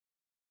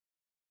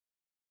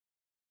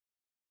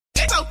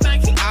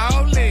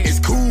It's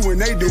cool when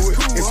they do it.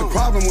 It's a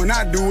problem when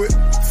I do it.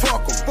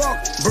 Fuck them.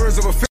 Fuck birds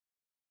of a feather.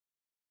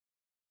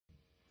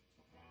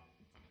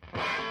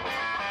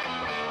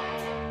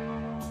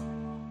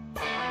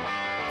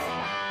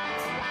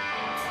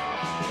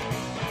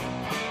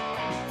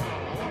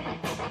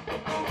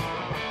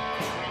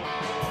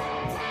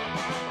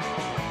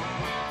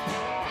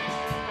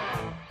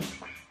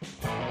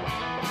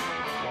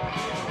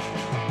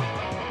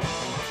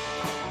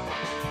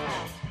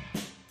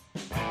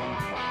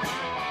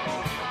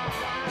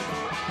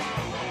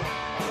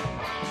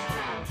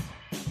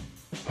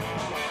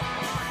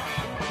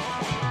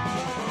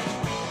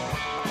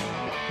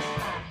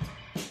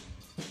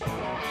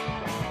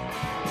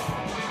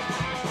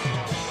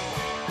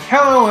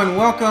 Hello and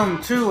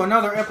welcome to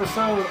another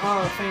episode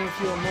of Fan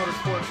Fuel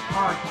Motorsports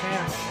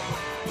Podcast.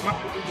 My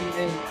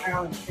name is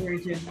Alex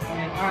Harrington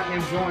and I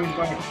am joined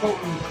by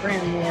Colton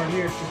Cranmore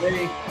here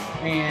today,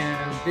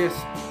 and this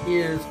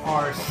is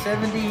our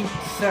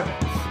 77th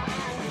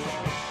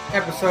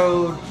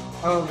episode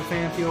of the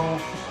Fan Fuel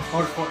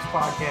Motorsports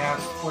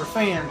Podcast, where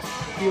fans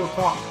feel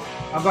talk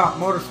about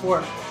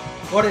motorsport.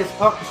 What is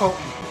up,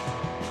 Colton?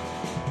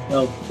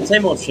 Well,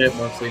 same old shit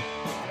mostly.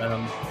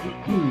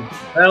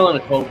 Battling a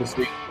cold this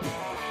week.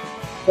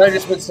 So I've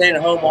just been staying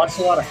at home,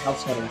 watching a lot of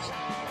House Hunters.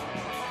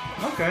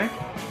 Okay.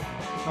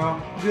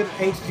 Good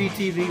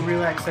HGTV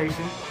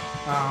relaxation.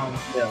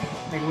 Yeah.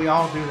 I think we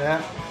all do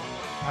that.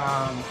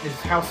 Is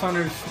House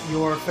Hunters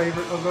your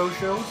favorite of those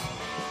shows?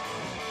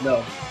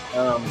 No.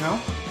 No?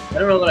 I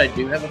don't know that I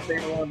do have a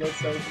favorite one of those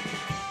shows.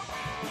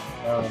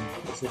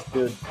 It's just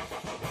good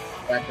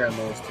background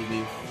noise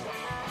TV.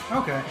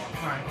 Okay.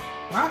 All right.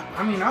 I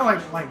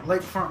like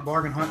lakefront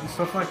bargain hunt and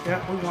stuff like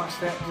that. We watch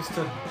that just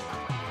to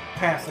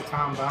pass the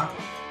time by.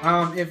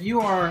 If you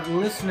are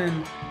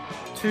listening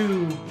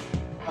to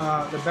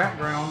the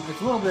background, it's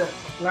a little bit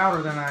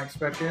louder than I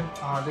expected.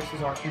 This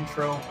is our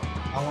intro.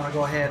 I want to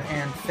go ahead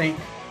and thank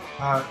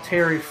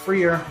Terry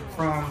Freer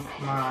from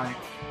my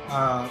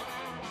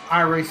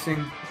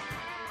iRacing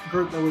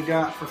group that we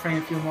got for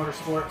Fan Fuel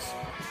Motorsports.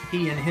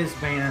 He and his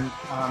band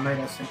made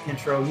us an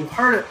intro. You've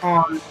heard it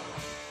on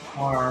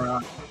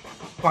our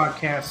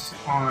podcasts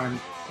on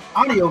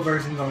audio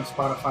versions on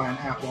Spotify and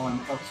Apple and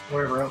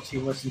wherever else you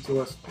listen to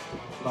us.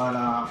 But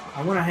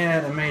I went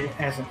ahead and made it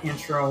as an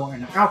intro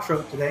and an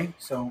outro today.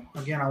 So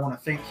again, I want to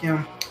thank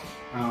him.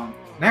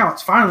 Now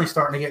it's finally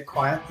starting to get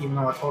quiet, even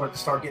though I told it to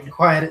start getting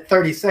quiet at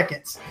 30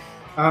 seconds.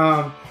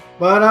 Yeah,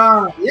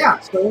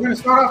 so we're going to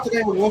start off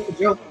today with local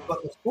joke.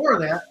 But before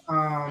that,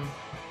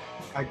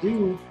 I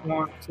do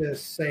want to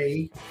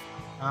say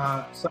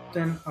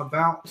something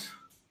about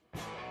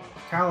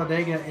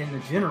Talladega in the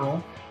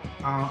general.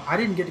 I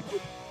didn't get to.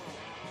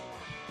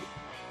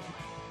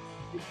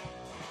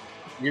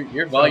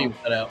 Your volume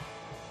cut out.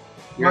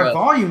 My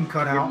volume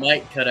cut out. Your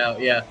mic cut out.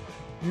 Yeah.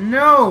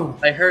 No.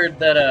 I heard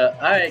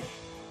that.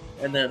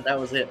 And then that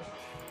was it.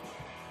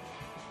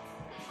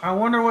 I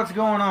wonder what's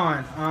going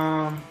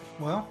on.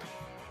 Well,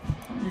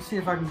 let me see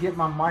if I can get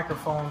my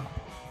microphone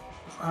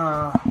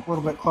a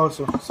little bit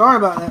closer. Sorry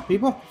about that,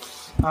 people.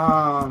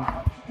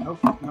 Nope,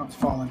 now it's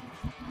falling.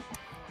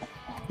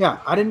 Yeah,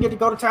 I didn't get to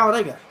go to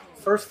Talladega.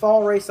 First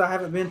fall race I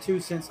haven't been to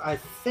since I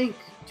think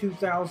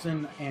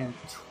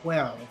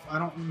 2012.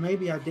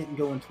 Maybe I didn't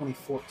go in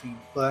 2014,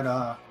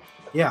 but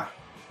yeah,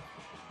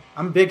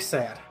 I'm big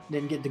sad.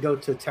 Didn't get to go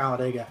to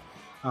Talladega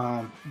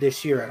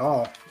this year at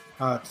all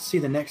to see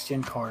the next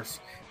gen cars.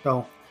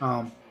 So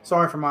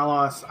sorry for my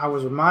loss. I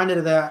was reminded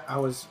of that. I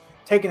was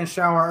taking a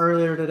shower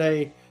earlier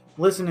today,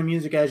 listening to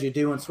music as you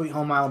do, and Sweet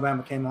Home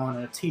Alabama came on,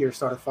 and a tear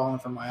started falling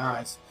from my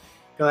eyes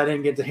because I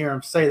didn't get to hear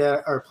him say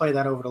that or play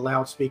that over the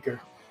loudspeaker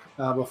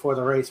before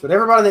the race. But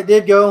everybody that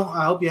did go,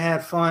 I hope you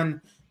had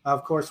fun.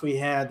 Of course, we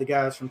had the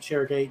guys from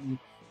Chairgate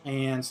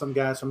and some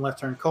guys from Left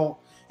Turn Colt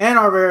and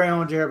our very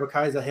own Jared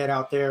Bakaiza head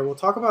out there. We'll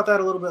talk about that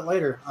a little bit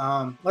later.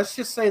 Let's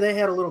just say they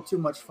had a little too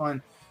much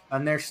fun,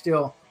 and they're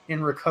still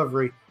in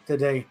recovery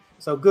today.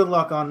 So good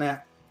luck on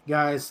that,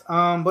 guys.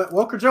 But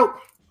Woker Joke,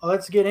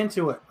 let's get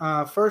into it.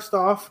 First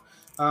off,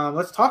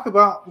 let's talk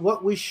about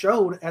what we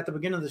showed at the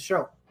beginning of the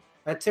show.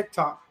 That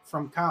TikTok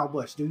from Kyle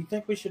Busch. Do you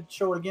think we should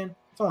show it again?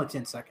 It's only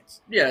 10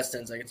 seconds. Yeah, it's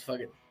 10 seconds.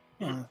 Fuck it.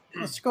 Yeah,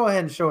 let's go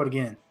ahead and show it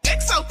again.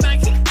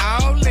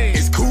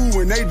 It's cool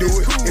when they do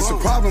it. It's a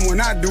problem when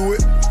I do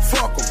it.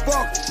 Fuck them.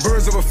 Fuck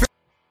birds of a feather.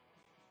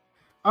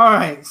 All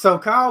right, so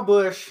Kyle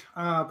Busch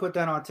put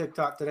that on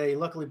TikTok today.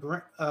 Luckily,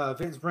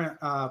 Vince Brent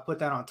put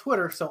that on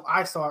Twitter, so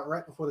I saw it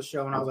right before the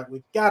show, and I was like,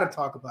 we got to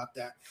talk about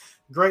that.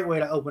 Great way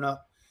to open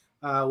up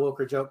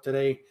Woker Joke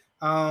today.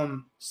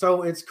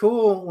 So it's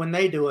cool when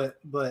they do it,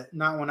 but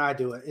not when I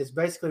do it. It's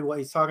basically what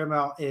he's talking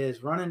about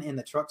is running in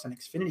the Trucks and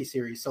Xfinity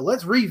series. So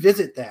let's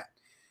revisit that.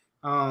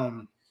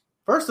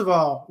 First of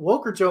all,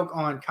 Woker Joke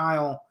on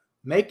Kyle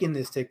making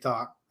this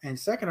TikTok. And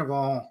second of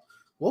all,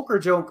 Woker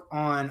Joke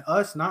on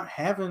us not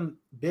having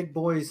big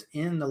boys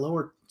in the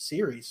lower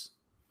series.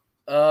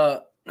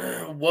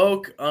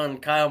 Woke on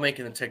Kyle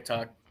making the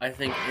TikTok. I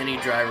think any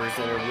drivers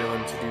that are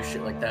willing to do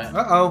shit like that.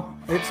 Uh-oh,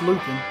 it's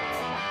looping.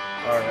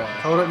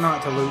 Are, Told it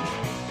not to loop.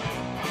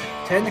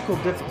 technical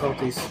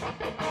difficulties.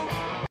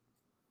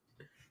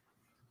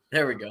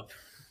 There we go.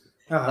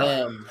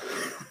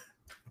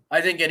 I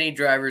think any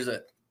drivers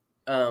that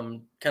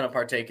kind of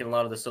partake in a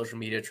lot of the social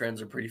media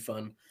trends are pretty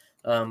fun.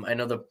 I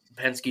know the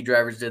Penske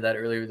drivers did that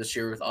earlier this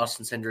year with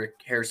Austin Cindric,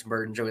 Harrison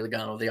Burton, and Joey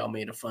Logano. They all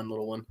made a fun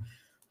little one.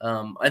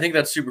 I think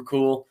that's super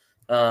cool.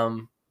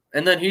 And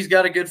then he's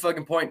got a good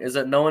fucking point, is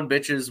that no one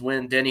bitches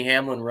when Denny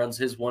Hamlin runs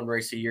his one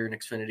race a year in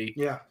Xfinity.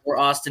 Yeah. Or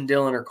Austin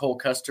Dillon or Cole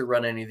Custer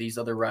run any of these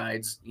other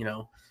rides,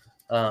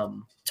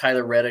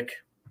 Tyler Reddick,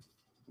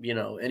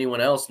 anyone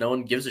else, no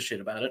one gives a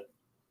shit about it.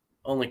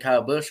 Only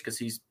Kyle Busch because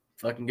he's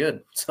fucking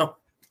good. So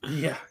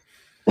yeah,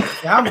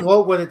 I'm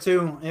woke with it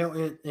too.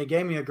 It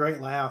gave me a great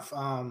laugh.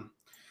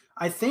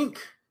 I think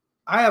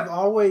I've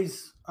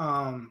always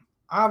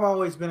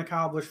been a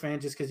Kyle Busch fan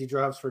just because he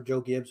drives for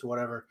Joe Gibbs or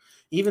whatever.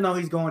 Even though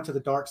he's going to the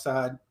dark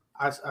side,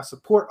 I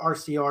support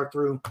RCR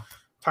through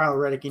Tyler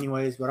Reddick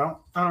anyways. But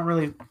I don't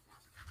really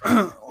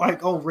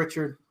like old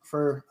Richard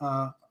for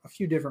a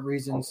few different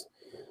reasons.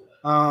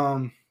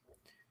 I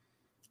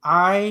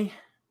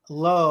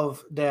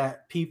love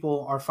that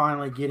people are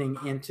finally getting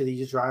into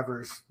these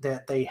drivers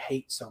that they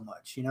hate so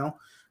much,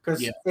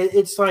 because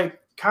it's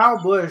like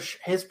Kyle Busch,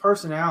 his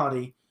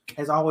personality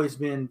has always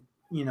been,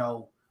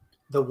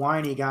 the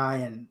whiny guy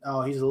and,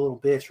 oh, he's a little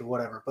bitch or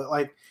whatever. But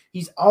like,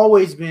 he's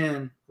always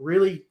been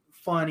really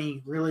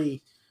funny,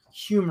 really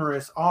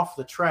humorous off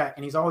the track.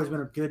 And he's always been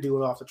a good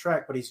dude off the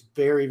track, but he's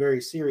very, very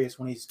serious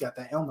when he's got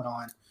that helmet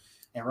on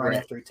and right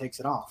after he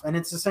takes it off. And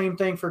it's the same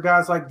thing for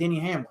guys like Denny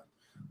Hamlin.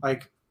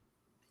 Like,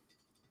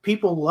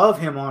 people love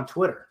him on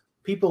Twitter.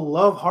 People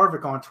love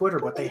Harvick on Twitter,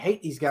 but they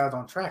hate these guys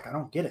on track. I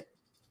don't get it.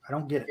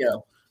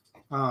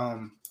 Yeah.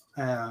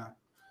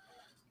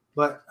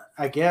 But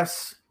I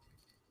guess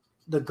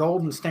the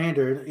golden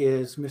standard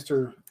is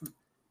Mr.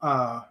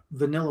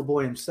 Vanilla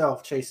Boy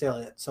himself, Chase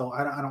Elliott. So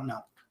I don't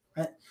know.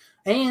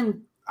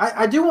 And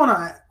I do want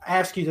to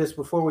ask you this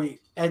before we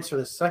answer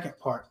the second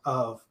part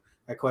of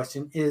that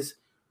question is,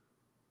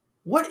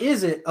 what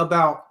is it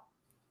about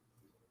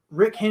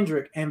Rick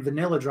Hendrick and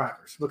vanilla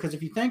drivers? Because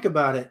if you think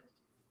about it,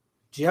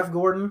 Jeff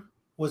Gordon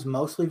was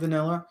mostly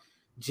vanilla.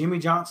 Jimmy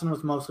Johnson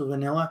was mostly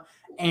vanilla.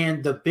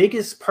 And the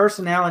biggest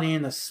personality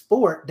in the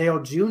sport,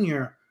 Dale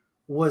Jr.,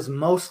 was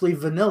mostly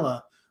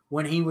vanilla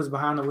when he was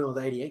behind the wheel of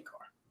the 88 car.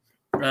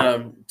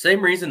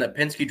 Same reason that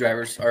Penske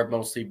drivers are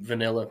mostly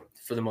vanilla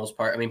for the most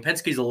part. I mean,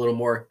 Penske's has a little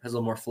more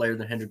flair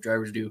than Hendrick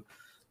drivers do.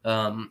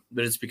 But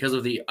it's because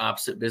of the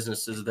opposite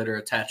businesses that are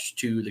attached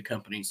to the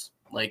companies.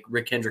 Like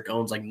Rick Hendrick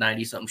owns like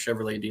 90-something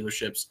Chevrolet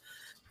dealerships.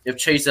 If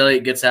Chase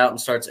Elliott gets out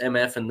and starts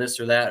MF and this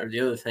or that or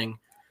the other thing,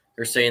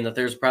 they're saying that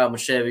there's a problem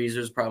with Chevys,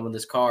 there's a problem with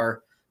this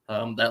car.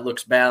 That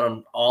looks bad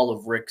on all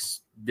of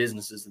Rick's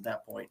businesses at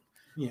that point.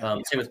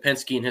 Same with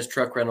Penske and his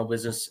truck rental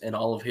business and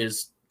all of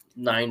his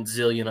 9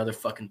 zillion other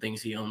fucking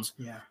things he owns.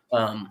 Yeah.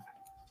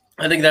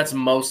 I think that's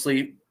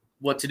mostly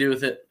what to do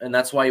with it. And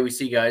that's why we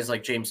see guys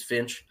like James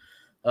Finch.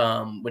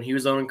 When he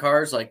was owning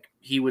cars, like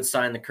he would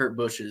sign the Kurt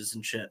Busches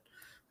and shit.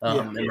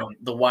 And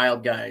the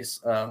wild guys.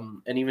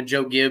 And even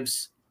Joe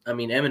Gibbs. I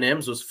mean,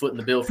 M&M's was footing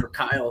the bill for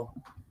Kyle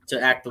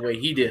to act the way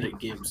he did at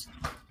Gibbs.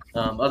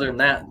 Other than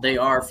that, they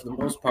are, for the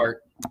most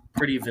part,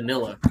 pretty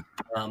vanilla.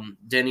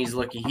 Denny's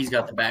lucky he's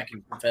got the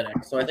backing from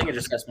FedEx. So I think it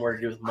just has more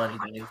to do with money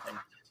than anything.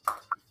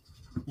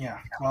 Yeah.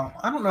 Well,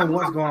 I don't know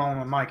what's going on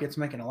with Mike. It's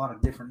making a lot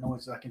of different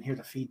noises. I can hear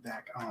the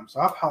feedback.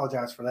 So I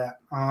apologize for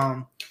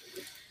that.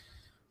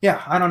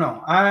 Yeah, I don't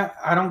know.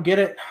 I don't get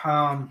it.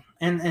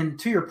 And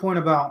to your point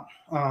about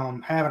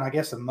having, I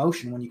guess,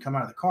 emotion when you come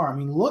out of the car. I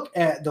mean, look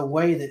at the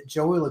way that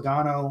Joey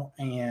Logano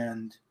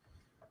and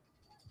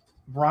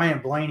Brian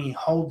Blaney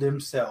hold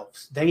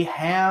themselves. They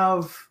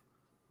have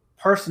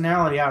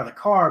personality out of the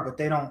car, but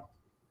they don't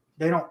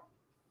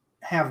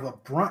have a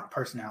brunt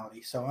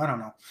personality. So I don't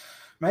know.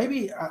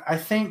 Maybe I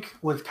think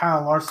with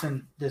Kyle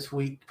Larson this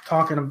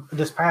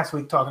past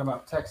week talking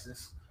about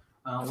Texas,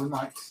 we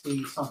might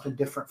see something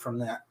different from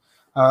that.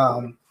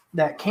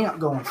 That camp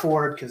going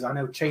forward, because I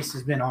know Chase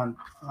has been on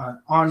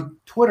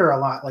Twitter a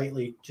lot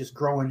lately, just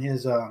growing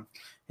his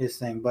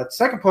thing. But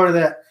second part of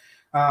that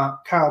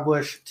Kyle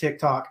Busch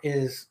TikTok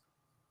is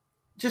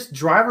just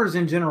drivers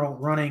in general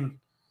running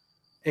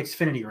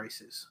Xfinity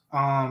races.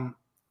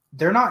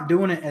 They're not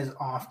doing it as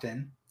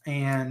often,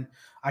 and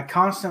I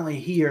constantly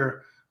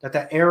hear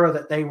that era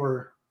that they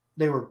were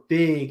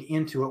big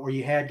into it, where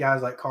you had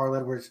guys like Carl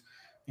Edwards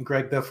and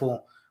Greg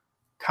Biffle,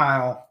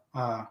 Kyle,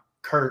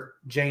 Kurt,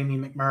 Jamie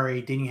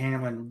McMurray, Denny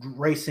Hamlin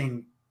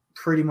racing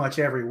pretty much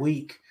every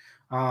week,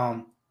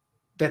 that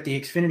the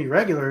Xfinity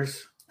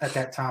regulars at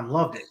that time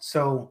loved it.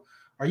 So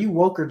are you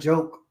woke or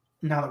joke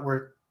now that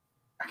we're,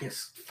 I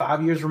guess,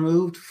 5 years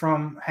removed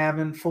from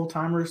having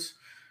full-timers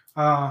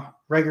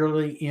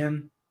regularly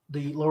in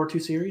the lower two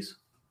series?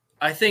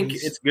 I think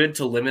it's good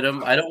to limit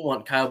them. I don't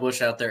want Kyle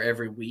Busch out there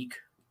every week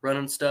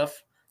running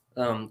stuff,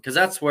 because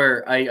that's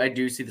where I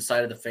do see the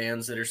side of the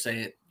fans that are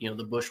saying,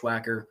 the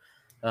bushwhacker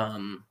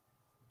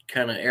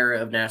kind of era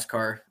of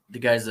NASCAR, the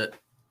guys that,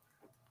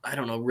 I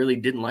don't know, really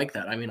didn't like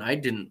that. I mean, I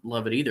didn't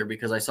love it either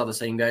because I saw the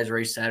same guys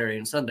race Saturday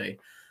and Sunday.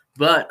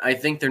 But I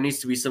think there needs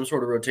to be some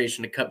sort of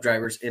rotation to Cup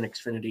drivers in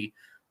Xfinity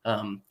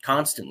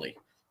constantly.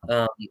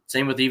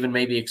 Same with even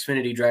maybe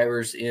Xfinity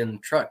drivers in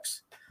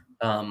trucks.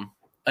 I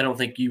don't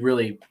think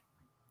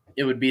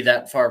it would be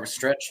that far of a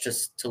stretch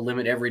just to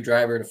limit every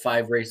driver to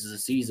 5 races a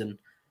season.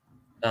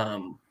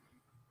 And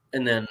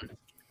then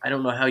I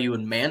don't know how you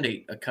would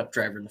mandate a Cup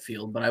driver in the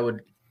field, but I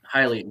would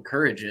highly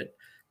encourage it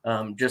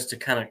just to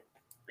kind of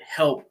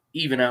help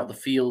even out the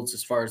fields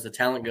as far as the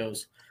talent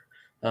goes.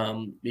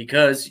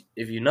 Because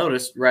if you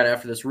noticed, right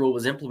after this rule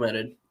was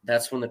implemented,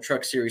 that's when the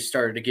Truck Series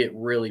started to get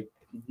really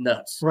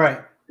nuts.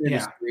 Right.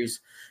 Yeah.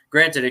 Series.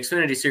 Granted,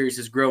 Xfinity Series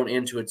has grown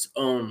into its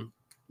own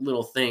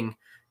little thing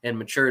and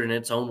matured in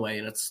its own way,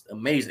 and it's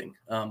amazing.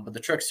 But the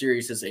Truck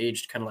Series has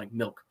aged kind of like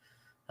milk.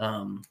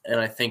 And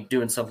I think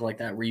doing something like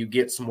that where you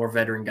get some more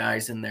veteran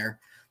guys in there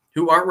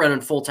who aren't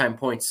running full-time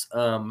points.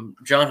 John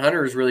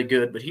Hunter is really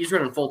good, but he's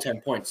running full-time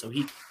points, so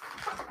he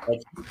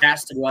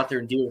has to go out there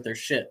and deal with their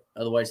shit.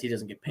 Otherwise, he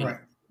doesn't get paid. Right.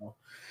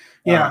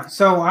 Yeah,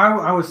 so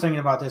I was thinking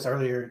about this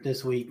earlier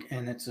this week,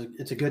 and it's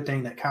a good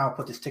thing that Kyle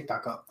put this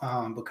TikTok up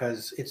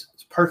because it's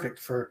perfect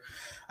for.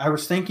 I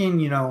was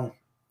thinking,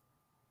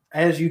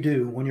 as you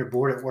do when you're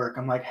bored at work,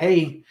 I'm like,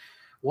 hey,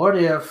 what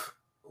if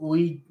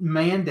we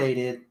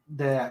mandated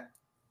that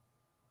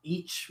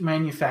each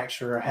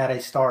manufacturer had a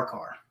star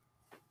car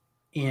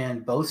in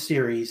both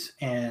series,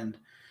 and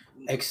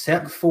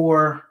except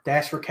for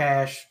Dash for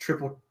Cash,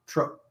 Triple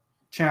Truck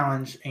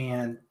Challenge,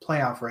 and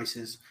playoff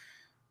races,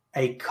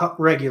 a Cup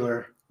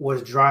regular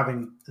was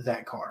driving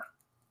that car.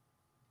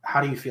 How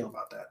do you feel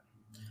about that?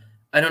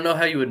 I don't know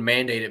how you would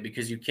mandate it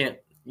because you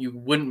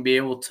wouldn't be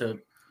able to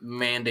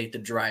mandate the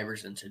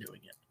drivers into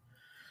doing it.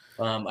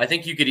 I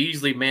think you could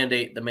easily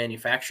mandate the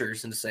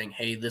manufacturers into saying,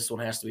 hey, this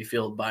one has to be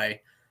filled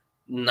by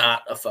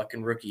not a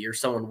fucking rookie or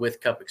someone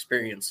with Cup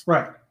experience.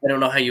 Right. I don't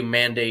know how you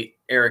mandate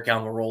Eric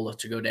Almirola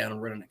to go down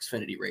and run an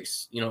Xfinity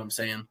race. You know what I'm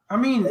saying? I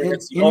mean,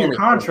 it's in your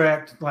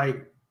contract,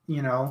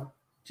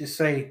 just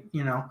say,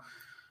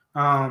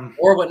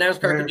 or what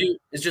NASCAR could do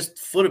is just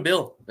foot a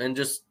bill and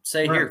just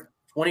say, here,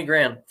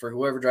 $20,000 for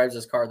whoever drives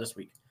this car this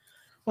week.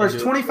 Well,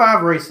 there's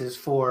 25 races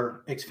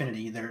for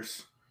Xfinity.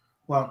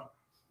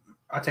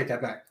 I take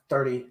that back.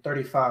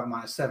 35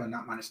 minus 7,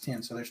 not minus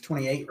 10. So there's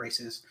 28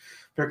 races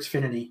for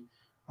Xfinity.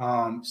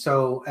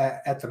 So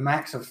at the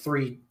max of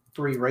three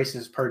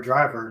races per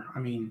driver, I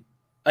mean,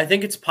 I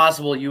think it's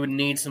possible you would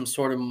need some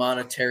sort of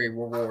monetary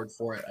reward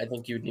for it. I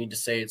think you would need to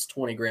say it's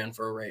 $20,000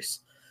 for a race.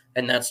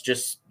 And that's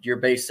just your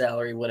base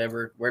salary,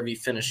 whatever. Wherever you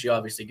finish, you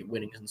obviously get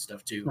winnings and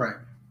stuff too. Right.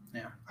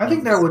 Yeah. I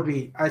think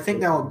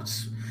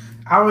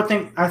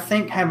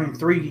having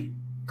 3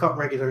 Cup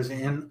regulars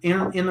in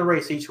the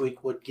race each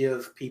week would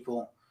give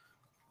people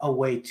a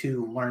way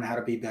to learn how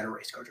to be better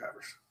race car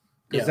drivers.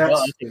 Yeah,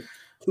 I think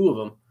 2 of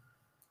them.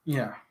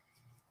 Yeah.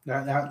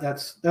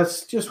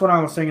 That's just what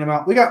I was thinking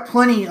about. We got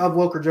plenty of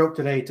woke or joke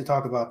today to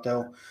talk about,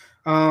 though.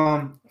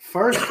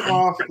 First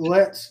off,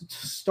 let's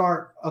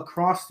start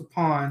across the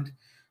pond.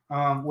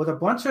 With a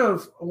bunch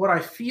of what I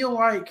feel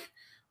like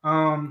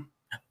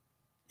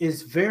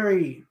is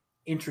very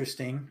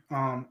interesting.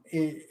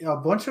 A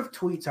bunch of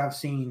tweets I've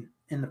seen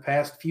in the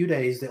past few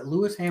days that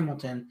Lewis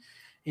Hamilton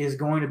is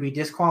going to be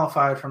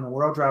disqualified from the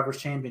World Drivers'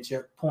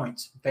 Championship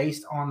points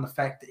based on the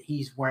fact that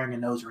he's wearing a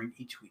nose ring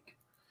each week.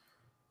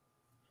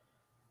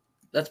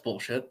 That's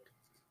bullshit.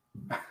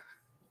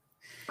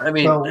 I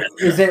mean, so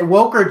is it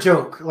woke or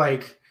joke?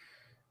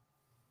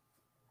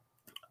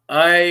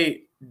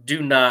 I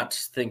do not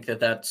think that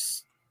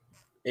that's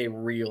a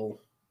real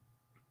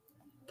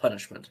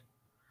punishment,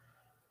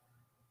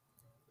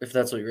 if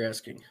that's what you're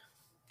asking.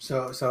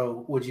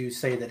 So would you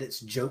say that it's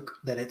joke,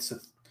 that it's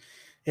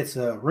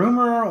a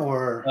rumor,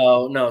 or?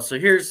 Oh no.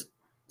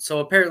 So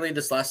apparently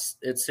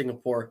it's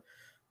Singapore.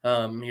 He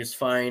was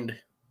fined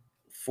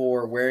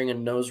for wearing a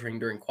nose ring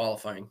during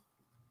qualifying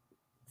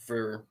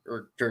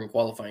during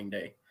qualifying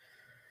day.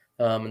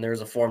 And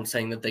there's a form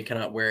saying that they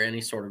cannot wear any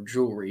sort of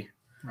jewelry.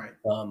 Right.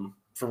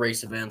 For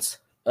race events.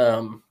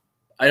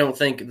 I don't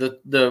think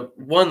the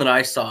one that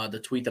I saw, the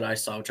tweet that I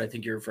saw, which I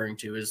think you're referring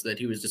to, is that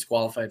he was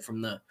disqualified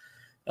from the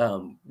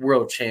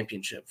World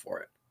Championship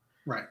for it.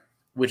 Right.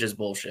 Which is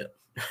bullshit.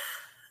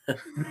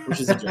 Which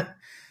is a joke.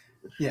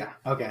 Yeah.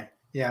 Okay.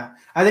 Yeah.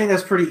 I think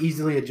that's pretty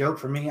easily a joke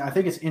for me. I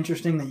think it's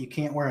interesting that you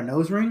can't wear a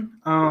nose ring.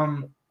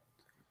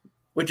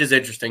 Which is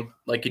interesting.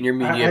 Like in your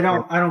media.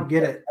 I don't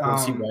get it.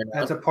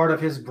 That's a part of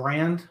his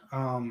brand.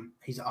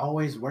 He's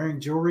always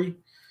wearing jewelry.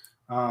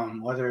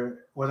 Whether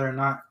or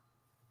not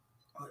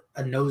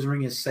a nose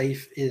ring is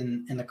safe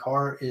in the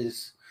car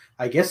is,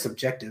 I guess,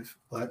 subjective.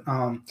 But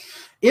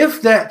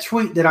if that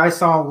tweet that I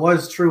saw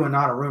was true and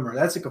not a rumor,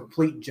 that's a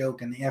complete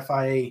joke. And the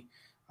FIA,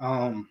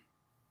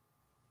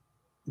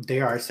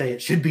 dare I say,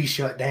 it should be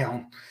shut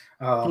down.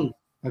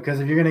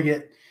 Because if you're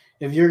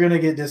gonna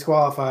get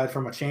disqualified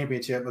from a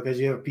championship because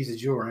you have a piece of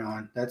jewelry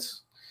on,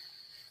 that's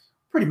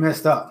pretty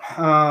messed up.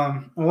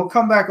 We'll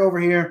come back over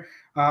here.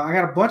 I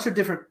got a bunch of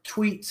different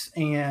tweets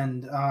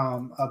and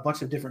a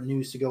bunch of different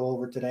news to go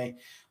over today.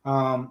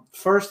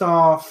 First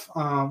off,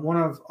 one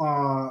of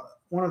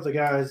of the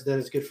guys that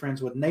is good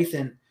friends with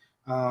Nathan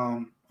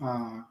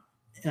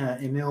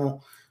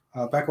Emil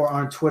Backward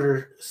on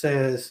Twitter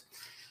says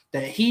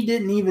that he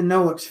didn't even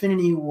know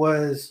Xfinity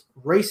was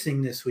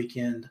racing this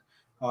weekend,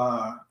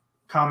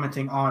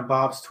 commenting on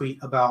Bob's tweet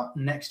about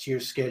next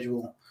year's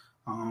schedule,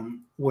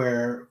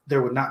 where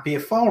there would not be a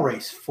fall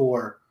race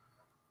for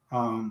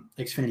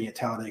Xfinity at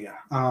Talladega.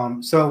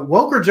 So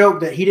Woker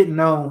joked that he didn't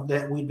know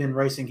that we'd been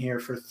racing here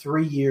for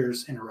 3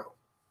 years in a row.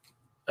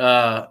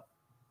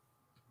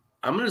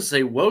 I'm going to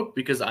say woke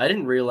because I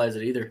didn't realize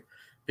it either.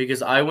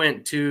 Because I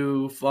went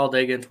to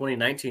Talladega in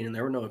 2019 and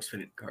there were no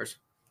Xfinity cars.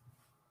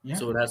 Yeah.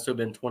 So it has to have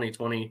been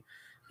 2020.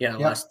 Yeah,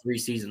 last 3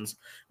 seasons.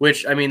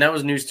 Which, I mean, that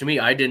was news to me.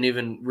 I didn't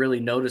even really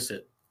notice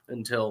it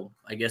until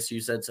I guess you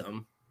said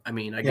something. I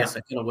mean, I guess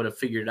I kind of would have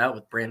figured it out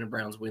with Brandon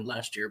Brown's win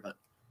last year, but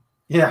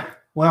yeah.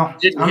 Well,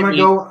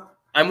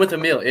 I'm with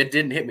Emil. It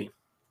didn't hit me.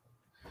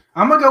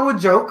 I'm gonna go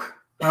with joke,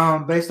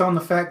 based on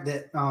the fact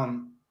that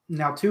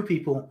now 2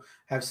 people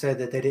have said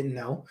that they didn't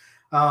know.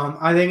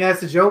 I think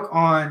that's a joke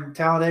on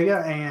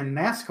Talladega and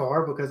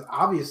NASCAR because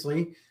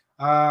obviously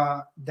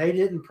they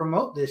didn't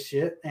promote this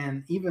shit.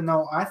 And even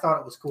though I thought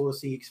it was cool to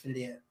see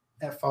Xfinity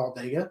at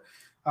Talladega,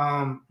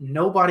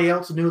 nobody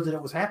else knew that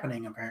it was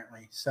happening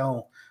apparently.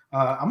 So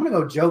I'm going to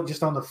go joke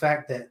just on the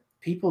fact that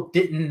people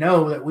didn't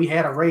know that we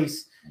had a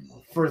race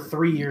for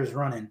 3 years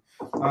running.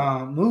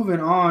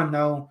 Moving on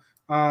though,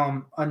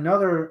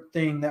 another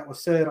thing that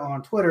was said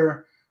on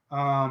Twitter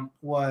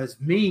was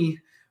me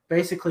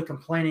basically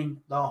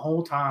complaining the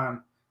whole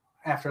time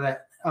after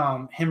that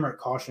Hemrick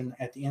caution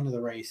at the end of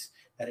the race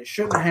that it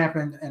shouldn't have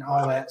happened and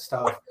all that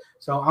stuff.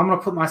 So I'm going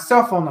to put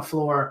myself on the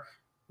floor.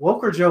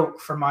 Woke or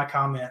joke for my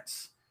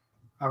comments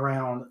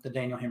around the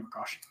Daniel Hemrick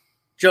caution.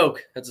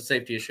 Joke. That's a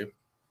safety issue.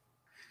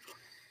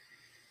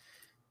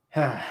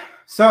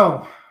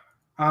 So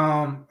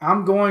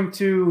I'm going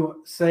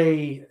to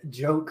say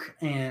joke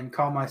and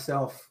call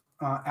myself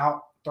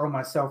out, throw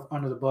myself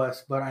under the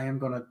bus, but I am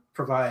going to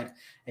provide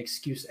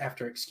excuse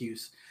after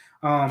excuse.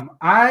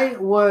 I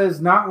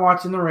was not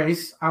watching the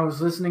race. I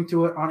was listening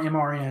to it on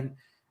MRN,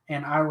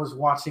 and I was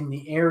watching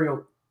the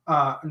aerial,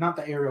 not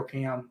the aerial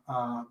cam,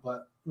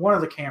 but one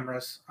of the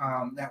cameras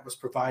that was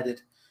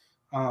provided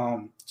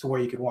to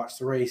where you could watch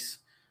the race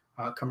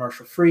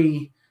commercial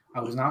free. I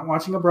was not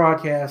watching a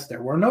broadcast.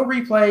 There were no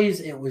replays.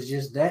 It was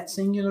just that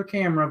singular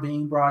camera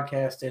being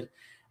broadcasted.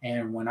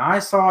 And when I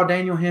saw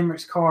Daniel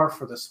Hemrick's car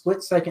for the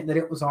split second that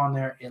it was on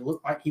there, it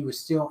looked like he was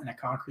still in a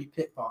concrete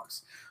pit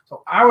box.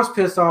 So I was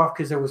pissed off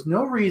because there was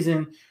no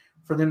reason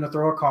for them to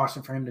throw a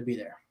caution for him to be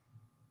there.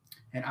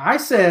 And I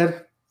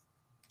said,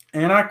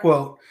 and I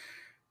quote,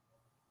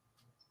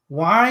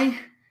 why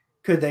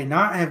could they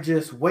not have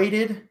just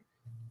waited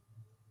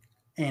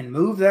and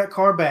moved that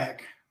car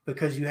back?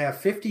 Because you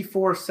have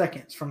 54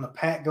 seconds from the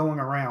pack going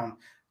around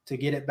to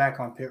get it back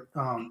on pit,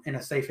 in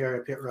a safe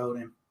area pit road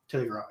and to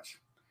the garage.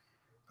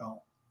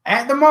 So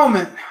at the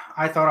moment,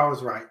 I thought I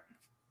was right.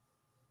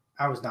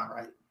 I was not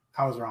right.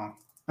 I was wrong.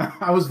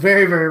 I was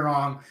very, very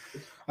wrong.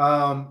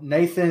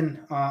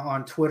 Nathan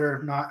on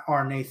Twitter, not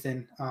our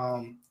Nathan,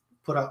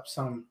 put up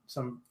some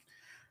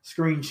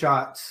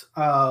screenshots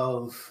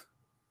of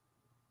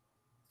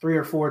 3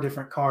 or 4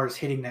 different cars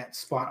hitting that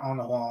spot on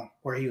the wall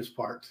where he was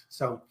parked.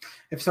 So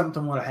if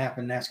something would have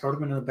happened, NASCAR would have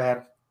been in a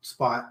bad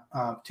spot.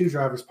 2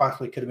 drivers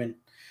possibly could have been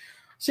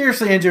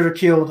seriously injured or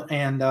killed.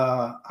 And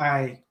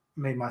I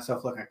made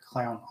myself look like a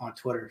clown on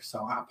Twitter.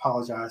 So I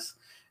apologize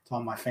to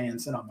all my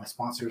fans and all my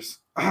sponsors.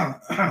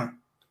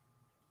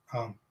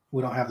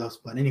 We don't have those,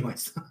 but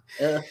anyways.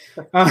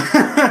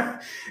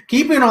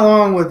 Keeping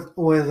along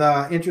with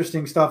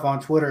interesting stuff on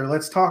Twitter,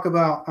 let's talk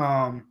about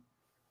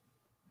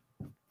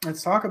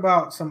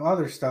some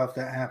other stuff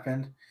that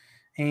happened,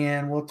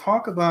 and we'll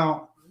talk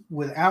about,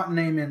 without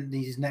naming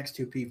these next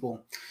 2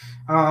 people,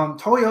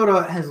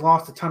 Toyota has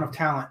lost a ton of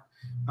talent,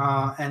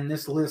 and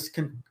this list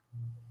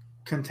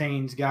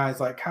contains guys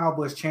like Kyle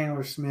Busch,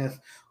 Chandler Smith,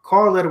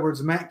 Carl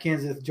Edwards, Matt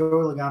Kenseth,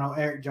 Joey Logano,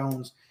 Eric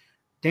Jones,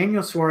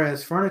 Daniel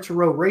Suarez, Furniture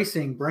Row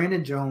Racing,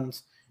 Brandon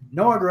Jones,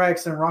 Noah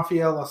Gragson,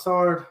 Rafael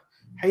Lassard,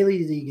 Haley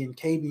Deegan,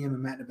 KBM,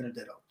 and Matt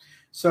DiBenedetto.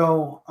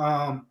 So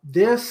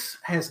this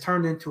has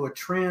turned into a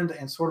trend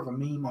and sort of a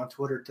meme on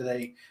Twitter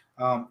today.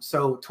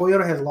 So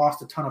Toyota has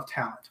lost a ton of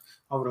talent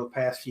over the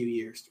past few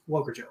years.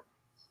 Woke or joke?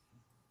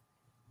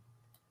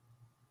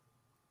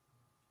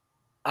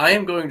 I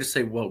am going to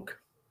say woke.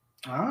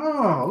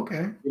 Oh,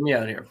 okay. Get me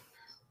out of here.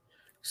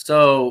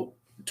 So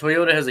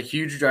Toyota has a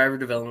huge driver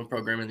development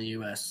program in the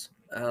U.S.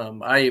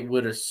 I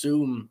would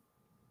assume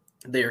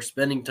they are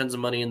spending tons of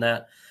money in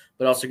that,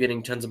 but also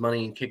getting tons of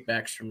money in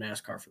kickbacks from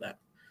NASCAR for that.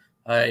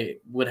 I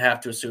would have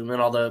to assume,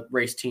 and all the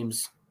race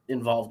teams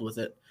involved with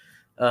it.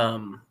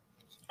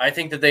 I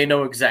think that they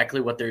know exactly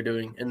what they're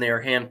doing, and they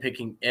are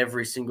handpicking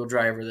every single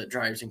driver that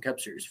drives in Cup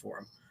Series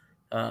for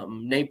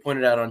them. Nate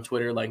pointed out on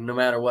Twitter, like, no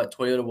matter what,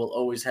 Toyota will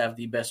always have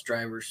the best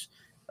drivers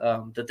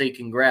that they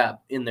can grab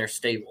in their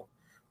stable.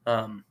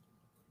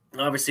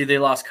 Obviously, they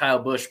lost Kyle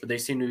Busch, but they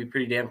seem to be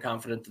pretty damn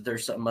confident that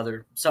there's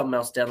something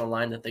else down the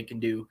line that they can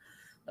do,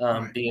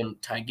 being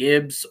Ty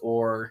Gibbs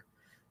or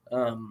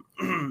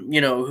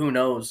Who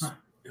knows?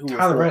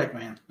 Tyler Reddick,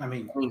 man. I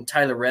mean,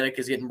 Tyler Reddick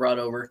is getting brought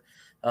over.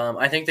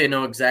 I think they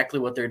know exactly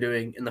what they're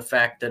doing in the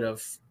fact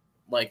that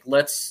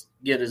let's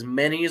get as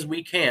many as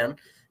we can,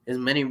 as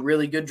many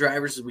really good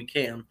drivers as we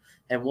can,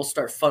 and we'll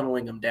start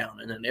funneling them down.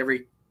 And then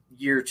every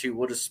year or two,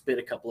 we'll just spit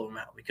a couple of them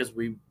out because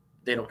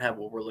they don't have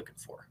what we're looking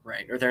for,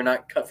 right? Or they're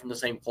not cut from the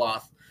same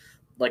cloth.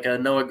 Like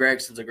Noah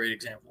Gregson's a great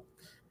example.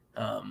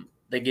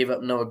 They gave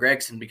up Noah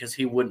Gragson because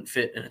he wouldn't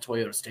fit in a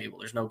Toyota stable.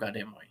 There's no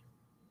goddamn way,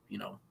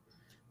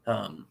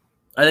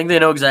 I think they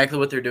know exactly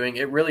what they're doing.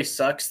 It really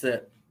sucks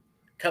that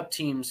Cup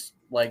teams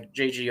like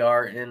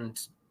JGR and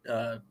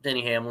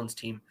Denny Hamlin's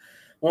team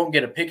won't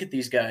get a pick at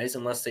these guys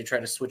unless they try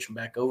to switch them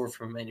back over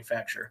from a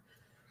manufacturer.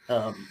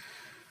 But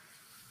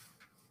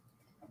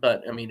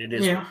I mean, it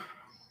is. Yeah,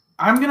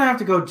 I'm gonna have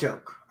to go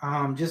joke.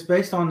 Just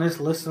based on this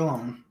list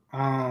alone,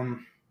 I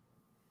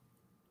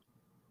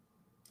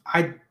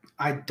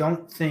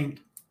don't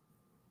think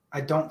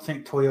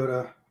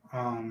Toyota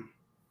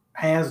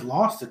has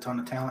lost a ton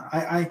of talent.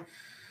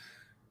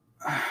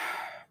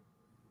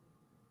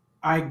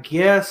 I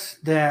guess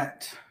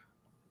that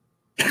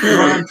what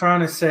I'm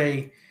trying to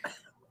say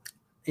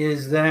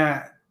is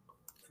that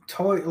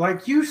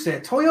like you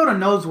said, Toyota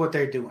knows what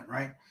they're doing,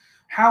 right?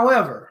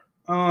 However,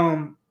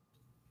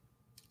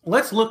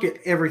 let's look at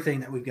everything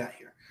that we've got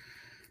here.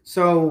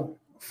 So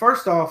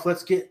first off,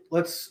 let's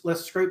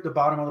scrape the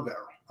bottom of the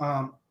barrel.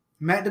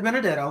 Matt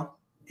DiBenedetto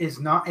is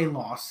not a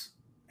loss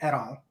at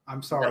all.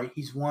 I'm sorry, no.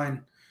 He's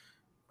won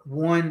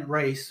one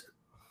race.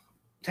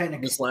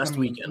 Technically, this last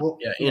weekend,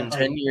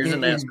 10 years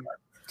in NASCAR.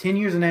 10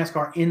 years in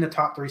NASCAR in the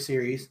top 3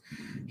 series.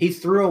 He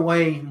threw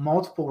away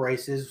multiple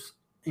races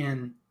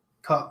in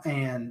Cup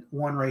and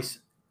one race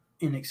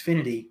in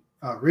Xfinity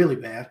really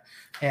bad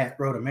at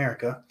Road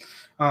America.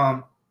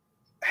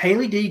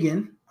 Haley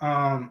Deegan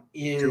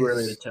is too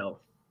early to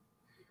tell.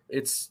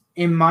 It's,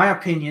 in my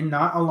opinion,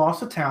 not a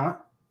loss of talent,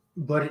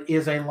 but it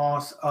is a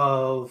loss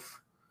of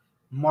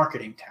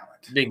marketing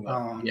talent.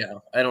 Bingo.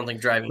 I don't think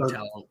driving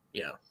talent.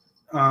 Yeah.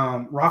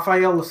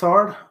 Rafael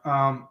Lessard.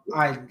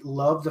 I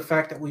love the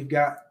fact that we've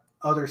got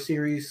other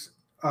series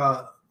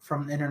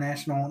from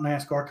international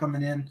NASCAR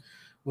coming in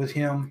with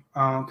him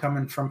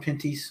coming from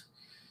Pinty's.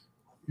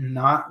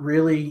 Not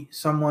really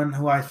someone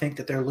who I think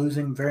that they're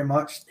losing very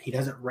much. He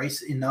doesn't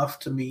race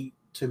enough for them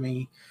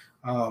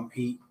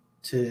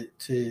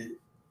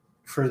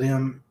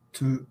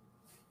to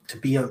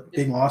be a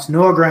big loss.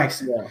 Noah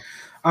Gragson.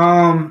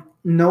 Yeah.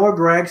 Noah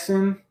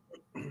Gragson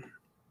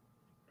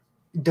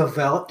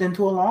developed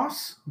into a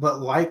loss,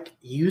 but like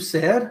you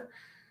said,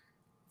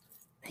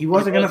 he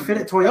wasn't going to fit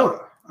at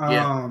Toyota.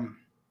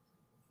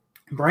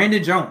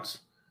 Brandon Jones.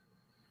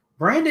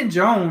 Brandon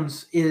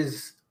Jones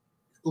is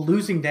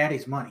losing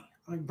daddy's money.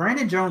 Like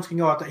Brandon Jones can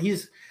go out there. He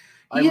is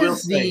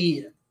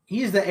the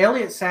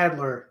Elliott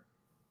Sadler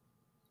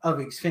of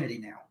Xfinity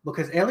now,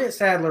 because Elliott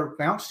Sadler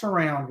bounced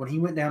around when he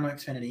went down to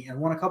Xfinity and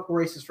won a couple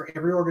races for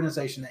every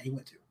organization that he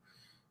went to.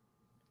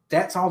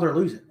 That's all they're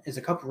losing is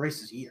a couple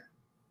races a year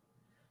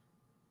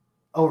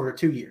over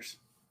 2 years.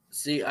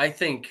 See, I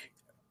think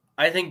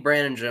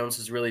Brandon Jones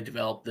has really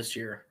developed this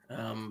year.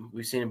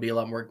 We've seen him be a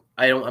lot more.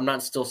 I'm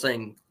not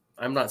saying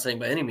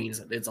by any means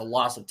that it's a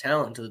loss of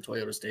talent to the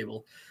Toyota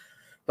stable,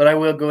 but I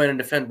will go in and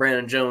defend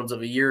Brandon Jones.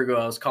 Of a year ago,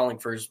 I was calling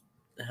for his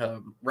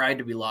ride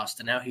to be lost,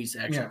 and now he's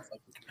actually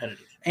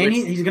competitive. And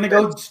he's going to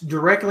go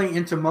directly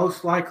into,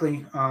 most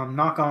likely,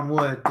 knock on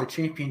wood, the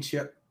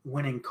championship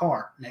winning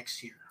car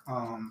next year.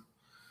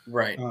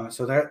 Right.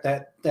 So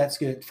that's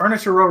good.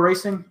 Furniture Row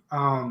Racing,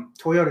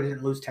 Toyota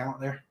didn't lose talent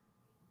there.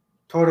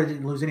 Toyota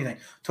didn't lose anything.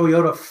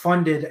 Toyota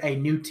funded a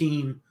new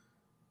team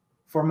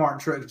for Martin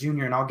Truex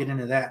Jr., and I'll get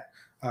into that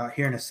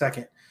here in a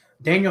second.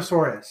 Daniel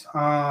Suarez,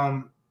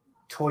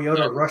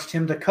 Toyota rushed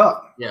him to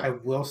Cup. Yeah. I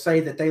will say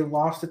that they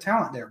lost the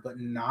talent there, but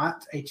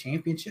not a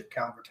championship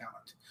caliber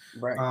talent.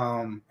 Right.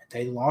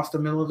 They lost a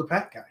middle of the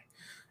pack guy.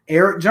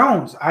 Eric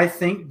Jones, I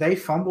think they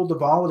fumbled the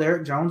ball with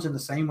Eric Jones in the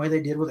same way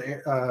they did with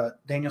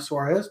Daniel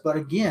Suarez. But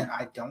again,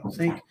 I don't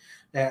think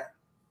that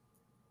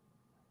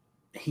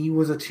he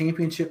was a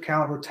championship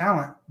caliber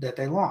talent that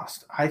they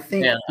lost. I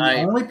think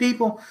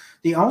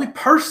the only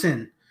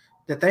person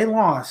that they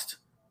lost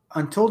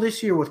until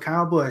this year with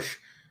Kyle Busch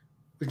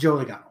was Joe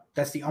Logano.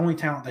 That's the only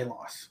talent they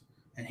lost.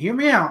 And hear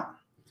me out,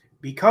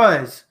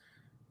 because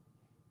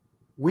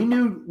we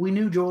knew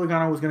Joe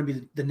Logano was going to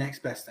be the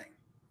next best thing.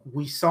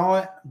 We saw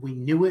it. We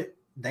knew it.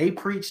 They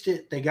preached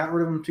it. They got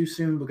rid of him too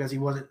soon because he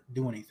wasn't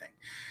doing anything.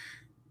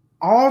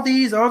 All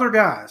these other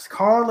guys,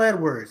 Carl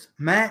Edwards,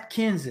 Matt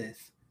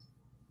Kenseth,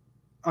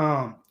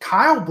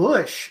 Kyle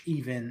Busch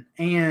even,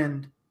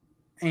 and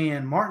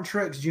Martin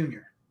Truex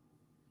Jr.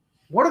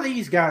 What do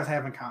these guys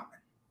have in common?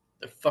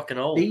 They're fucking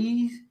old.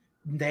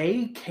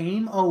 They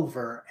came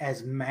over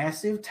as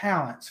massive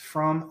talents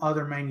from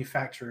other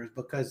manufacturers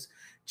because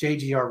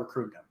JGR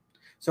recruited them.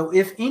 So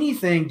if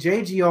anything,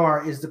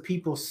 JGR is the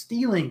people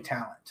stealing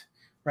talent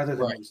rather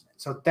than losing it.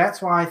 So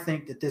that's why I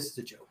think that this is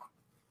a joke.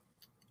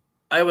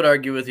 I would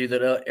argue with you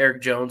that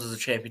Eric Jones is a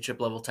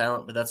championship level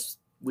talent, but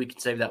we can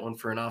save that one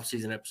for an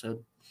off-season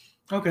episode.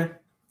 Okay.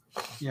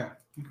 Yeah,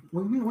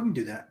 we can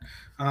do that.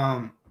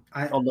 I'll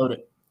note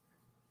it.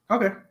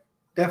 Okay,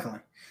 definitely.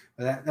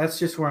 But that's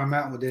just where I'm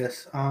at with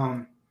this.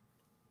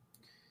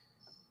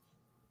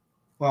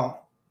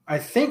 Well, I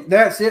think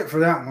that's it for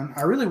that one.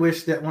 I really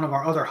wish that one of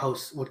our other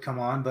hosts would come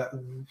on, but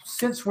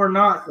since we're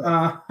not,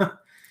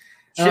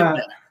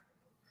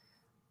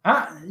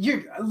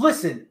 you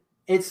listen.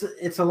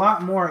 It's a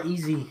lot more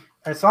easy.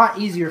 It's a lot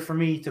easier for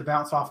me to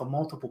bounce off of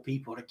multiple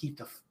people to keep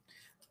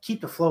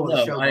the flow of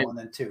the show going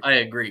then too. I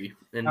agree.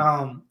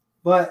 And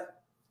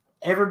but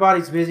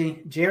everybody's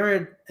busy.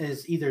 Jared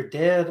is either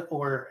dead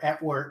or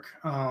at work.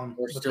 Or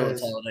still at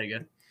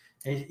Talladega.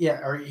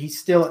 Or he's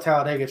still at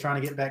Talladega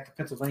trying to get back to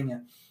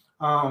Pennsylvania.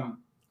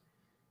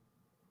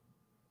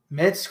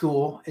 Med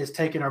school is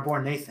taking our boy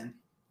Nathan.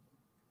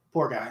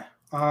 Poor guy.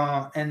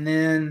 And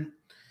then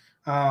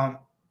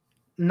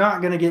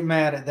not going to get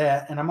mad at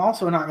that. And I'm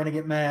also not going to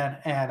get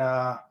mad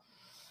at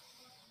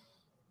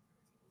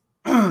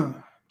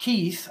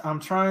Keith. I'm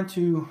trying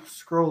to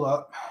scroll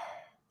up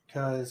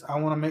because I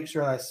want to make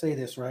sure I say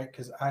this right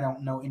because I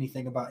don't know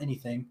anything about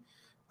anything.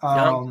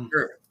 Yom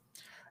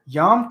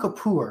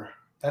Kippur.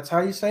 That's how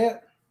you say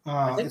it?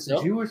 It's so.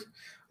 A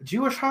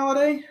Jewish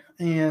holiday,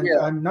 and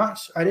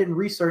I didn't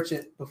research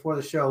it before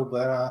the show,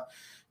 but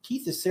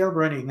Keith is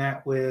celebrating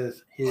that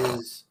with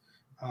his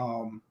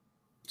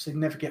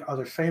significant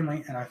other's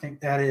family, and I think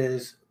that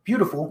is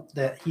beautiful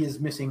that he is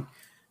missing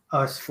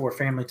us for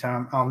family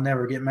time. I'll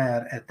never get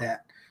mad at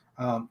that.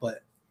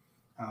 But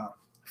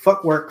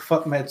fuck work,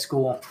 fuck med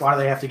school. Why do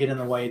they have to get in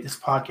the way? This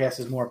podcast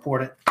is more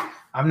important.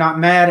 I'm not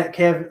mad at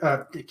Kevin.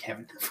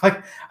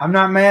 I'm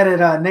not mad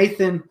at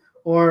Nathan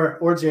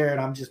or Jared.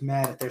 I'm just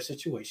mad at their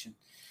situation.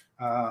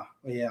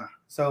 Yeah.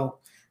 So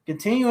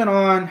continuing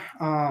on,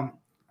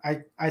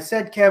 I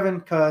said Kevin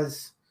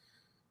because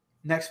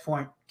next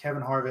point,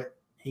 Kevin Harvick,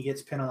 he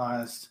gets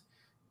penalized.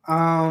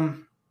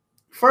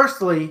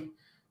 Firstly,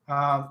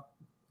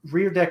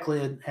 rear deck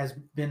lid has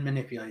been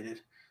manipulated.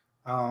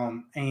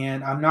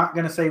 And I'm not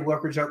going to say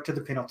Walker joke to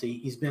the penalty.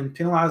 He's been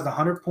penalized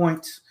 100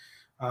 points.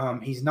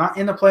 He's not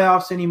in the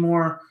playoffs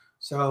anymore.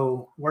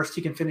 So worst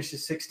he can finish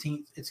is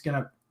 16th. It's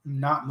going to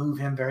not move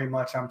him very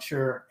much, I'm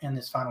sure, in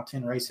this final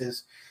 10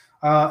 races.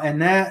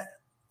 And that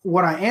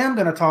what I am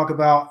going to talk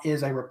about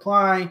is a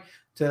reply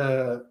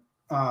to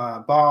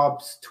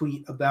Bob's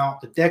tweet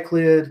about the deck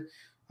lid.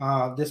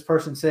 This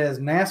person says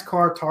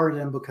NASCAR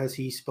targeted him because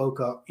he spoke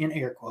up, in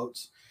air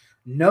quotes.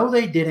 No,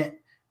 they didn't.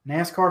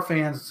 NASCAR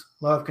fans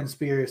love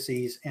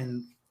conspiracies.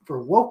 And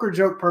for Walker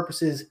joke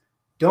purposes,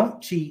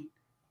 don't cheat.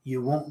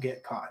 You won't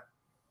get caught.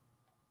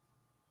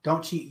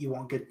 Don't cheat. You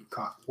won't get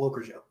caught.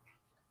 Walker joke.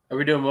 Are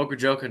we doing Walker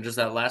joke on just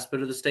that last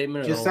bit of the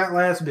statement? Just that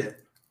last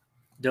bit.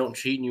 Don't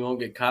cheat and you won't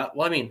get caught.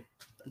 Well, I mean,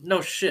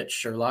 no shit,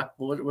 Sherlock.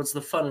 What's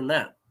the fun in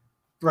that?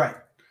 Right.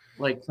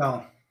 Like,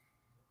 so.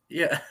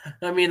 Yeah.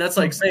 I mean, that's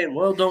like saying,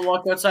 well, don't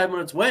walk outside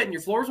when it's wet and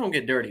your floors won't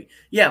get dirty.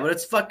 Yeah, but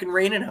it's fucking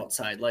raining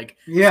outside. Like,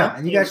 yeah,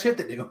 and you got shit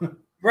to do.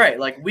 Right.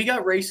 Like, we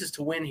got races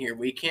to win here.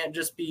 We can't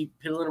just be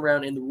piddling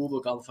around in the rule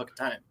book all the fucking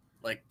time.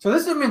 Like, so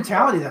this is a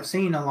mentality that I've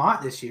seen a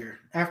lot this year.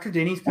 After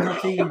Denny's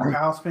penalty,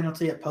 Kyle's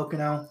penalty at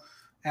Pocono,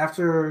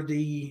 after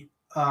the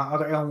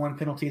other L1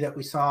 penalty that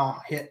we saw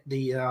hit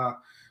the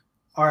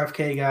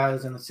RFK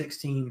guys in the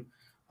 16,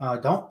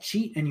 don't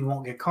cheat and you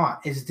won't get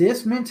caught. Is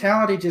this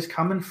mentality just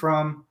coming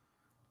from,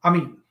 I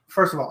mean,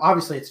 first of all,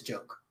 obviously it's a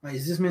joke.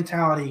 Is this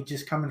mentality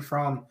just coming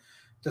from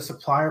the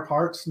supplier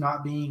parts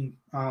not being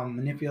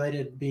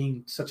manipulated,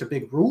 being such a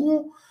big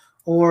rule,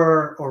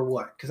 or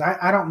what? Because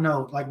I don't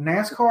know. Like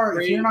NASCAR,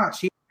 if you're not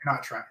cheating, you're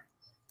not trying.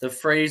 The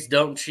phrase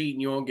 "don't cheat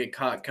and you won't get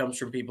caught" comes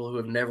from people who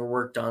have never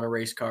worked on a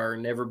race car,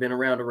 never been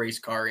around a race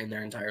car in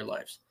their entire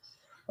lives,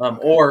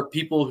 or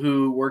people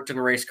who worked in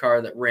a race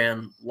car that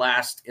ran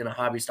last in a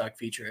hobby stock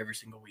feature every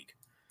single week.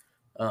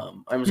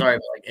 I'm sorry,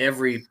 but like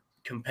every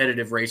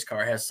competitive race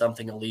car has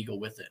something illegal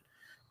with it.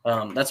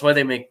 That's why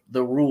they make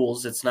the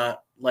rules. It's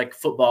not like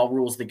football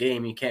rules the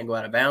game. You can't go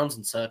out of bounds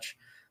and such.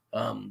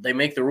 They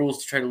make the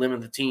rules to try to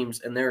limit the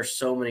teams, and there are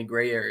so many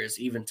gray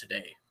areas even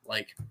today.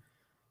 Like,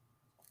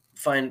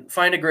 find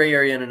a gray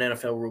area in an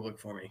NFL rulebook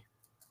for me.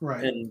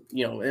 Right. And,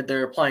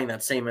 they're applying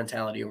that same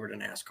mentality over to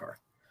NASCAR.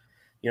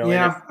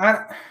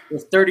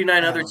 If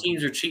 39 other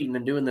teams are cheating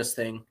and doing this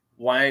thing,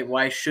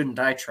 why shouldn't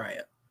I try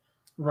it?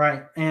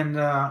 Right.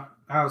 And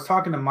I was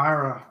talking to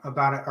Myra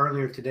about it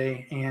earlier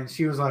today, and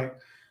she was like,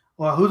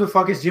 well, who the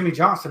fuck is Jimmy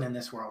Johnson in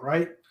this world,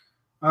 right?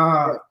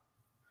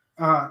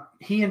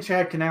 He and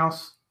Chad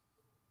Knaus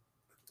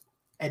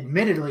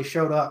admittedly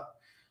showed up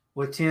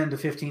with 10 to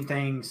 15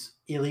 things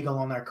illegal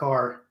on their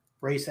car,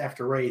 race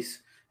after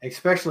race,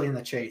 especially in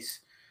the chase,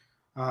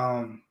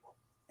 and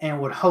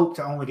would hope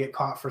to only get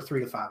caught for 3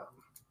 to 5 of them.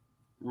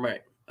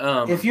 Right.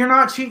 If you're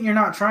not cheating, you're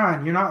not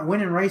trying. You're not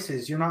winning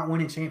races. You're not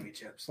winning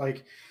championships.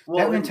 Like,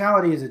 that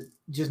mentality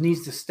just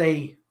needs to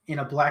stay in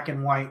a black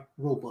and white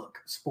rule book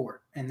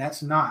sport, and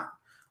that's not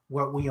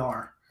what we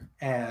are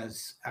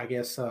as, I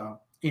guess,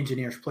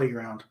 engineers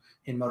playground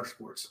in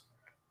motorsports.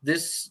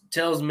 This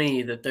tells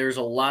me that there's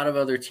a lot of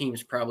other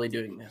teams probably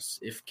doing this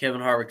if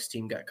Kevin Harvick's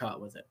team got caught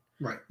with it.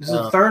 Right. This is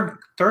the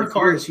third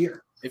car this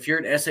year. If you're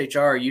an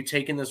SHR, are you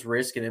taking this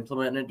risk and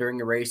implementing it during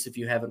the race if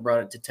you haven't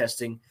brought it to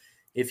testing,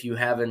 if you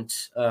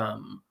haven't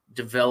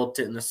developed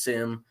it in the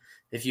sim,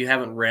 if you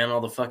haven't ran all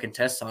the fucking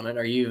tests on it?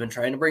 Are you even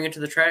trying to bring it to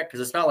the track? Because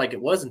it's not like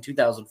it was in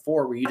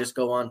 2004 where you just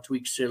go on,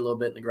 tweak shit a little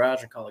bit in the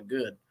garage and call it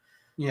good.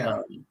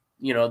 Yeah.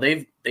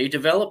 They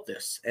developed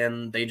this,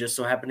 and they just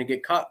so happen to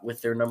get caught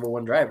with their number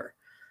one driver.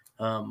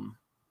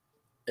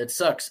 It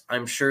sucks.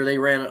 I'm sure they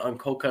ran it on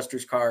Cole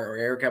Custer's car or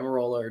Eric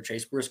Amarola or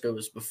Chase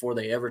Briscoe's before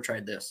they ever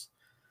tried this.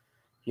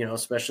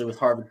 Especially with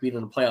Harvick being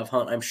in the playoff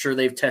hunt, I'm sure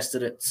they've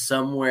tested it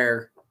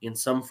somewhere in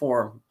some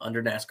form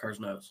under NASCAR's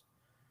nose.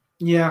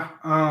 Yeah.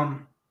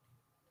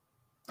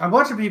 A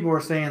bunch of people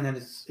are saying that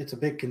it's a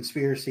big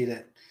conspiracy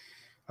that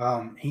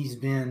he's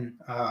been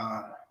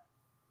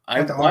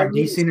at the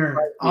R&D Center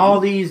all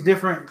these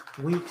different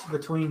weeks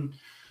between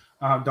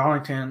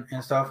Darlington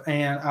and stuff.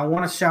 And I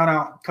want to shout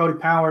out Cody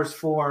Powers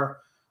for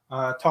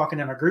talking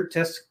in a group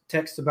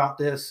text about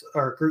this,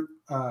 or group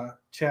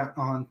chat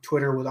on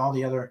Twitter with all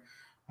the other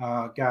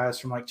guys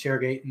from like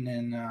Chairgate and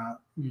then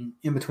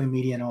In Between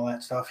Media and all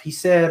that stuff. He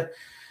said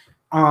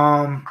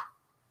that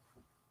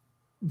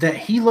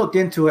he looked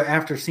into it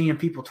after seeing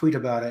people tweet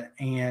about it,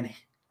 and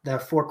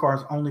that 4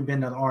 cars only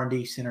been to the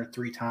R&D Center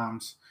 3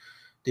 times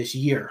this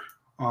year.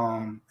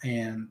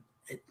 And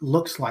it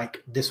looks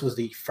like this was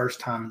the first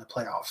time in the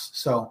playoffs.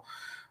 So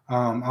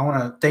I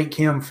want to thank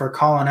him for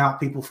calling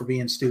out people for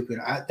being stupid.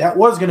 That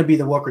was going to be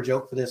the Walker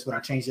joke for this, but I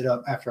changed it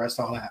up after I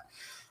saw that.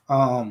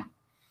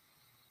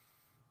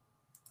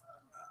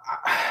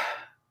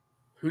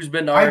 Who's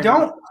been to R&D?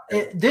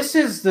 This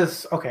is the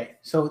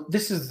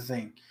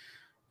thing.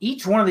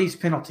 Each one of these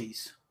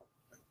penalties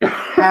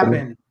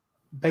happened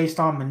based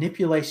on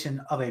manipulation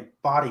of a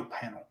body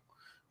panel.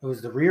 It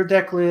was the rear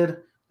deck lid,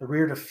 the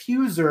rear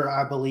diffuser,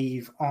 I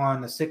believe,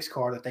 on the 6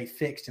 car that they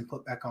fixed and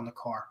put back on the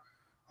car.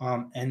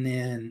 And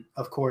then,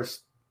 of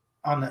course,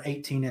 on the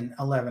 18 and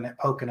 11 at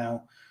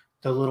Pocono,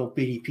 the little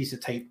bitty piece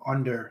of tape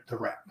under the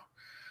wrap.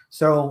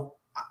 So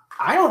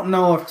I don't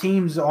know if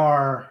teams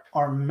are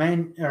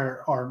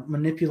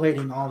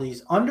manipulating all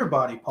these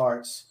underbody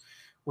parts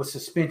with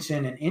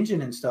suspension and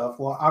engine and stuff.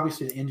 Well,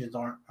 obviously the engines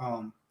aren't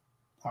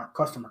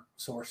customer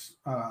source,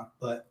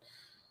 but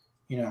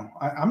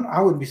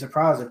I wouldn't be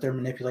surprised if they're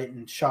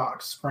manipulating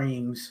shocks,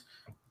 springs,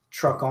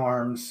 truck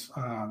arms,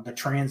 the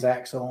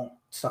transaxle,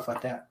 stuff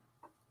like that.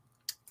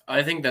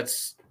 I think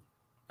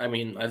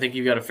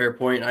you've got a fair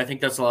point. I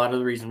think that's a lot of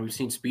the reason we've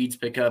seen speeds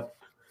pick up,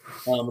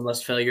 and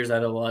less failures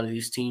out of a lot of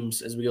these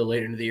teams as we go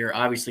later into the year.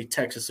 Obviously,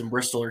 Texas and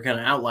Bristol are kind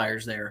of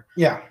outliers there.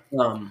 Yeah.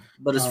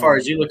 But as far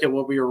as you look at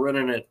what we were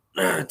running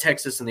at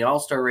Texas in the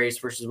All-Star race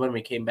versus when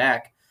we came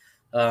back,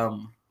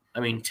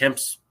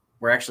 temps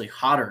were actually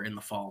hotter in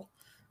the fall.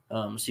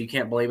 So you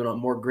can't blame it on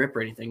more grip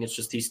or anything. It's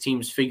just these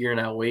teams figuring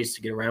out ways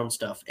to get around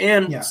stuff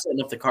and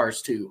setting up the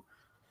cars too.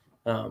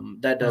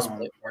 That does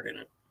play a part in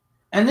it.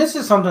 And this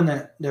is something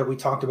that we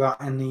talked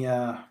about in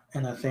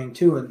the thing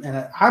too.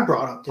 And I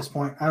brought up this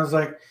point. I was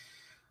like,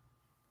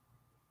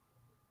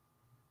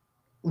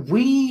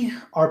 we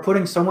are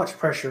putting so much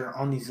pressure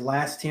on these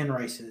last 10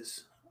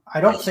 races.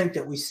 I don't think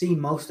that we see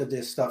most of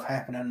this stuff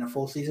happening in a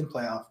full season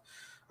playoff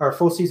or a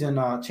full season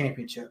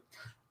championship.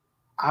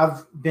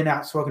 I've been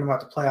outspoken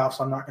about the playoffs,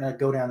 so I'm not going to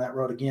go down that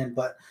road again.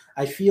 But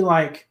I feel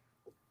like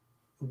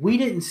we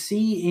didn't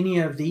see any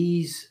of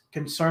these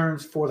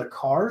concerns for the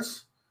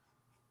cars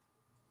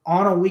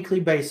on a weekly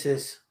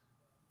basis,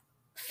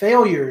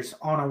 failures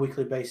on a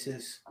weekly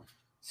basis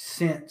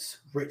since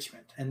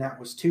Richmond. And that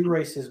was 2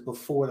 races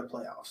before the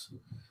playoffs.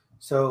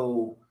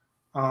 So,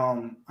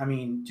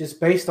 just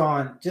based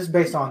on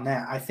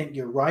that, I think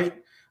you're right.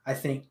 I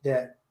think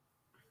that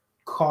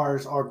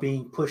cars are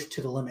being pushed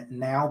to the limit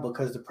now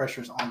because the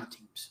pressure's on the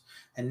teams.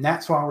 And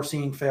that's why we're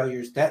seeing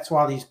failures. That's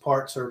why these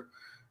parts are,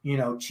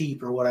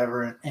 cheap or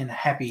whatever, and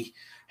happy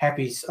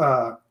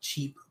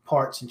cheap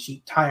parts and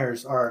cheap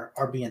tires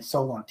are being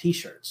sold on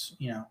T-shirts,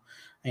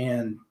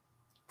 And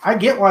I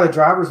get why the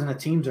drivers and the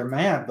teams are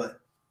mad, but,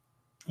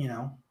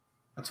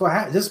 that's what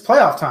happens. This is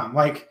playoff time.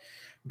 Like,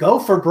 go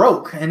for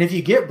broke. And if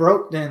you get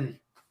broke, then,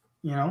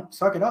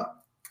 suck it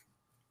up.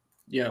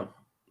 Yeah.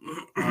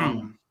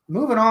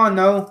 Moving on,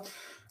 though,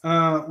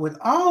 with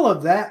all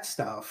of that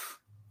stuff,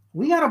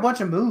 we got a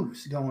bunch of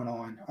moves going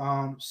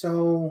on.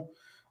 So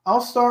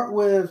I'll start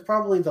with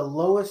probably the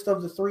lowest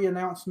of the 3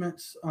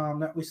 announcements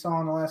that we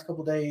saw in the last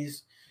couple of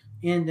days,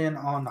 and then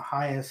on the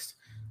highest.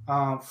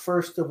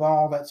 First of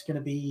all, that's going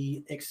to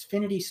be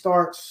Xfinity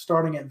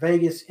starting at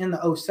Vegas in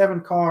the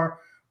 07 car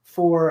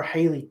for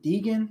Hailie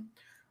Deegan.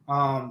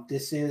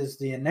 This is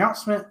the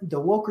announcement. The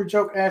Walker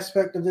joke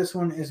aspect of this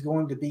one is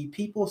going to be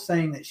people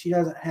saying that she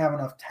doesn't have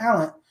enough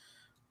talent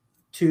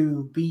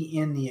to be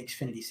in the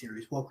Xfinity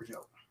series. Walker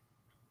joke.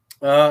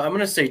 I'm going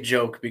to say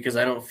joke because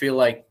I don't feel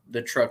like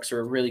the trucks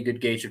are a really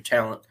good gauge of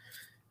talent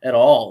at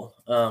all,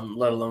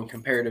 let alone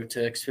comparative to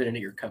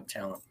Xfinity or Cup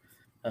talent.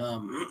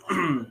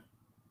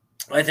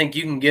 I think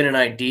you can get an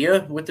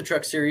idea with the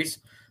truck series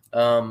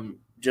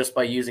just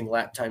by using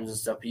lap times and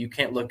stuff, but you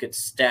can't look at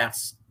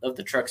stats of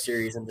the Truck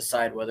Series and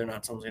decide whether or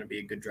not someone's going to be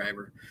a good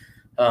driver.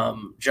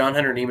 John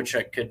Hunter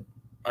Nemechek could,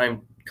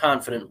 I'm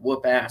confident,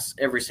 whoop ass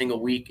every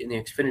single week in the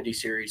Xfinity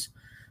Series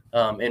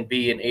and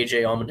be an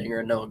AJ Allmendinger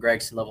and Noah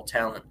Gragson level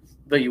talent.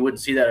 But you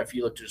wouldn't see that if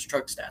you looked at his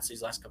truck stats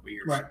these last couple of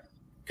years. Right.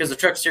 Because the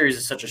Truck Series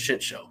is such a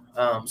shit show.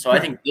 So I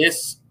think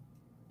this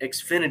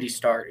Xfinity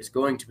start is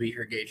going to be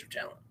her gauge of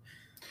talent.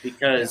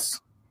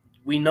 Because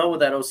we know what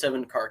that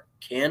 07 car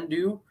can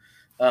do.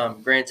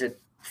 Granted,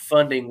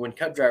 funding when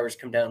Cup drivers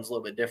come down is a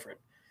little bit different.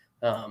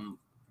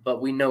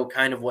 But we know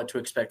kind of what to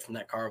expect from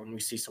that car when we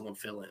see someone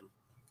fill in.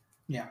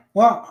 Yeah.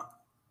 Well,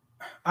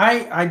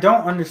 I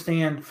don't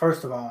understand,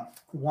 first of all,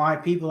 why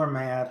people are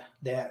mad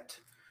that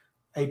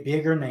a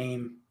bigger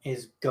name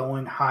is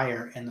going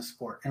higher in the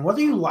sport. And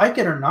whether you like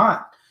it or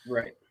not,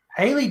 right?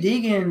 Hailie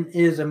Deegan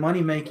is a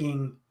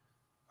money-making,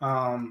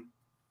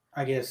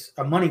 I guess,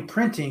 a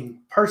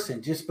money-printing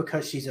person just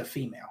because she's a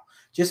female,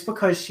 just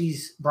because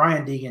she's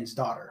Brian Deegan's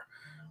daughter.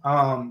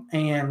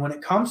 And when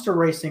it comes to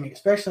racing,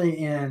 especially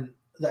in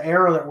the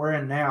era that we're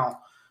in now,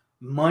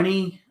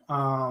 money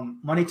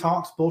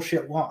talks,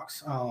 bullshit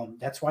walks.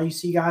 That's why you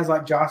see guys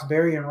like Josh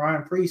Berry and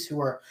Ryan Preece, who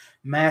are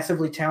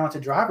massively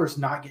talented drivers,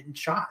 not getting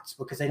shots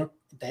because they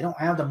don't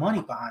have the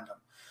money behind them.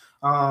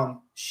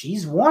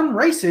 She's won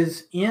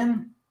races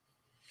in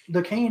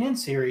the K&N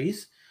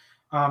series.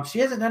 She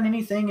hasn't done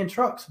anything in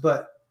trucks,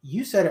 but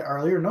you said it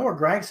earlier. Noah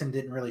Gragson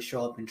didn't really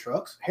show up in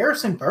trucks.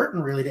 Harrison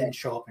Burton really didn't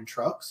show up in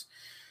trucks.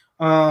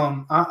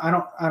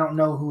 I don't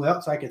know who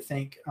else I could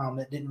think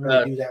that didn't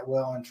really do that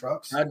well in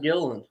trucks. Todd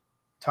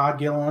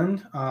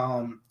Gilliland.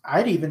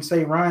 I'd even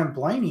say Ryan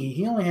Blaney.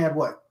 He only had,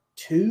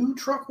 2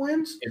 truck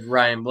wins?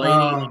 Ryan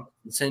Blaney,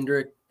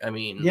 Cindric. I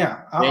mean,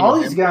 yeah, all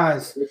these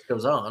guys. It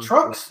goes on.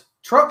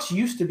 Trucks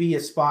used to be a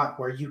spot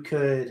where you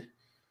could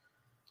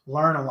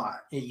learn a lot.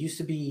 It used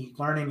to be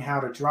learning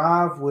how to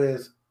drive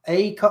with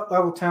A, cup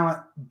level talent,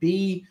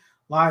 B,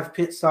 live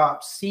pit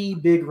stops, C,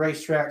 big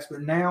racetracks.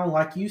 But now,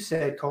 like you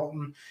said,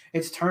 Colton,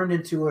 it's turned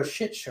into a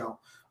shit show.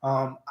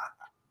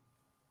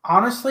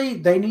 Honestly,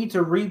 they need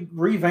to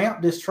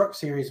revamp this truck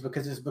series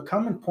because it's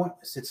becoming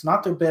pointless. It's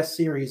not the best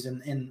series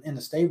in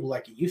the stable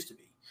like it used to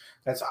be.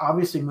 That's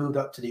obviously moved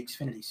up to the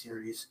Xfinity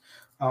series.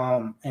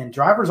 And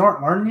drivers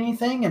aren't learning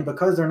anything, and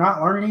because they're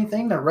not learning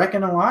anything, they're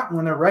wrecking a lot. And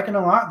when they're wrecking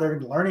a lot, they're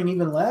learning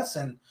even less.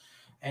 And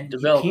you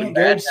can't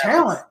gauge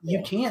talent.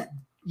 You can't.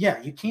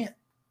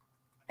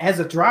 As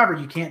a driver,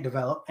 you can't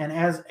develop, and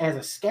as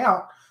a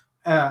scout,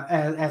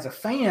 as a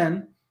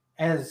fan,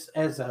 as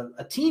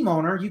a team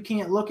owner, you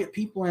can't look at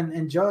people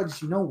and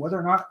judge, whether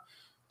or not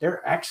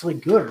they're actually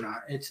good or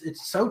not.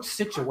 It's so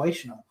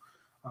situational.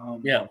 I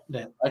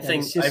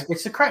think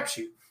it's a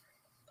crapshoot.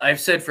 I've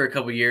said for a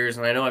couple of years,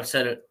 and I know I've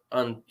said it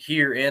on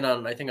here and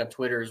on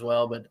Twitter as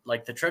well, but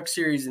like the Truck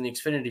Series and the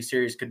Xfinity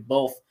Series could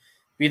both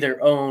be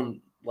their own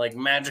like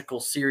magical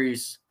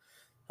series,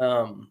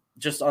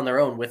 just on their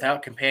own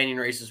without companion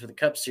races for the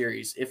Cup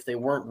Series if they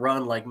weren't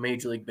run like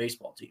Major League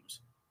Baseball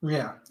teams.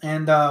 Yeah,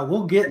 and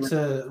we'll get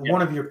to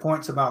one of your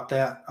points about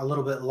that a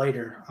little bit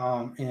later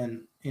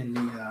in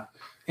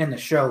the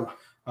show.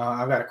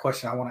 I've got a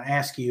question I want to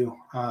ask you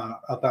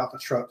about the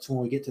trucks when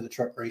we get to the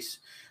truck race.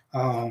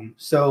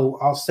 So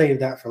I'll save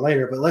that for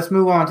later. But let's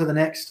move on to the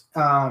next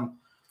kind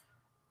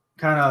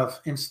of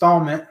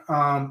installment.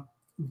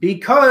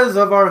 Because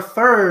of our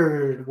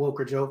third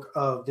Woker joke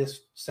of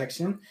this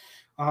section,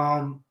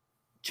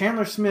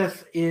 Chandler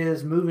Smith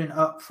is moving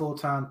up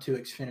full-time to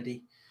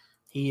Xfinity.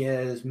 He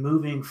is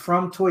moving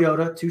from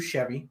Toyota to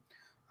Chevy.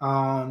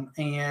 I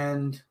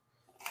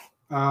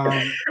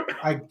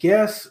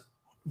guess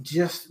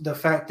just the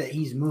fact that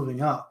he's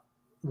moving up,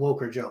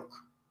 woke or joke?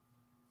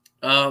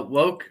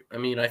 Woke. I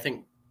mean, I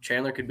think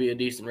Chandler could be a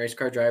decent race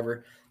car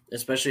driver,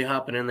 especially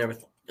hopping in there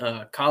with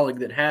a colleague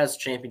that has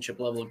championship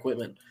level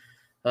equipment.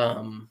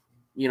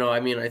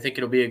 I think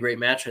it'll be a great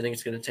match. I think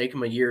it's going to take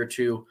him a year or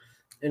two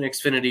in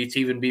Xfinity to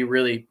even be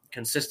really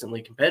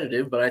consistently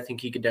competitive, but I think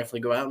he could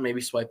definitely go out and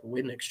maybe swipe a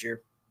win next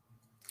year.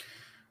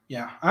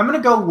 Yeah, I'm going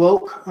to go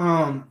woke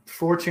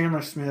for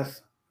Chandler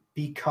Smith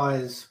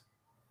because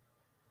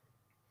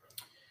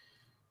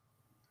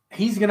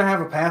he's going to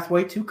have a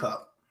pathway to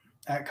Cup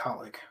at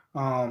Colleague.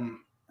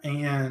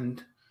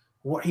 And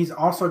what he's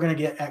also going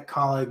to get at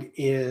Colleague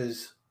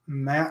is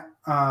Matt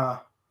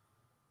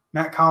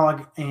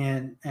Colleague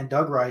and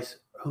Doug Rice,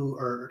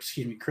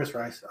 Chris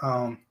Rice,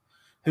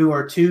 who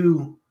are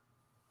two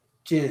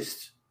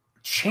just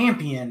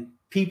champion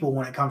people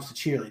when it comes to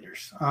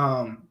cheerleaders.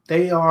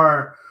 They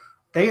are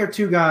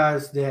two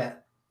guys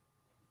that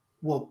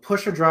will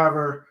push a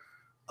driver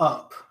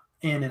up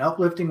in an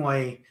uplifting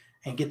way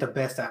and get the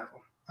best out of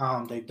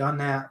them. They've done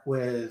that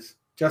with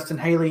Justin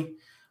Haley.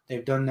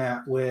 They've done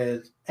that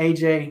with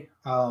AJ,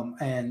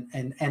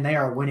 and they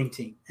are a winning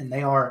team. And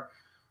they are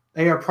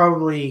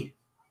probably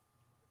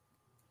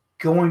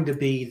going to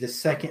be the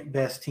second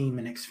best team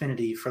in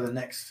Xfinity for the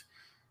next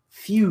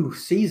few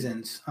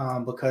seasons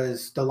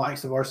because the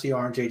likes of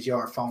RCR and JGR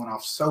are falling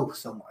off so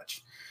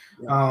much.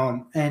 Yeah.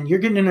 And you're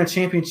getting in a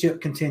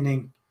championship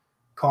contending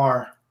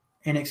car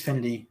in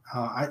Xfinity.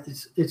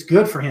 It's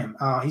good for him.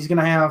 He's going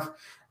to have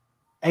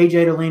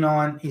AJ to lean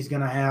on. He's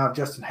going to have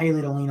Justin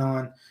Haley to lean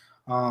on.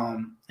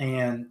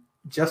 And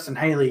Justin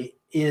Haley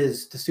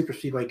is the super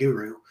speedway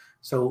guru.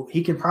 So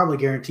he can probably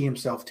guarantee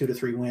himself 2 to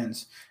 3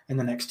 wins in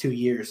the next 2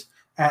 years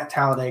at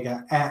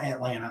Talladega, at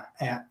Atlanta,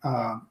 at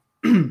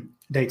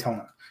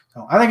Daytona.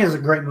 So I think it's a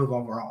great move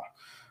overall.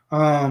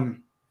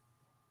 And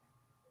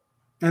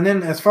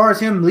then as far as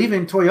him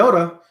leaving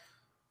Toyota,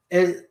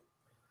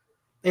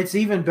 it's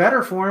even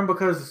better for him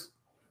because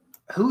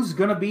who's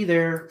going to be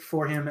there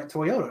for him at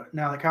Toyota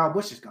now that Kyle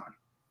Busch is gone?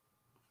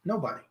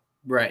 Nobody.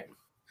 Right.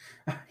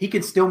 He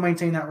can still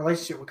maintain that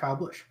relationship with Kyle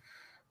Busch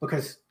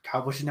because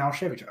Kyle Busch is now a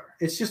Chevy driver.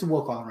 It's just a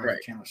walk all around for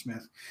Chandler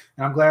Smith.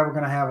 And I'm glad we're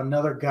going to have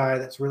another guy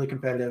that's really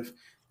competitive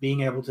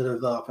being able to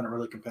develop in a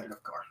really competitive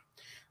car.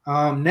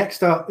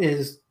 Next up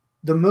is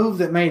the move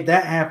that made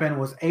that happen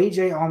was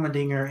AJ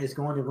Allmendinger is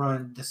going to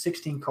run the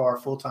 16 car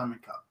full-time in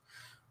Cup.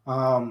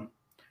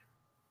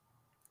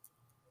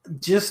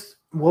 Just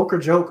woke or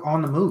joke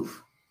on the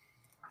move.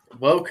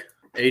 Woke.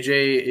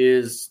 AJ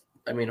is,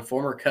 a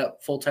former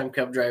Cup, full-time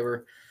Cup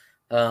driver.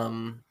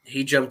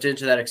 He jumped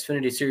into that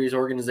Xfinity Series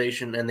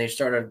organization, and they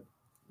started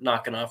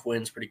knocking off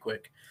wins pretty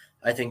quick.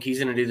 I think he's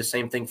going to do the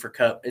same thing for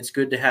Cup. It's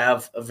good to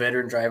have a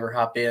veteran driver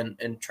hop in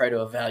and try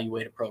to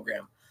evaluate a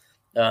program.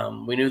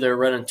 We knew they were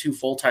running 2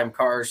 full-time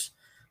cars.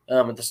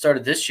 At the start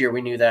of this year,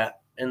 we knew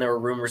that, and there were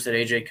rumors that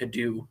AJ could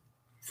do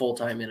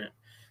full-time in it.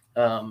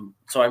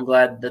 So I'm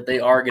glad that they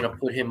are going to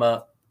put him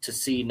up to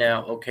see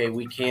now, okay,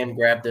 we can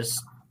grab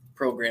this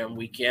program.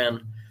 We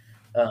can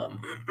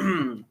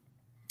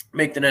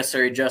make the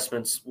necessary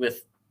adjustments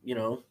with,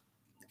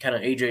 kind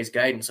of AJ's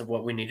guidance of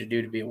what we need to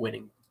do to be a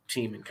winning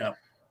team in Cup.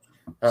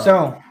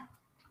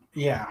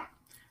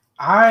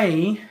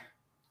 I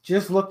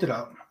just looked it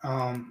up.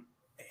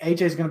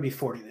 AJ is going to be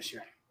 40 this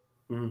year.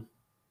 Mm-hmm.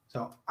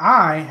 So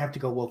I have to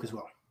go woke as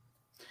well.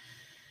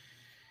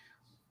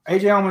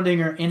 AJ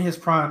Allmendinger in his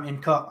prime in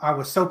Cup. I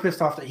was so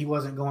pissed off that he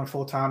wasn't going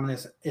full-time in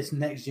his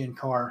next-gen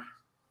car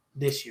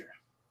this year.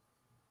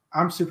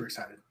 I'm super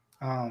excited.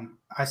 I'm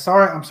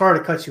sorry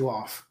to cut you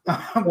off,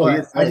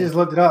 but I just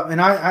looked it up,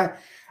 and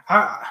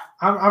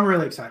I'm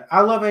really excited.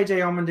 I love AJ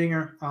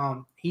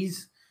Allmendinger.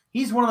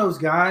 He's one of those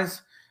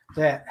guys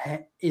that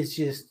is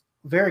just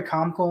very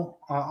comical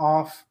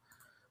off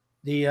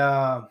the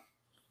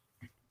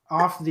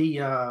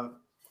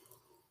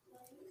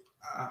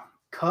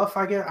cuff,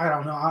 I guess. I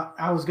don't know.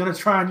 I was going to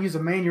try and use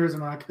a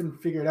mannerism, and I couldn't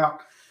figure it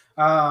out.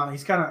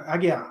 He's kind of,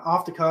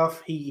 off the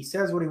cuff. He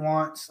says what he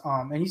wants,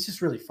 and he's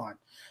just really fun.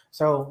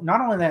 So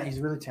not only that,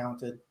 he's really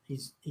talented.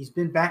 He's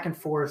been back and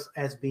forth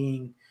as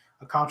being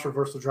a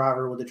controversial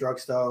driver with the drug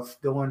stuff,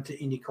 going to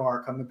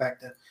IndyCar, coming back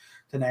to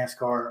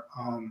NASCAR.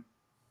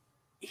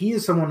 He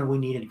is someone that we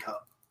need in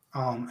Cup.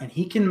 And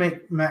he can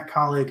make Matt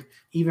Collig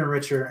even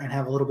richer and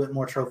have a little bit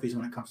more trophies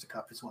when it comes to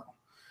Cup as well.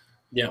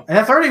 Yeah. And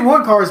that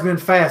 31 car has been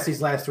fast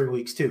these last 3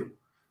 weeks too.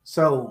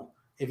 So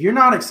if you're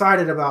not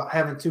excited about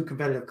having 2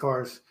 competitive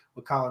cars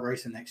with Collig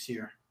Racing next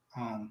year,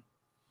 AJ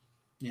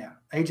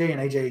and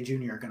AJ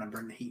Jr. are going to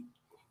bring the heat.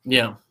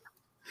 Yeah.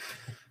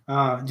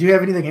 Do you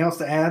have anything else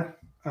to add?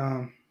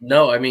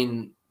 No,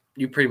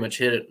 you pretty much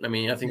hit it.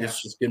 I think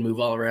it's just a good move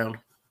all around.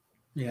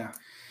 Yeah.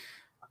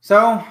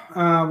 So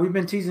we've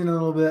been teasing a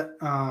little bit,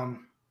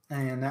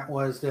 and that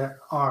was that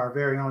our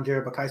very own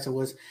Jared Bakaisa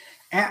was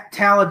at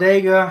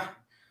Talladega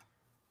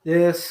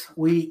this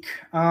week.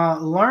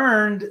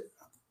 Learned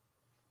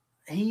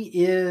he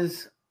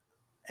is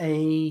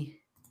the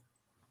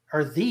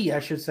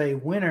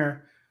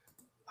winner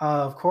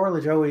of Corey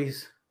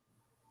LaJoie's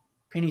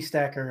Penny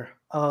Stacker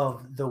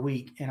of the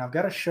week. And I've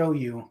got to show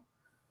you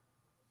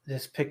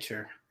this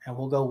picture, and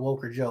we'll go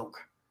woke or joke.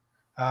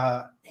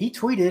 He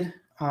tweeted,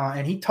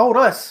 and he told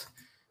us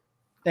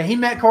that he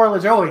met Corey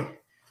LaJoie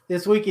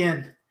this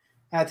weekend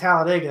at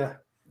Talladega.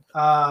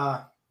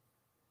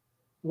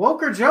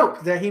 Woke or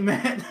joke that he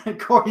met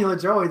Corey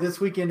LaJoie this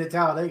weekend at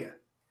Talladega?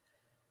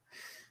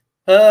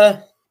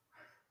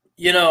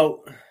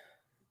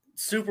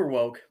 Super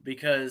woke,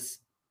 because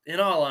in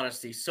all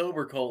honesty,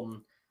 sober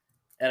Colton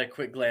at a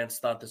quick glance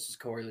thought this was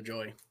Corey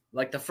LaJoie.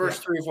 Like the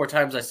first 3 or 4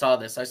 times I saw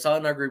this, I saw it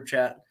in our group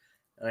chat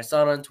and I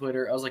saw it on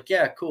Twitter. I was like,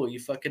 yeah, cool. You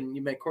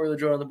met Corey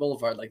LaJoie on the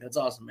boulevard. Like, that's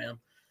awesome, man.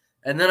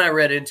 And then I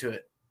read into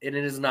it, and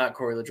it is not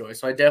Corey LaJoie.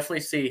 So I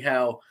definitely see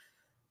how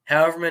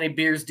however many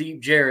beers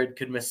deep Jared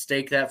could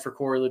mistake that for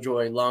Corey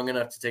LaJoie long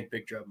enough to take a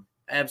picture of him.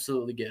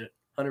 Absolutely get it.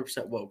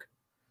 100% woke.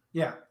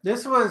 Yeah,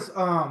 this was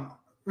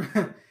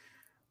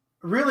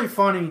really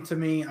funny to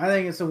me. I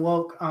think it's a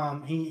woke.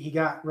 He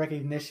got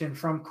recognition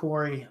from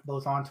Corey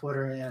both on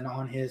Twitter and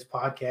on his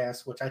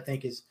podcast, which I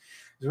think is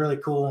really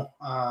cool.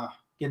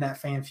 Getting that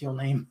fan fuel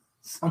name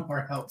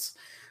somewhere else,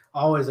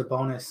 always a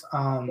bonus.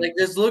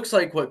 This looks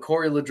like what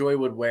Corey LaJoie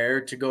would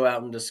wear to go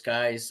out in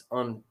disguise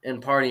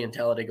and party in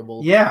Talladega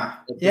Boulevard. Yeah,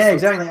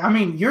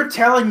 exactly. You're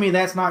telling me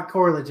that's not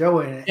Corey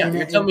LaJoie. Yeah,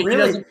 you're telling me he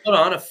doesn't put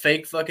on a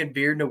fake fucking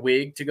beard and a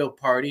wig to go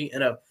party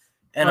in a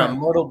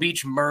Myrtle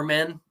Beach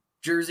Merman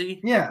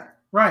jersey. Yeah,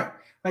 right.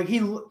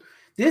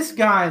 This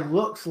guy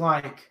looks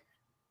like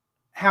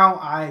how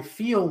I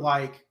feel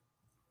like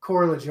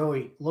Corey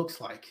LaJoie looks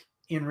like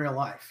in real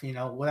life, you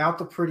know, without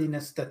the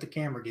prettiness that the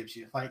camera gives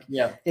you. Like,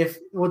 if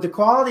with the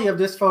quality of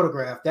this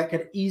photograph, that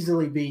could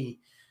easily be,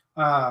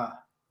 Corey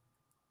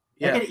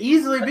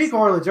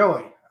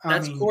LaJoie.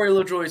 That's Corey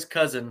LaJoie's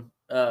cousin.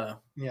 Yeah.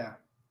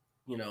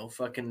 You know,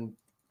 fucking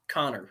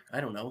Connor.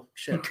 I don't know.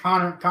 Shit.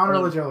 Connor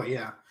LaJoie,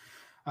 yeah.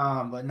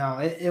 But no,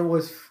 it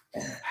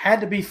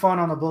had to be fun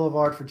on the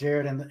boulevard for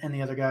Jared and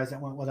the other guys that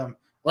went with him.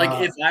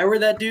 Like, if I were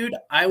that dude,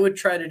 I would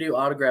try to do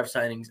autograph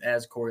signings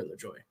as Corey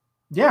LaJoie.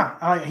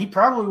 Yeah, he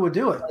probably would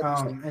do it.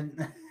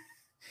 And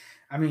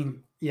I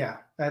mean, yeah,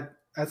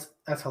 that's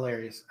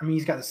hilarious. I mean,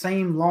 he's got the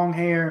same long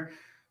hair,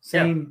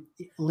 same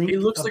length. He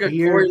looks like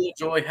beard. a Corey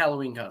LaJoie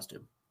Halloween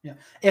costume. Yeah.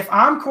 If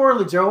I'm Corey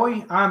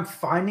LaJoie, I'm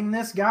finding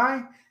this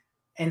guy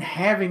and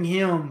having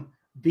him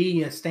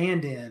be a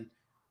stand-in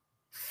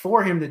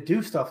for him to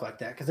do stuff like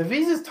that. Because if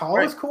he's as tall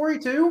as Corey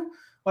too,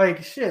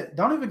 like shit,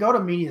 don't even go to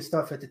media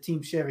stuff at the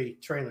Team Chevy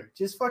trailer.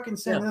 Just fucking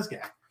send this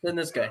guy. Send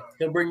this guy.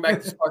 He'll bring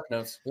back the Spark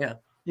Notes. Yeah.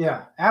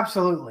 Yeah,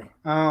 absolutely.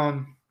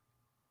 Jared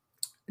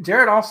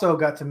also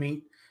got to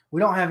meet.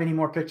 We don't have any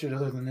more pictures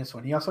other than this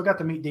one. He also got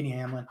to meet Denny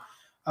Hamlin.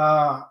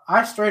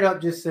 I straight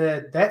up just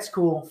said, "That's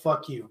cool.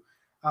 Fuck you,"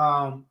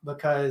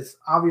 because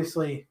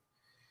obviously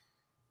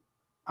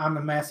I'm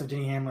a massive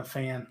Denny Hamlin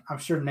fan. I'm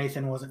sure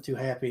Nathan wasn't too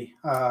happy,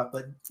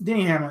 but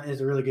Denny Hamlin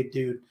is a really good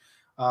dude.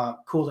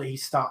 Cool that he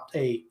stopped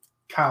a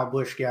Kyle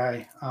Busch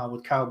guy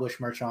with Kyle Busch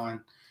merch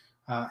on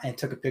and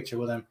took a picture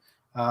with him.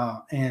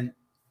 And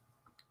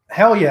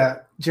hell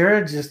yeah,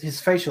 Jared, just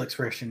his facial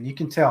expression, you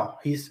can tell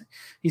he's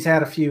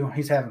had a few,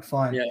 he's having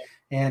fun. Yeah.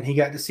 And he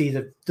got to see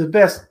the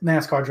best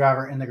NASCAR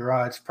driver in the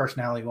garage,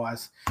 personality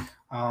wise.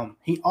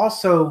 He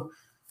also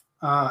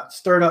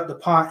stirred up the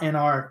pot in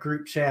our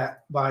group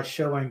chat by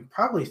showing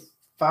probably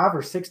 5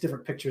 or 6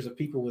 different pictures of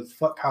people with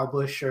 "Fuck Kyle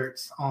Busch"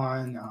 shirts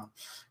on.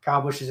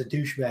 Kyle Busch is a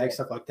douchebag,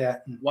 stuff like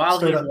that. And while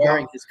he's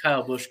wearing his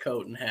Kyle Busch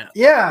coat and hat.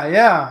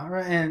 Yeah.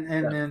 Right.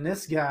 And then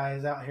this guy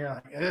is out here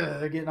like,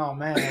 they're getting all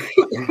mad.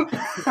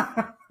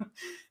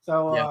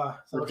 So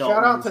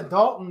shout out to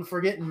Dalton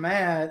for getting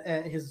mad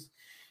at his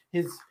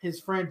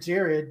friend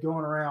Jared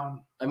going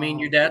around. I mean,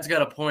 your dad's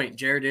got a point.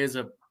 Jared is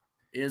a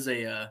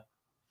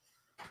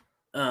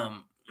what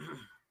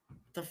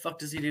the fuck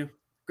does he do?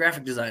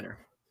 Graphic designer.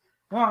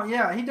 Well,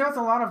 yeah, he does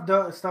a lot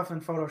of stuff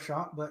in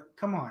Photoshop, but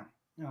come on.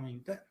 I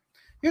mean,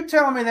 you're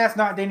telling me that's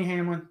not Denny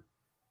Hamlin?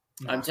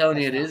 No, I'm telling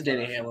you it is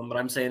Denny Hamlin, but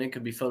I'm saying it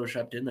could be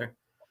Photoshopped in there.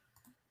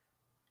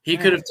 He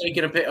could have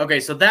taken a pic. Okay,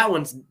 so that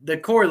one's the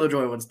Corey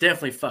LaJoie one's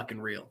definitely fucking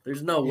real.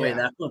 There's no way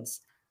that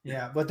one's.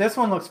 Yeah, but this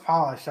one looks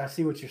polished. I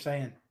see what you're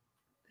saying.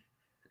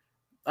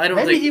 I don't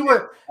maybe think he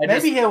would.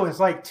 He was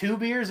like 2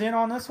 beers in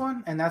on this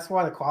one, and that's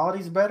why the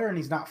quality's better, and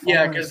he's not.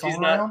 Yeah, because he's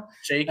not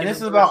shaking. And this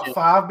is about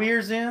 5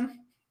 beers in.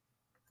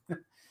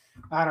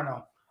 I don't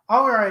know.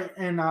 All right,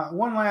 and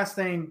one last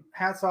thing.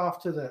 Hats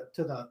off to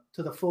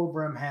the full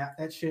brim hat.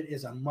 That shit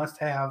is a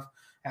must-have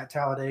at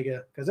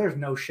Talladega because there's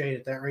no shade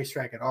at that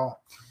racetrack at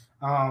all.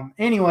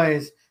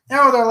 Anyways,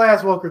 that was our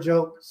last Woker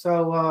joke.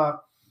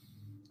 So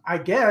I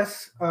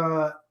guess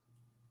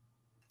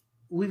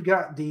we've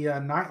got the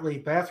nightly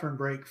bathroom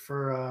break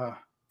for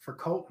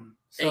Colton.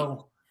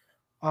 So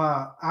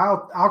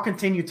I'll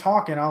continue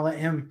talking. I'll let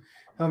him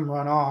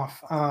run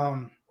off.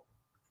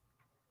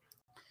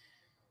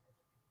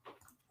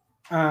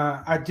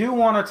 I do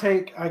want to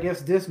take, I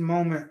guess, this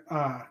moment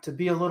to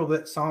be a little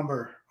bit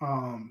somber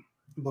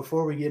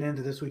before we get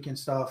into this weekend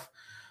stuff.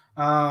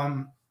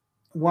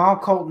 While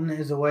Colton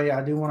is away,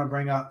 I do want to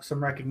bring up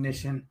some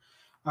recognition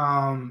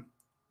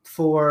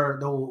for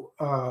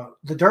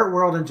the dirt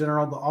world in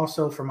general, but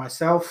also for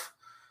myself,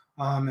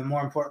 and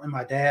more importantly,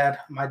 my dad.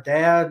 My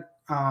dad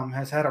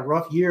has had a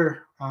rough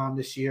year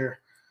this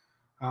year.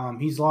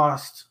 He's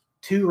lost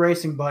 2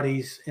 racing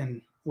buddies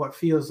in what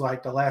feels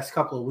like the last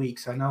couple of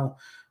weeks. I know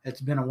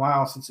it's been a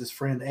while since his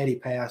friend Eddie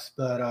passed,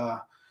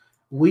 but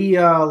we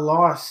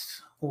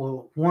lost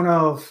one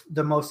of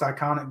the most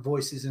iconic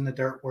voices in the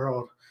dirt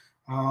world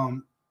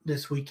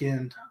this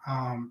weekend,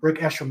 Rick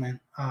Eshelman,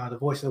 the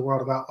voice of the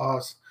World of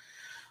Outlaws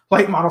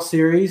late model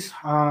series.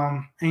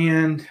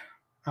 And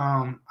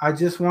I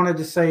just wanted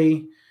to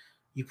say,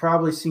 you've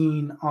probably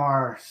seen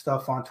our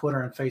stuff on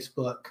Twitter and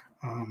Facebook,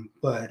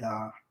 but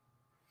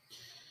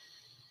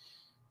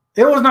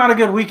it was not a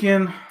good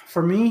weekend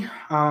for me.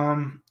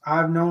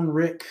 I've known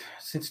Rick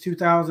since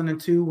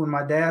 2002 when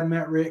my dad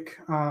met Rick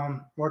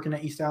working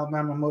at East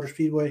Alabama Motor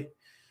Speedway.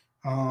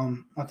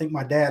 I think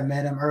my dad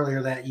met him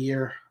earlier that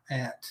year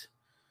at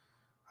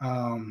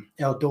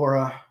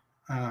Eldora,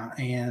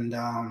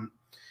 and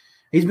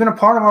he's been a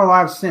part of our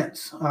lives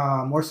since,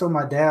 more so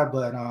my dad,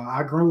 but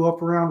I grew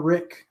up around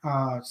Rick,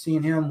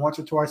 seeing him once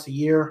or twice a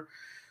year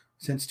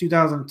since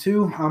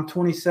 2002. I'm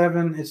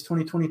 27. It's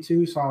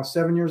 2022, so I was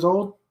 7 years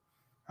old.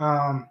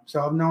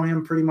 So I've known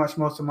him pretty much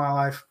most of my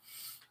life.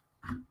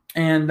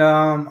 And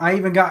I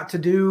even got to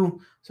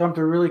do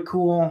something really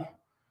cool.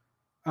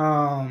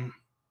 And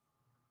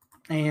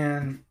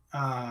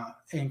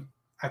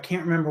I I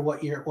can't remember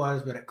what year it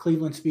was, but at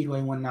Cleveland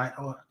Speedway one night,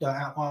 the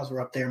Outlaws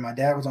were up there. My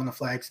dad was on the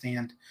flag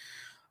stand.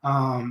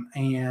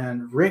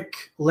 And Rick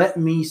let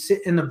me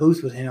sit in the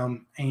booth with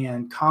him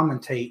and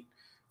commentate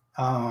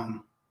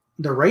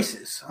the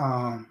races.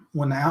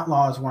 When the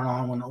Outlaws weren't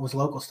on, when it was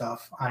local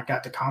stuff, I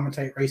got to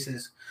commentate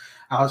races.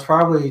 I was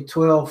probably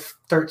 12,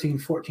 13,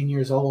 14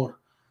 years old.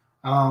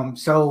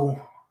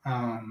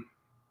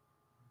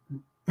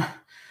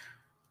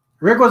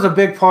 Rick was a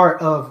big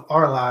part of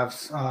our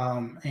lives.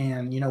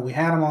 And, we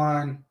had him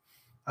on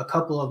a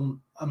couple of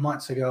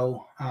months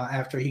ago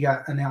after he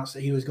got announced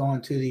that he was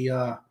going to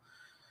the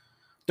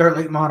Dirt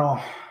Late Model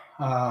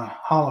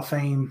Hall of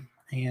Fame.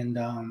 And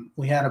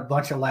we had a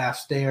bunch of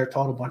laughs there,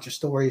 told a bunch of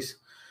stories,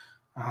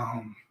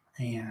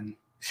 and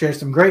shared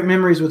some great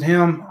memories with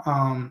him.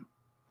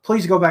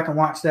 Please go back and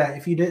watch that.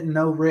 If you didn't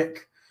know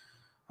Rick,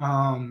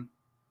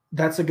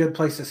 that's a good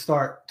place to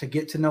start to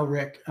get to know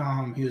Rick.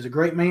 He was a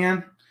great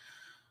man.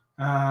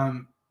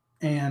 And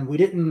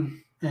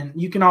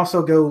you can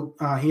also go,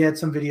 he had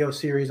some video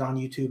series on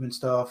YouTube and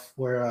stuff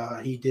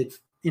where he did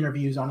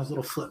interviews on his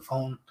little flip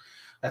phone.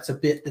 That's a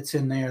bit that's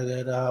in there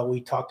that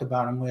we talked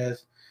about him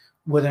with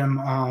him.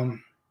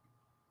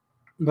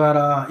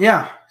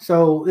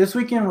 So this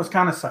weekend was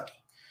kind of sucky.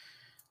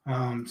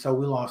 So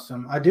we lost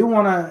him. I do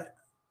want to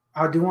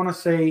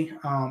say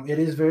it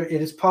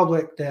is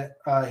public that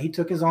he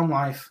took his own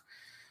life.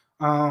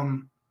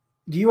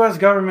 The U.S.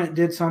 government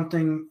did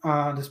something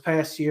this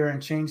past year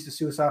and changed the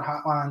suicide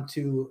hotline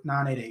to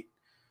 988.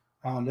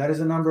 That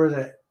is a number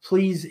that,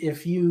 please,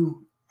 if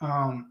you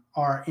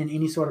are in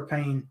any sort of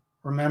pain,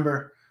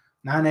 remember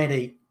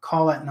 988.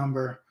 Call that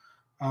number.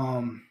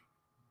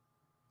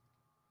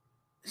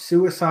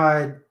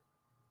 Suicide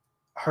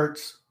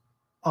hurts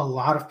a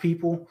lot of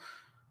people,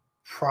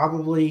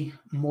 probably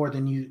more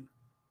than you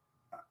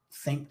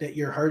think that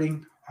you're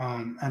hurting.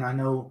 And I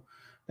know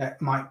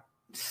that might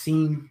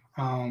seem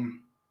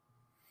kind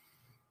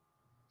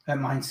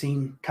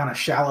of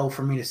shallow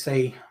for me to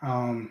say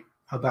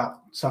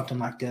about something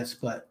like this,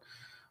 but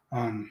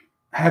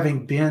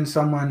having been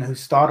someone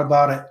who's thought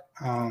about it,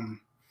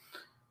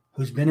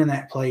 who's been in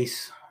that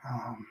place,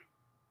 I'm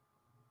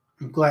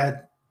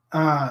glad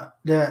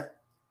that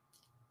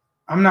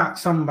I'm not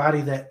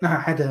somebody that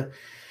had to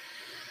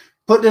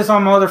put this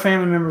on my other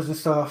family members and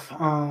stuff.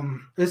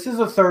 This is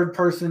a third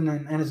person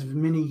and as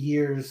many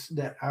years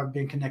that I've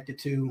been connected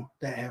to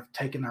that have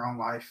taken their own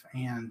life.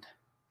 And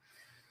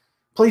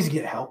please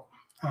get help.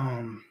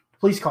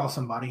 Please call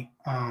somebody.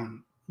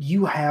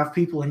 You have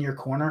people in your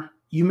corner.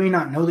 You may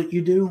not know that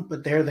you do,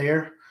 but they're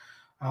there.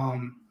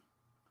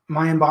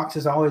 My inbox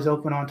is always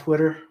open on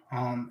Twitter.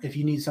 If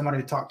you need somebody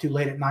to talk to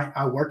late at night,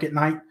 I work at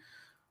night.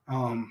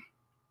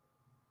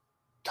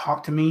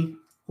 Talk to me.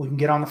 We can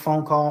get on the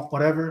phone call,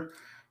 whatever.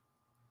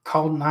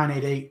 Call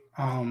 988.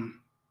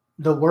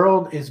 The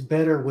world is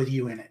better with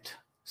you in it.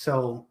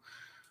 So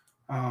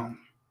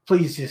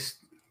please just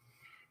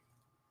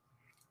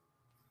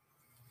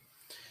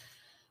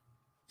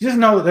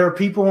know that there are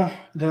people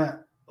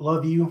that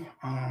love you.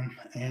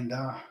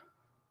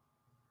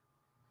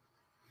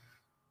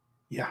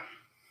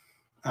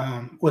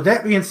 With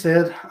that being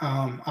said,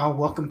 I'll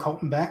welcome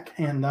Colton back,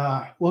 and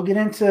we'll get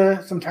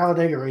into some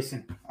Talladega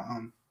racing.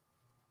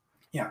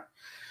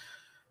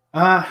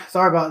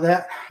 Sorry about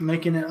that,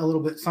 making it a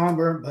little bit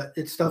somber, but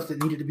it's stuff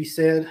that needed to be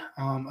said.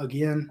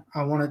 Again,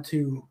 I want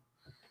to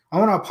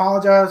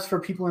apologize for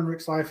people in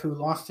Rick's life who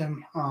lost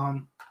him.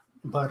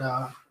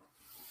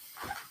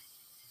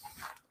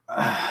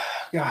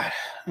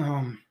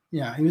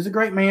 He was a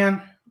great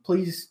man.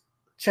 Please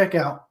check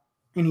out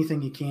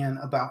anything you can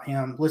about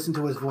him. Listen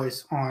to his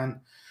voice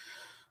on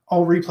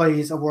all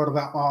replays of World of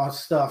Outlaws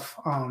stuff.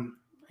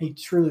 He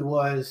truly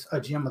was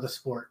a gem of the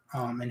sport,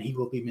 and he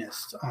will be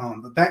missed.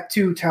 But back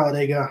to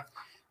Talladega.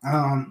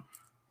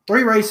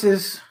 3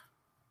 races.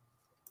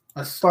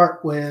 Let's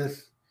start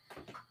with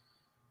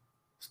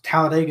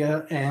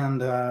Talladega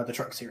and the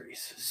Truck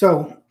Series.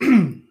 So,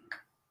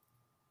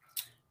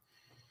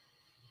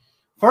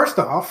 first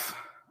off,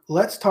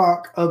 let's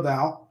talk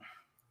about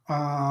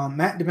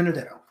Matt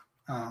DiBenedetto.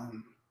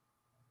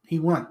 He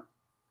won.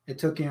 It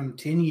took him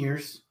 10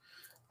 years.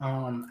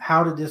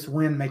 How did this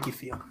win make you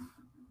feel?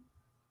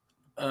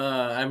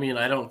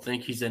 I don't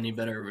think he's any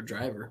better of a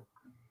driver.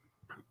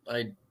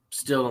 I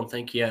still don't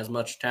think he has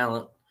much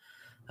talent.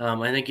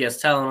 I think he has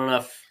talent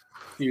enough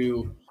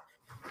to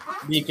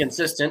be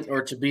consistent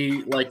or to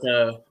be like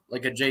a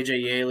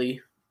JJ Yaley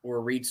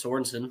or Reed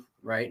Sorensen,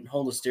 right? And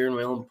hold the steering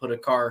wheel and put a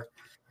car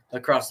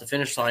across the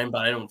finish line,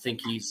 but I don't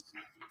think he's,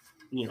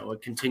 a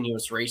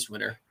continuous race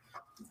winner.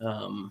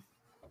 I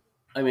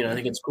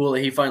think it's cool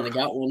that he finally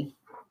got one.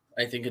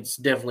 I think it's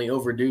definitely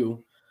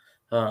overdue.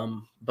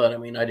 But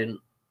I didn't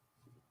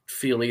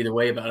feel either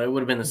way about it. It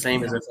would have been the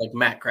same as if like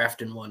Matt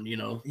Crafton won,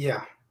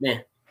 Yeah.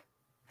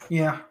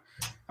 Yeah.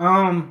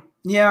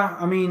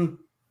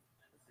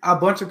 A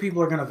bunch of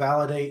people are going to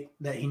validate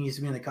that he needs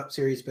to be in the Cup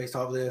Series based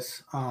off of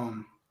this.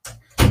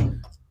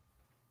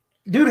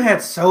 Dude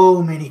had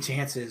so many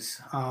chances.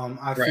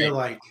 I feel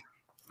like.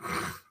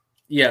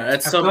 Yeah,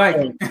 at some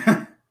point.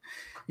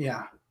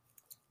 Yeah.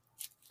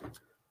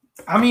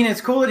 I mean,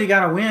 it's cool that he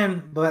got a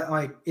win, but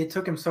like it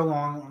took him so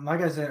long. Like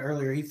I said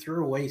earlier, he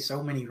threw away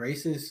so many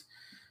races,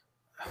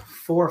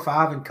 4 or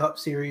 5 in Cup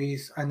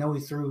Series. I know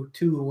he threw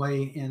 2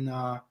 away in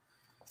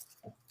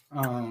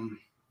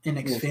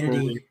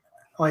Xfinity.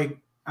 Like,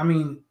 I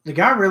mean, the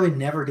guy really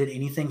never did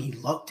anything. He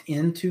lucked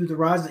into the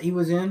rise that he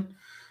was in,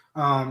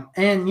 and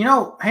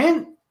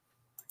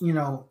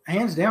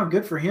hands down,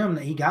 good for him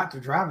that he got to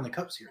drive in the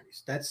Cup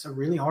Series. That's a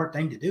really hard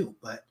thing to do,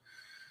 but.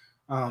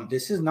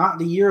 This is not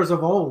the years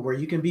of old where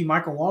you can be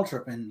Michael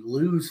Waltrip and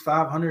lose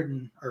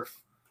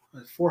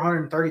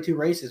 432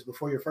 races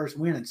before your first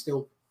win and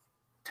still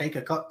take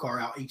a Cup car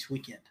out each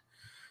weekend.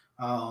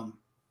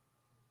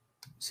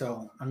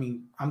 So, I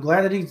mean, I'm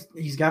glad that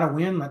he's got a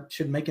win. That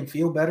should make him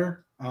feel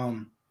better.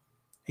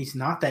 He's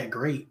not that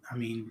great. I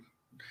mean,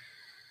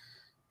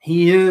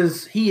 he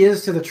is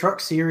to the Truck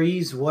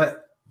Series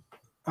what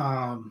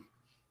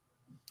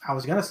I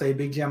was going to say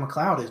Big J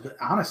McLeod is, but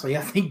honestly,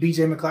 I think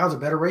BJ McLeod's a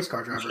better race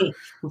car driver.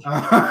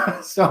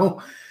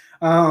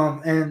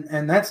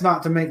 And that's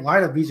not to make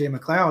light of BJ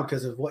McLeod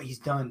because of what he's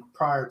done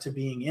prior to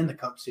being in the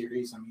Cup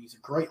Series. I mean, he's a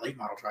great late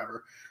model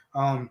driver.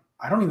 I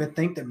don't even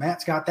think that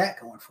Matt's got that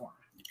going for him.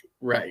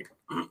 Right.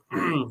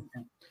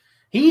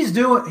 He's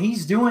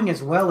doing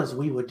as well as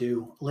we would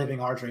do living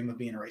our dream of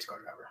being a race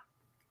car driver.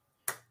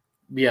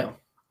 Yeah.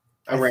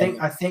 I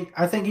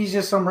think he's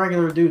just some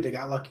regular dude that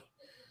got lucky.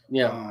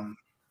 Yeah.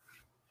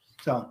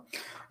 So,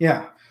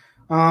 yeah.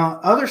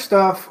 Other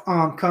stuff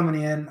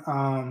coming in,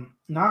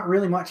 not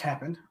really much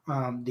happened.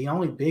 The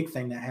only big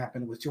thing that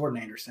happened was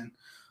Jordan Anderson.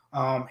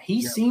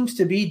 He seems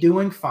to be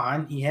doing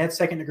fine. He had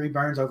second-degree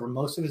burns over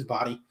most of his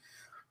body.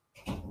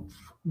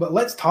 But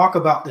let's talk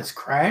about this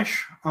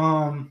crash.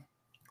 I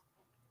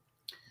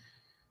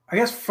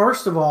guess,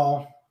 first of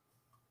all,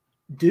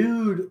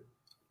 dude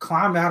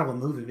climbed out of a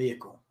moving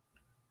vehicle.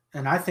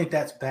 And I think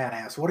that's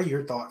badass. What are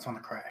your thoughts on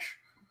the crash?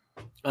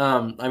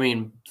 I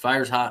mean,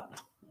 fire's hot.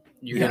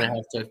 You're going to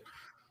have to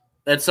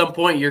 – at some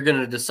point, you're going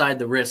to decide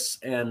the risks.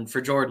 And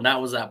for Jordan, that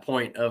was that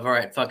point of, all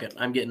right, fuck it,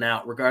 I'm getting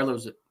out.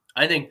 Regardless,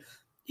 I think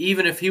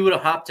even if he would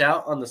have hopped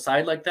out on the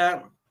side like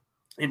that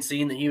and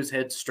seen that he was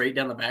head straight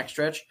down the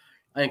backstretch,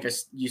 I think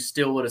you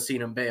still would have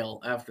seen him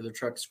bail after the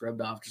truck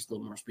scrubbed off just a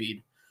little more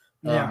speed.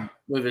 Yeah.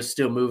 If it's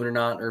still moving or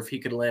not, or if he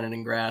could have landed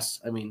in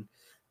grass. I mean,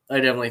 I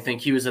definitely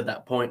think he was at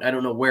that point. I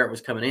don't know where it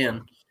was coming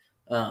in.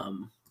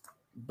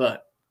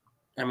 But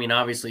I mean,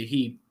 obviously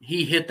he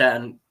hit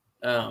that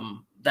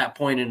that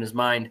point in his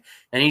mind,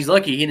 and he's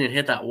lucky he didn't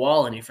hit that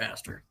wall any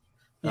faster.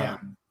 Yeah.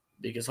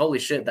 Because holy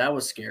shit, that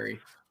was scary.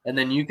 And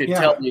then you could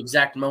tell the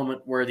exact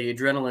moment where the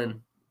adrenaline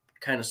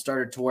kind of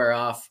started to wear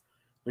off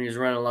when he was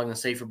running along the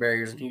safer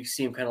barriers, and you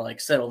see him kind of like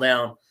settle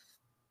down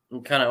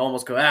and kind of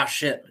almost go, ah,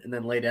 shit, and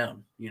then lay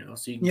down,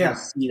 so you can kind of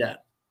see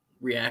that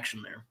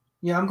reaction there.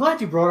 Yeah, I'm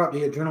glad you brought up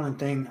the adrenaline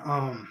thing.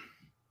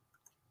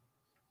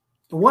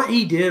 What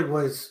he did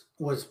was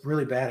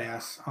really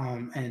badass.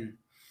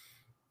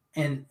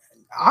 And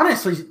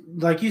honestly,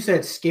 like you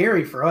said,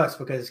 scary for us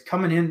because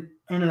coming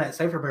into that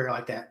safer barrier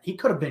like that, he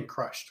could have been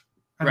crushed.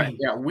 I mean,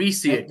 yeah, we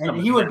see it.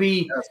 And he would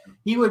be,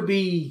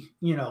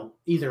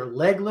 either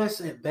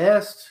legless at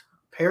best,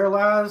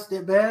 paralyzed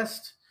at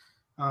best.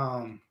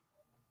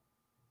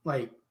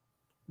 Like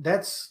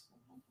that's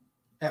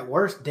at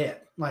worst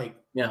dead. Like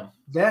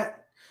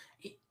that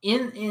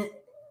in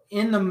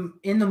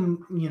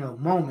the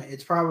moment,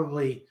 it's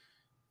probably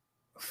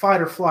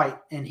fight or flight,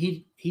 and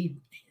he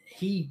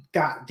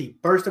got the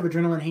burst of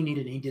adrenaline he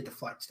needed, and he did the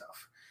flight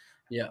stuff.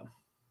 Yeah,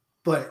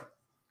 but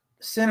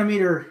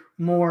centimeter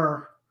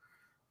more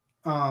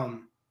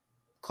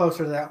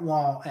closer to that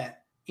wall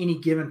at any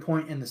given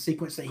point in the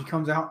sequence that he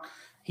comes out,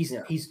 he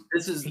could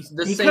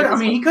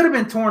have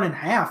been torn in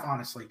half,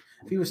 honestly,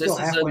 if he was still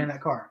halfway in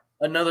that car.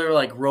 Another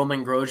like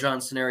Roman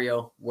Grosjean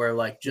scenario where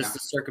like just the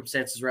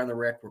circumstances around the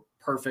wreck were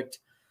perfect.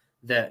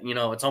 That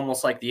it's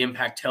almost like the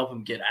impact helped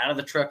him get out of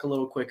the truck a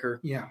little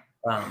quicker. Yeah.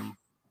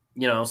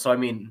 So I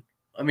mean,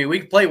 we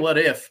could play what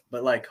if,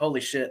 but like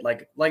holy shit,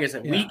 like I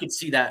said, we could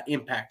see that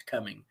impact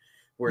coming,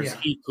 whereas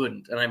he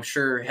couldn't. And I'm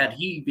sure had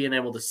he been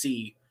able to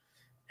see,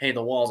 hey,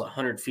 the wall's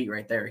 100 feet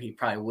right there, he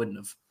probably wouldn't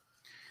have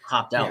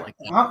hopped out like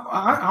that.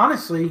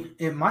 Honestly,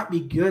 it might be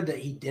good that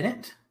he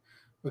didn't,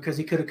 because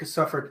he could have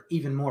suffered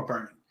even more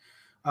burning.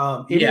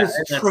 It is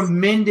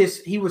tremendous.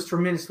 He was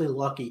tremendously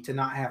lucky to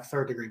not have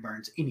third-degree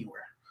burns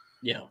anywhere.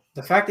 Yeah.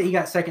 The fact that he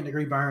got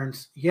second-degree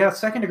burns,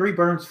 second-degree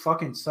burns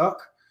fucking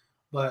suck,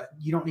 but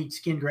you don't need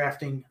skin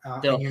grafting,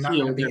 and you're not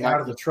going to be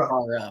out of the truck.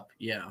 Up.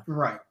 Yeah.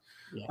 Right.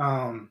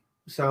 Yeah.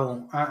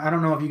 So I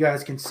don't know if you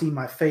guys can see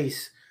my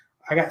face.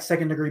 I got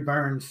second-degree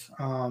burns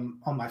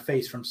on my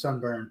face from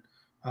sunburn,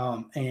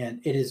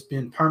 and it has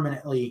been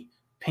permanently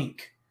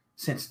pink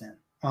since then.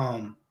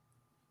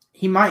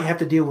 He might have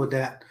to deal with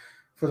that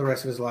for the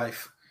rest of his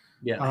life.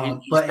 Yeah.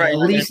 But at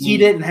least he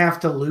didn't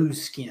have to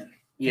lose skin.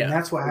 Yeah, and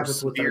that's what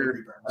happens with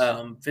third-degree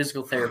burns.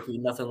 Physical therapy,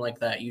 nothing like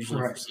that,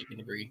 usually for second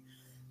degree,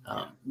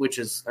 which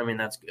is,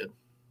 that's good.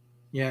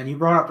 Yeah, and you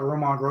brought up the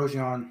Roman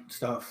Grosjean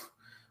stuff.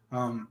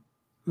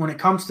 When it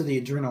comes to the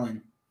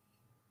adrenaline,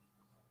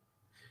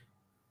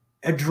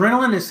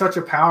 adrenaline is such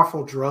a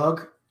powerful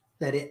drug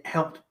that it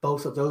helped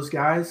both of those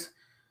guys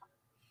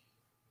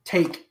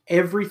take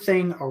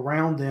everything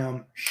around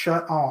them,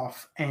 shut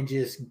off, and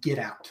just get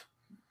out.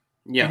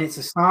 Yeah. And it's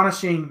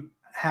astonishing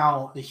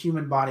how the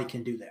human body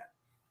can do that.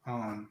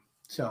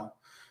 So,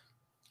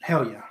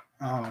 hell yeah.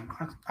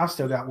 I've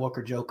still got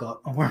Walker joke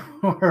up.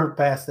 We're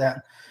past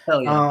that.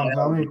 Hell yeah.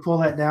 Let me pull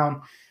that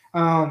down.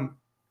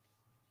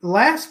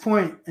 Last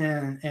point,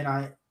 and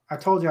I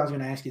told you I was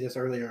going to ask you this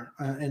earlier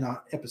in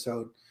the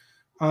episode.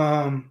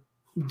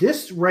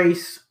 This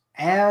race,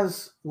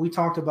 as we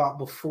talked about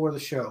before the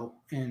show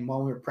and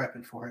while we were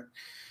prepping for it,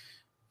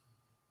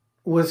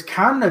 was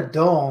kind of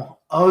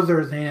dull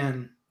other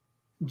than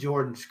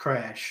Jordan's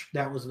crash.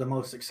 That was the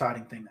most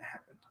exciting thing that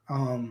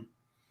happened.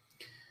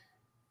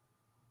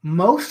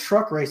 Most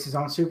truck races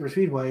on super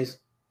speedways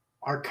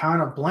are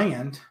kind of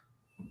bland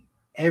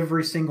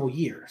every single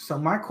year. So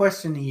my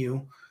question to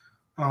you,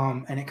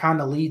 and it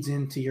kind of leads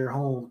into your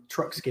whole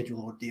truck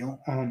schedule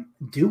deal,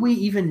 do we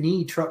even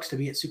need trucks to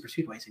be at super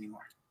speedways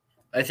anymore?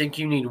 I think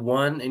you need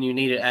one, and you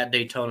need it at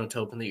Daytona to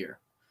open the year.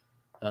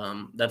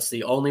 That's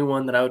the only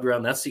one that I would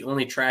run. That's the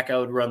only track I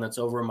would run that's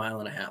over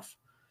 1.5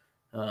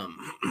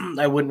 miles.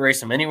 I wouldn't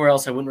race them anywhere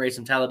else. I wouldn't race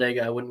them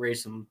Talladega. I wouldn't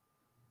race them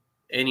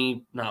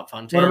not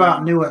Fontana. What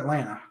about New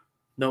Atlanta?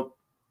 Nope.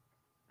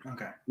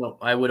 Okay. Nope.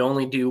 I would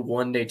only do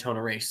one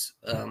Daytona race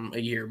a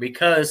year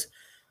because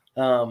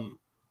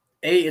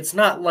it's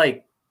not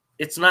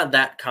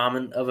that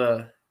common of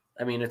a.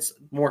 I mean, it's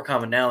more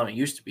common now than it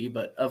used to be,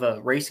 but of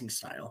a racing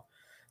style.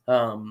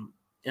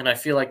 And I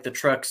feel like the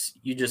trucks,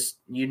 you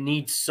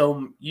need,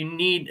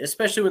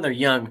 especially when they're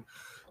young,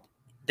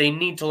 they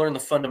need to learn the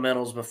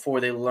fundamentals before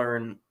they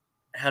learn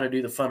how to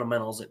do the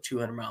fundamentals at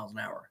 200 miles an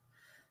hour.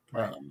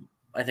 Right.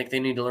 I think they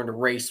need to learn to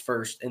race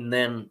first and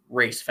then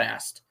race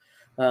fast.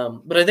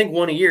 But I think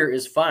one a year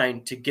is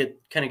fine to get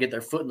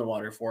their foot in the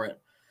water for it.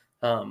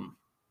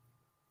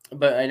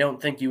 But I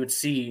don't think you would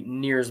see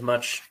near as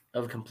much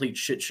of complete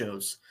shit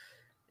shows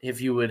if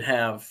you would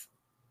have,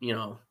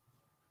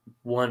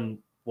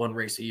 one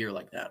race a year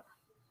like that.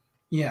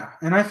 Yeah,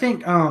 and I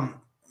think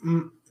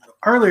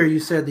earlier you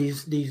said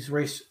these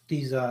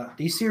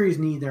series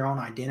need their own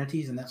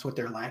identities, and that's what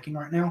they're lacking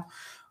right now.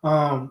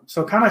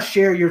 So kind of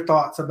share your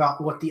thoughts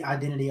about what the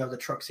identity of the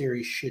truck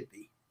series should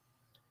be.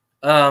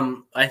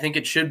 I think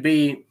it should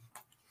be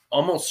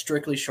almost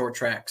strictly short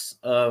tracks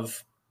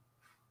of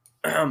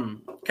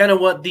kind of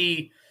what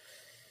the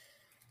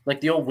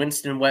old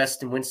Winston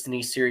West and Winston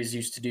East series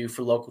used to do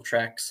for local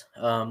tracks,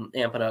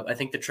 amp it up. I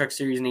think the truck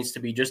series needs to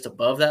be just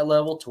above that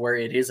level to where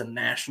it is a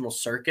national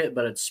circuit,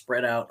 but it's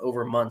spread out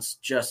over months,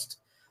 just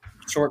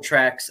short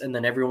tracks. And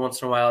then every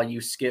once in a while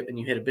you skip and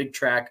you hit a big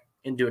track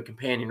and do a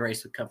companion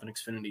race with Cup and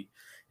Xfinity,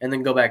 and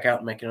then go back out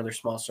and make another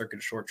small circuit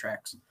of short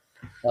tracks.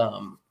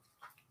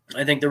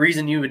 I think the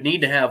reason you would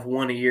need to have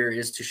one a year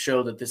is to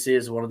show that this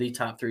is one of the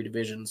top 3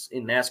 divisions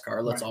in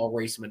NASCAR. Let's all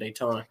race them at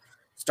Daytona.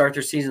 Start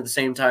their season at the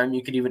same time.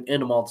 You could even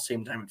end them all at the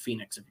same time at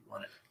Phoenix if you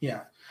wanted.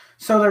 Yeah.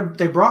 So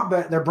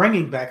they're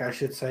bringing back, I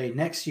should say,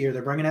 next year,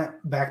 they're bringing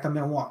back the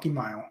Milwaukee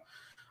Mile.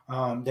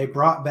 They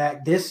brought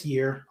back this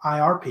year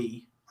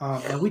IRP.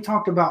 And we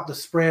talked about the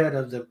spread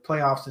of the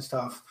playoffs and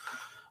stuff.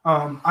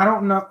 I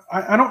don't know.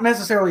 I don't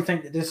necessarily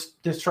think that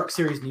this truck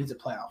series needs a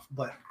playoff,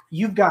 but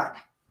you've got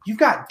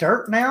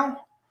dirt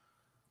now.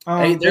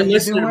 Hey, they're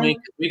listening to me.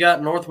 We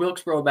got North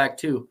Wilkesboro back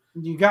too.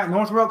 You got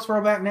North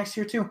Wilkesboro back next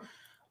year too.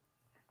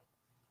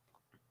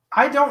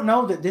 I don't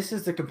know that this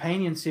is the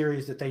companion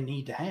series that they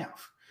need to have.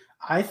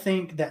 I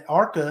think that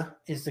ARCA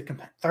is the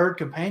third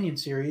companion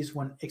series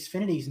when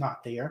Xfinity's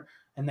not there,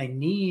 and they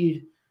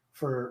need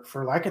for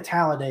like a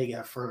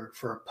Talladega,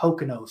 for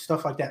Pocono,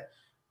 stuff like that.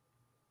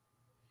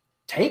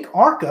 Take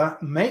ARCA,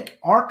 make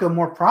ARCA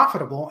more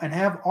profitable, and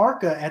have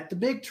ARCA at the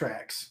big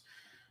tracks.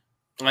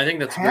 I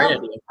think that's a great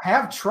idea.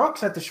 Have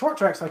trucks at the short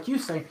tracks, like you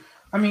say.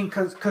 I mean,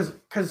 because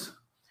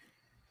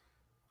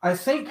I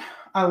think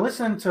I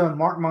listened to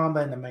Mark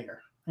Mamba and the Mayor.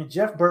 And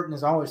Jeff Burton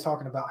is always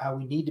talking about how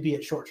we need to be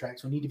at short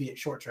tracks. We need to be at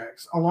short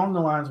tracks along the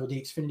lines with the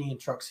Xfinity and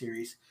Truck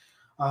Series.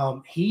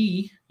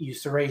 He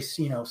used to race,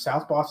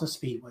 South Boston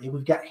Speedway.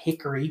 We've got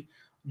Hickory,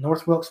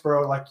 North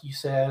Wilkesboro, like you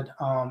said,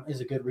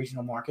 is a good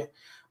regional market.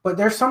 But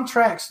there's some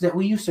tracks that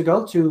we used to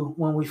go to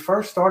when we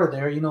first started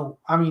there.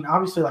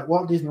 Obviously, like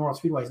Walt Disney World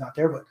Speedway is not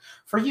there. But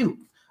for you,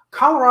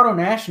 Colorado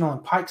National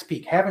and Pikes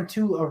Peak, having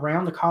 2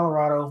 around the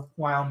Colorado,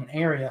 Wyoming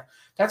area,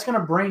 that's going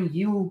to bring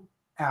you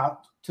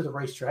out to the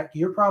racetrack.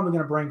 You're probably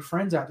going to bring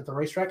friends out to the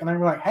racetrack, and they're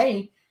like,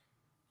 hey,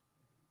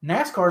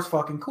 NASCAR's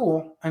fucking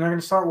cool, and they're going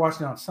to start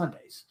watching it on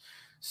Sundays.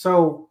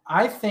 So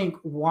I think,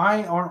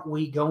 why aren't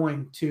we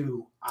going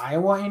to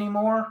Iowa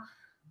anymore?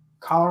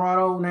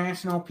 Colorado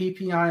National,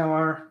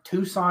 PPIR,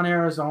 Tucson,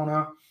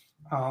 Arizona,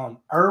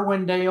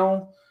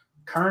 Irwindale,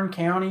 Kern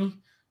County,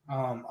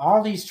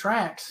 all these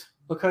tracks,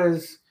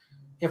 because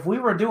if we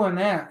were doing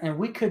that and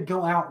we could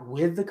go out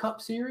with the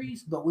Cup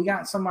Series, but we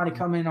got somebody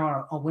come in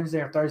on a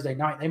Wednesday or Thursday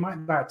night, they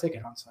might buy a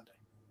ticket on Sunday.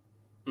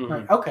 Mm-hmm.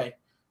 Like, okay,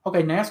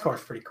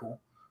 NASCAR's pretty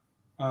cool.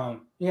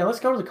 Let's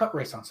go to the Cup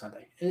race on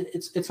Sunday.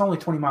 It's only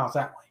 20 miles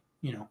that way.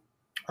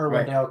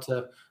 Irwindale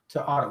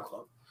to Auto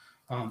Club.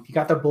 You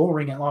got the Bull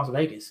Ring at Las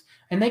Vegas,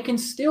 and they can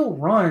still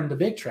run the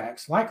big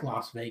tracks like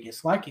Las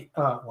Vegas, like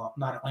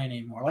not Atlanta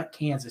anymore, like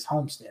Kansas,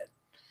 Homestead.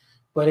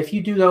 But if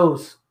you do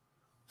those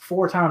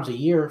 4 times a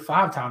year,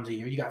 5 times a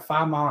year, you got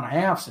 5 mile and a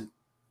halves and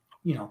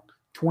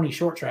 20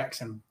 short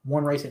tracks and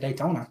 1 race at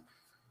Daytona.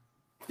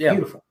 Yeah,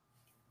 beautiful,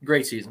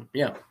 great season.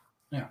 Yeah.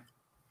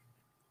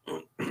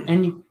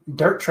 And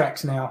dirt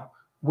tracks now,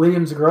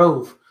 Williams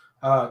Grove,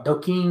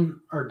 Doquin,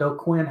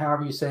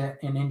 however you say it,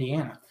 in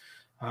Indiana.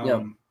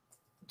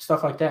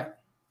 Stuff like that.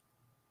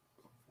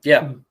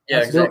 Yeah,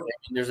 exactly. I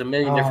mean, there's a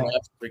million different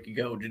options we could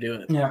go to do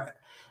it. Yeah.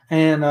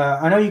 And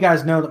I know you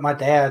guys know that my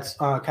dad's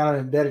kind of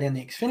embedded in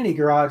the Xfinity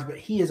garage, but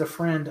he is a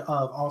friend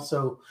of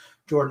also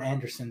Jordan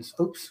Anderson's.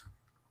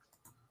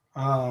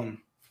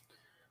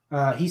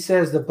 He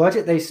says the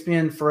budget they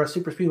spend for a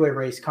super speedway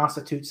race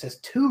constitutes as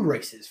 2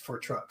 races for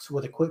trucks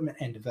with equipment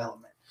and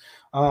development.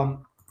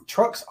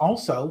 Trucks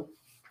also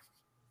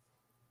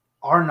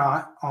are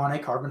not on a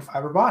carbon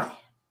fiber body.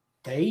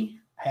 They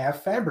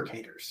have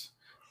fabricators.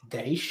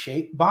 They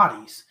shape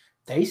bodies.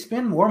 They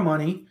spend more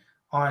money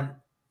on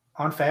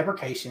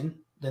fabrication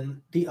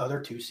than the other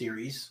 2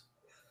 series.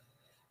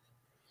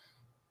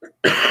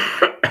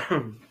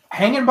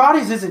 Hanging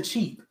bodies isn't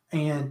cheap,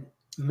 and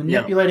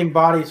manipulating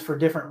bodies for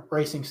different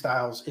racing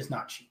styles is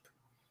not cheap.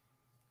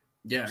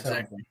 Yeah,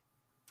 exactly.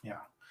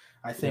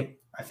 I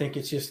think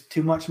it's just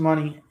too much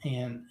money,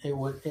 and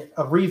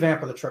a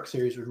revamp of the truck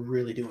series would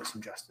really do it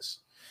some justice.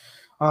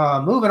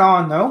 Moving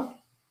on though,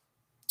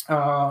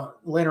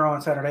 later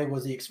on Saturday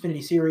was the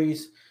Xfinity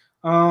Series.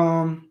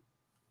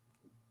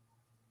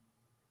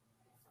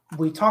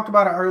 We talked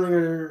about it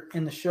earlier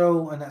in the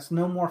show, and that's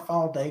no more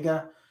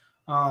Talladega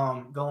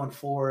going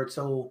forward.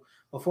 So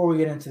before we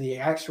get into the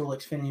actual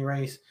Xfinity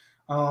race,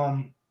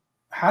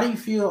 how do you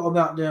feel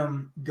about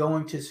them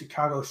going to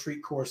Chicago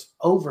Street Course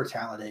over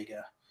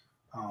Talladega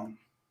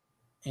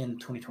in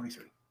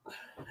 2023?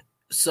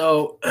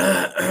 So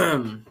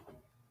I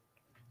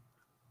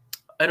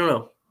don't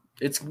know.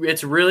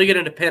 It's really going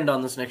to depend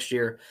on this next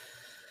year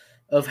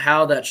of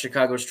how that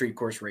Chicago Street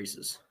Course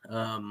races.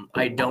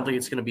 I don't think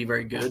it's going to be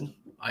very good.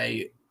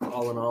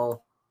 All in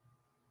all,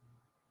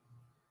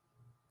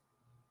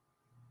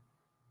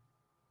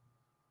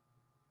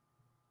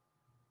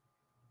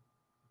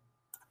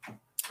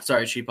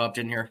 sorry, she popped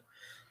in here.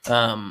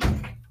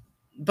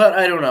 But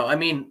I don't know. I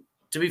mean,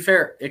 to be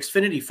fair,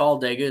 Xfinity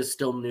Talladega is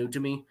still new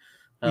to me.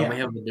 We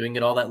haven't been doing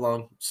it all that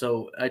long,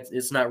 so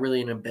it's not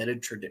really an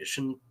embedded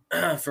tradition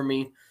for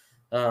me.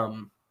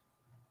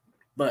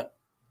 But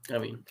I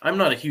mean, I'm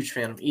not a huge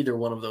fan of either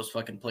one of those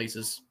fucking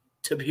places,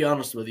 to be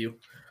honest with you.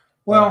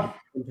 Well,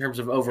 in terms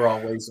of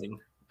overall racing,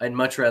 I'd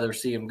much rather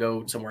see him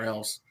go somewhere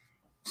else.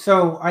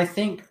 So I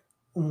think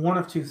one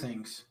of 2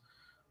 things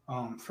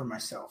for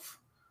myself.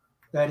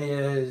 That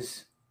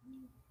is,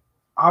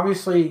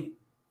 obviously,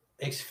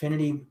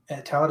 Xfinity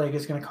at Talladega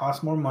is going to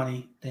cost more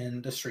money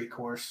than the street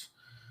course.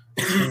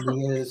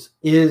 Xfinity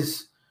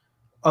is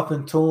up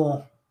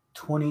until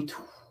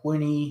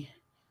 2020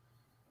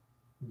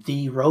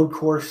 the road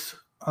course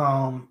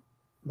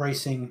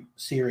racing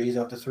series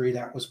of the 3.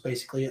 That was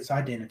basically its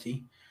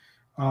identity.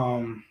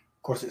 Of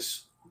course,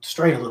 it's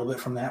strayed a little bit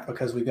from that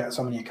because we've got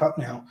so many Cup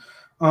now.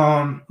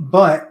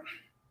 But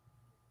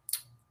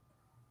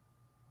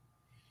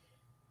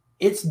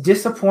it's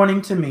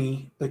disappointing to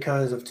me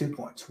because of 2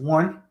 points.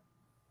 One,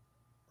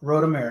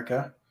 Road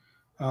America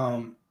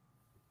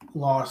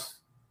lost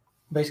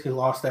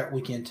that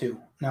weekend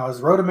too. Now, is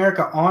Road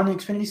America on the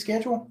Xfinity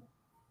schedule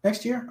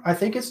next year? I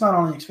think it's not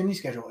on the Xfinity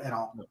schedule at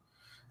all.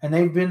 And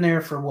they've been there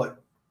for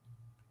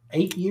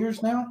 8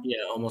 years now?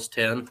 Yeah, almost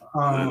 10.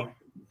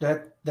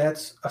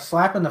 That's a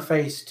slap in the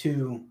face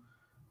to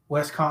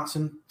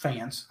Wisconsin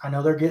fans. I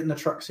know they're getting the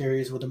truck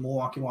series with the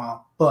Milwaukee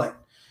Wild,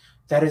 but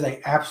that is an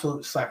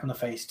absolute slap in the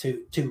face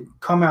to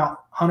come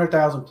out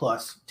 100,000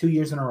 plus 2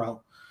 years in a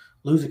row,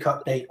 lose a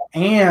Cup date,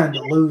 and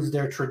lose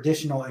their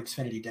traditional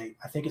Xfinity date.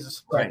 I think it's a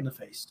slap in the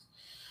face.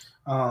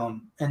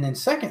 And then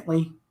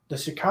secondly, the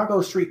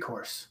Chicago Street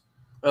Course.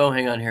 Oh,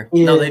 hang on here.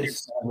 No, they did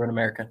Road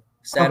America.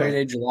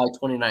 Saturday, July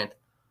 29th.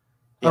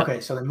 Yep.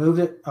 Okay, so they moved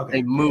it? Okay.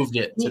 They moved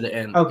it to the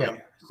end. Okay.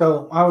 Yep.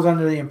 So I was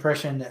under the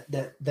impression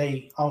that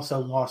they also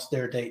lost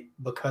their date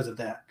because of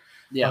that.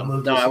 Yeah.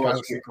 Moved to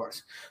Chicago Street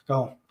Course.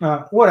 So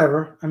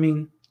whatever. I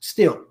mean,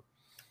 still.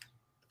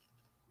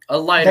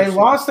 They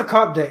lost the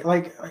Cup date.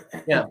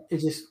 It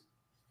just.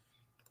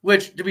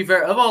 Which, to be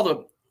fair, of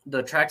all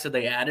the tracks that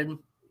they added,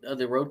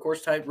 the road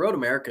course type, Road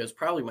America is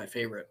probably my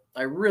favorite.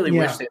 I really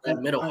wish they had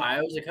Mid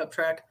Ohio as a Cup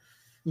track.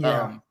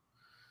 Yeah.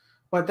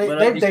 But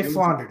they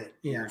floundered it.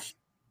 Yeah.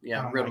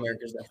 Yeah, Road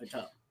America is definitely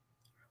top.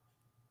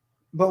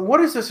 But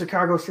what is the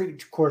Chicago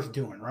Street Course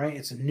doing, right?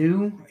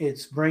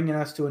 It's bringing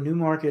us to a new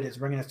market. It's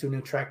bringing us to a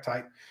new track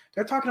type.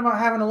 They're talking about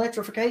having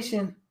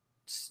electrification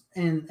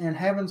and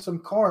having some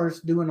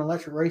cars doing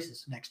electric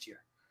races next year.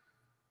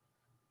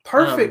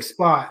 Perfect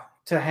spot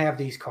to have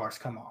these cars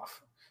come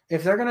off.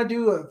 If they're gonna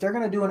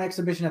do an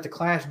exhibition at the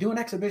Clash, do an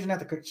exhibition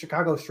at the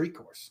Chicago Street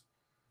Course.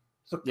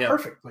 It's a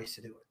perfect place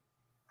to do it.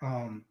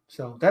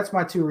 So that's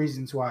my two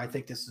reasons why I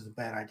think this is a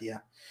bad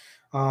idea.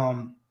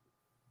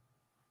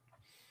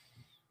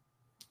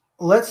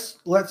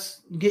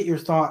 Let's get your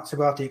thoughts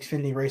about the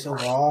Xfinity race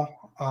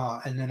overall,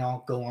 and then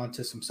I'll go on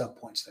to some sub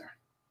points there.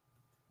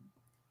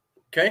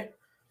 Okay.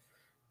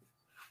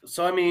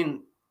 So, I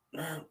mean,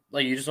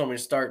 like, you just want me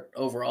to start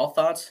overall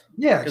thoughts?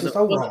 Yeah, just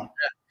overall.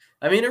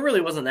 I mean, it really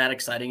wasn't that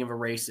exciting of a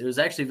race. It was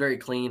actually very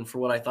clean for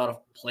what I thought a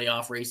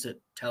playoff race at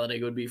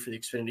Talladega would be for the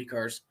Xfinity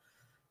cars.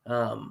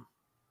 I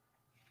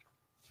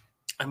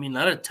mean,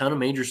 not a ton of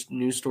major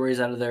news stories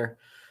out of there.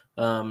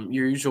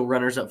 Your usual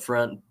runners up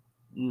front,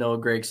 Noah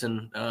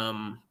Gragson,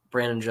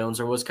 Brandon Jones.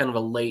 There was kind of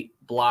a late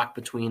block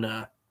between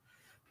Noah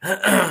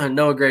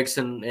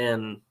Gragson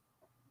and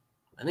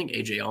I think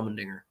AJ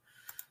Allmendinger.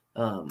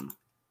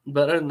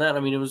 But other than that,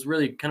 I mean, it was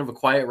really kind of a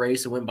quiet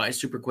race. It went by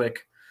super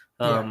quick.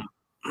 Yeah.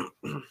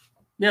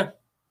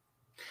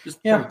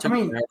 I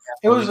mean,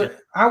 it was.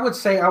 I would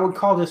say I would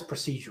call this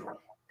procedural.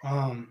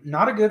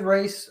 Not a good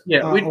race.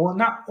 Yeah.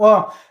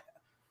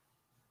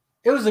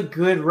 It was a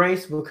good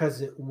race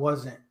because it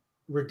wasn't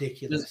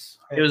ridiculous.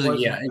 It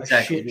wasn't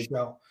exactly. A shit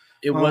show.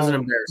 It wasn't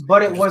embarrassing.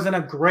 But it wasn't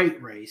a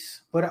great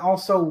race. But it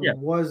also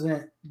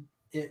wasn't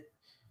it.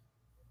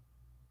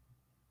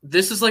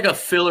 This is like a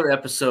filler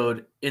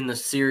episode in the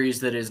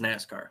series that is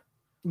NASCAR.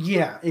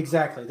 Yeah,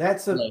 exactly.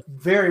 That's a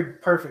very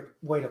perfect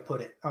way to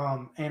put it.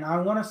 And I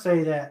want to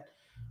say that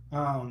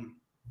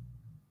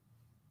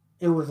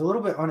it was a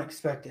little bit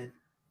unexpected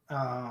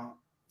that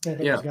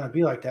it was going to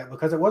be like that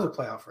because it was a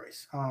playoff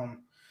race.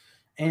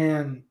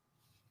 And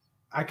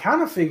I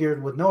kind of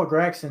figured with Noah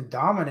Gragson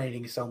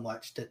dominating so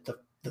much that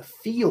the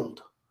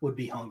field would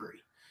be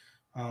hungry.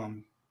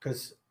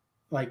 Because,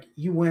 like,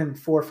 you win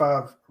 4 or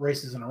 5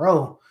 races in a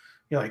row,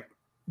 you're like,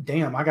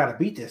 damn, I got to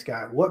beat this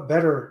guy. What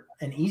better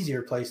and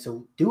easier place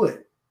to do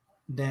it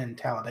than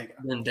Talladega?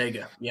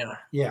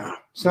 Yeah.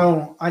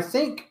 So I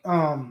think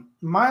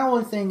my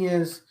only thing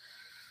is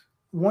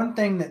one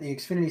thing that the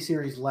Xfinity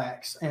Series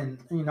lacks, and,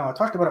 you know, I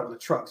talked about it with the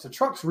trucks. The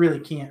trucks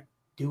really can't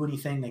do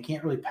anything. They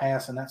can't really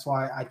pass, and that's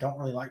why I don't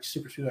really like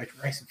super speedway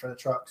racing for the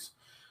trucks.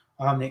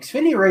 The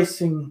Xfinity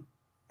racing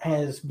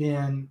has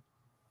been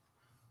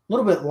a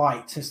little bit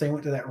light since they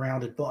went to that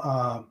rounded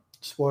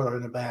spoiler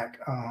in the back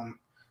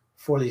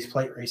for these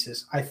plate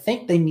races. I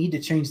think they need to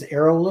change the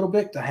aero a little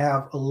bit to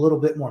have a little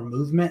bit more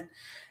movement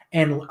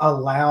and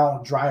allow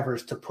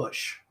drivers to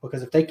push,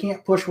 because if they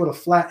can't push with a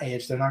flat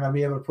edge, they're not going to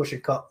be able to push a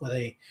cut with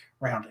a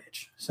round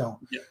edge. So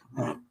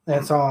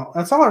that's all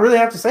I really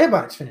have to say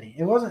about Xfinity.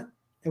 It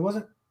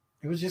was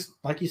just,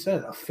 like you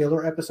said, a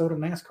filler episode of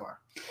NASCAR.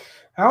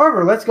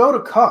 However, let's go to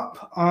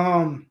Cup.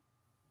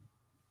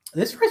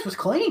 This race was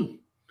clean.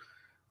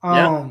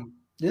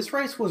 This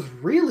race was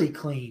really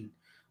clean.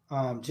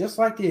 Just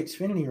like the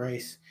Xfinity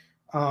race.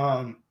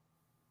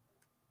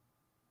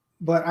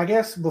 But I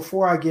guess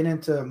before I get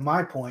into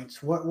my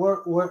points, what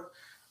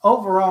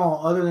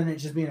overall, other than it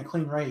just being a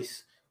clean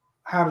race,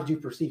 how did you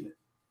perceive it?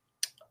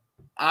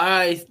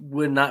 I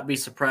would not be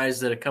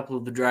surprised that a couple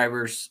of the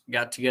drivers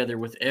got together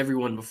with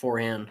everyone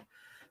beforehand,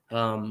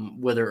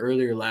 whether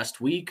earlier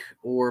last week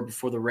or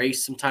before the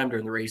race, sometime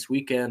during the race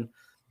weekend,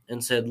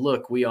 and said,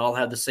 look, we all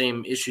had the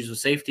same issues with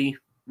safety.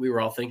 We were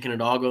all thinking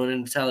it all going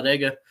into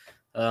Talladega.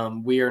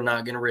 We are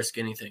not going to risk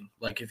anything.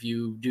 Like, if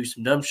you do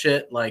some dumb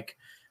shit, like,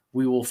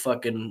 we will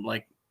fucking,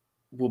 like,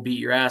 we'll beat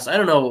your ass. I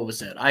don't know what was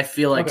said. I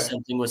feel like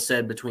something was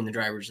said between the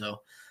drivers,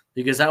 though,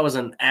 because that was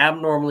an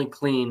abnormally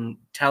clean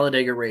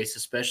Talladega race,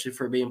 especially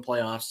for being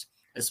playoffs,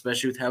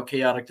 especially with how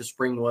chaotic the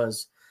spring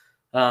was,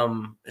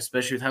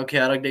 especially with how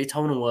chaotic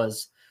Daytona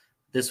was.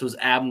 This was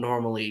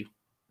abnormally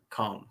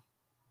calm.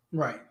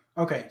 Right.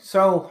 Okay.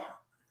 So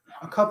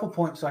a couple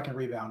points I can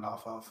rebound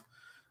off of.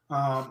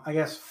 I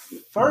guess,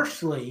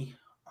 firstly,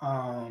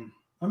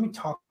 let me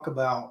talk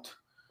about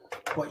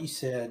what you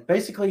said.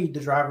 Basically, the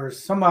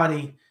drivers,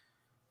 somebody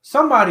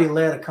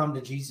led a come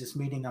to Jesus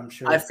meeting, I'm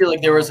sure. I feel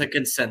like there was a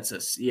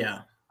consensus.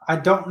 Yeah. I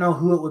don't know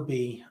who it would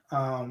be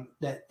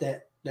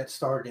that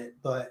started it,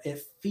 but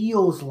it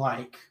feels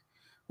like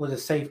with the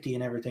safety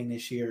and everything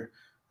this year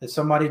that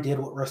somebody did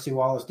what Rusty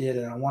Wallace did,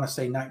 and I want to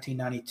say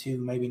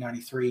 1992, maybe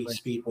 93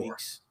 Speed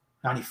Weeks,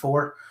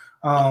 94.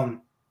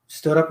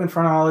 Stood up in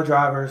front of all the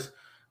drivers,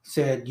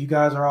 said, you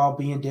guys are all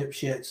being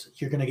dipshits.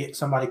 You're going to get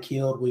somebody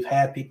killed. We've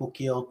had people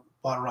killed,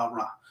 blah, blah,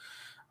 blah.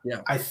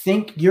 Yeah. I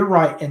think you're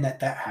right in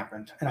that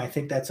happened, and I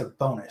think that's a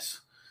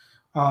bonus.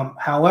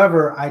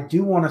 However, I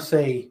do want to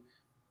say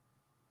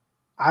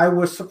I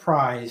was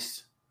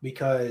surprised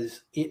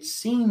because it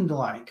seemed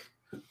like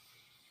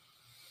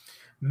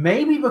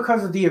maybe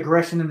because of the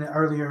aggression in the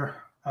earlier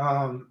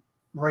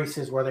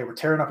races where they were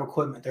tearing up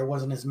equipment, there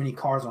wasn't as many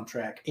cars on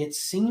track. It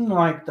seemed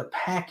like the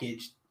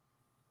package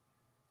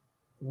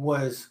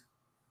was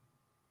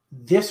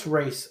this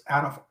race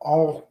out of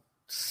all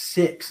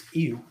 6,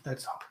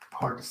 that's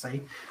hard to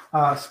say,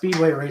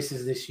 speedway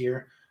races this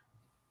year,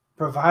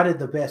 provided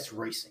the best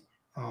racing.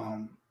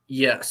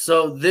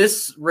 So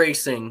this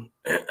racing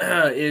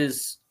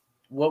is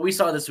what we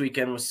saw this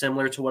weekend was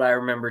similar to what I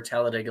remember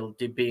Talladega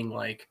being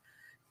like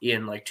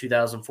in like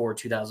 2004,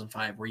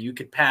 2005, where you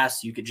could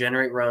pass, you could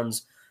generate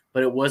runs,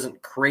 but it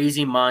wasn't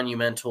crazy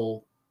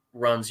monumental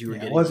runs you were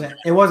getting.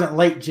 It wasn't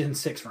late Gen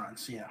 6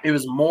 runs. Yeah. It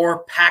was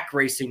more pack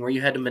racing where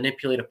you had to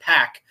manipulate a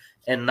pack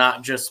and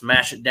not just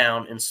mash it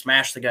down and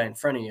smash the guy in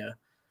front of you.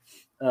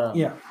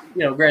 You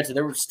know, granted,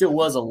 there still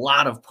was a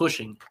lot of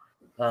pushing,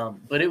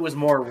 but it was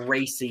more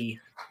racy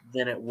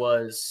than it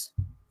was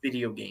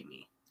video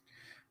gamey.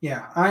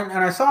 Yeah,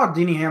 I saw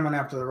Denny Hamlin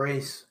after the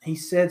race. He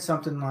said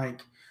something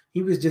like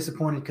he was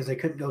disappointed because they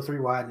couldn't go 3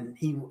 wide, and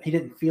he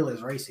didn't feel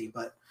as racy.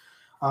 But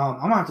I'm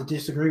going to have to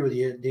disagree with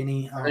you,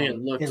 Denny.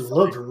 It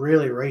looked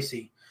really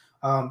racy.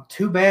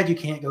 Too bad you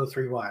can't go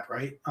 3 wide,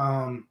 right?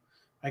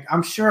 Like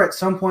I'm sure at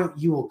some point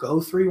you will go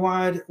 3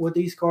 wide with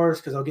these cars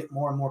because they'll get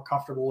more and more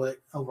comfortable with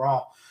it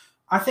overall.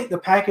 I think the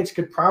package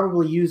could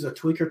probably use a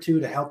tweak or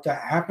two to help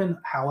that happen.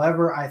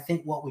 However, I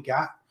think what we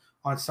got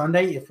on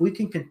Sunday, if we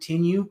can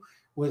continue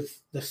with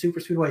the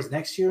super speedways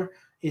next year,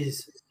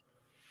 is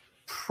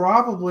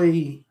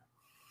probably,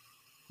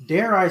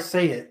 dare I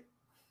say it,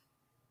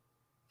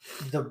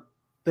 the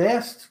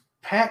best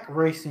pack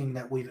racing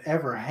that we've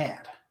ever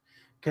had.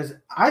 Because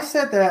I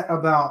said that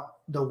about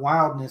the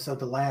wildness of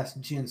the last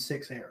Gen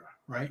 6 era,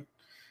 right?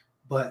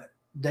 But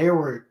they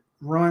were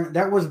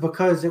that was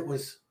because it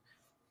was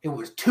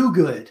too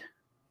good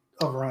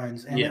of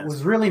runs, and it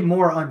was really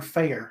more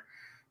unfair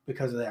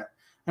because of that.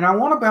 And I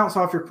want to bounce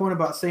off your point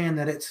about saying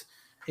that it's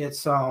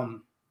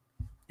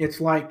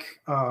like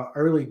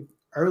early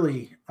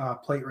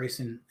plate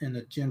racing in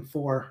the Gen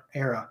 4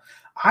 era.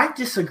 I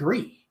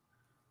disagree.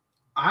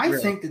 I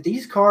think that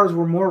these cars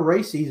were more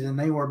racy than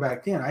they were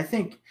back then. I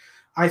think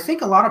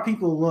a lot of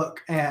people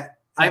look at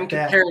I'm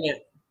comparing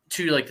it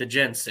to like the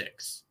Gen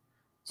 6.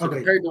 So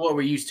compared to what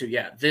we're used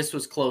to, this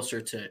was closer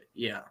to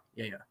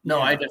No,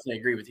 I definitely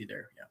agree with you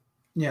there.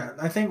 Yeah,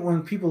 I think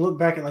when people look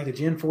back at like the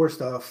Gen 4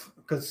 stuff,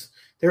 because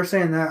they're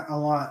saying that a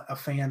lot of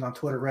fans on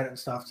Twitter, Reddit and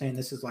stuff, saying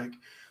this is like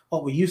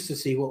what we used to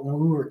see when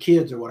we were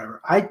kids or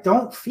whatever. I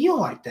don't feel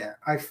like that.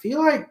 I feel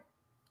like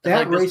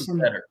that racing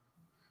better.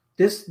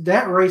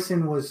 That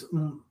racing was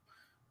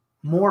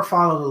more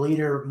follow the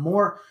leader,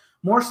 more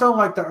so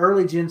like the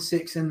early Gen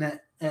 6 in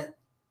that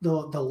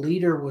the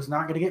leader was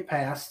not going to get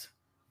past,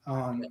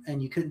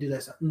 and you couldn't do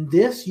that stuff.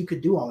 This, you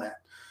could do all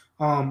that.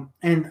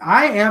 And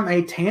I am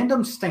a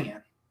tandem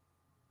stan.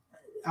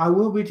 I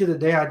will be to the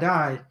day I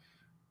die.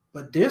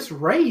 But this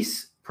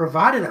race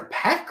provided a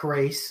pack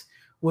race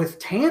with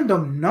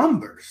tandem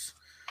numbers.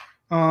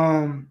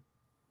 The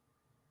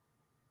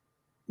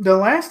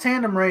last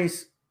tandem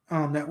race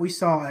that we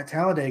saw at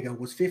Talladega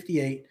was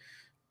 58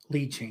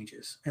 lead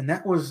changes. And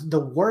that was the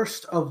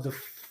worst of the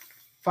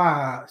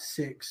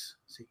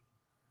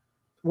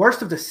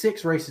worst of the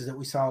 6 races that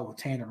we saw with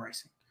tandem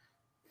racing.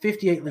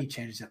 58 lead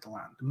changes at the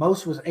line. The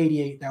most was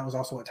 88. That was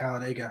also at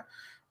Talladega.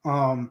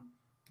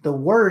 The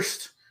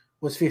worst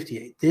was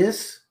 58.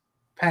 This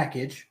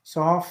package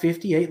saw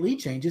 58 lead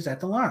changes at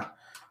the line.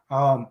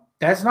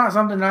 That's not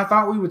something that I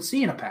thought we would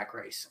see in a pack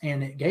race,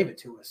 and it gave it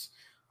to us.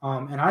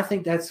 And I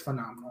think that's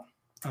phenomenal.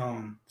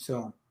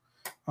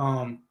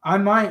 I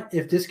might,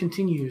 if this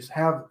continues,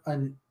 have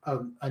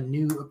a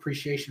new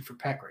appreciation for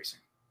pack racing.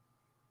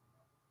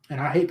 And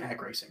I hate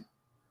pack racing.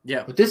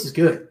 Yeah. But this is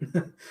good.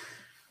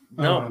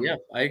 I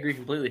agree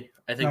completely.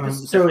 I think this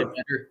is definitely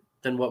better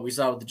than what we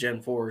saw with the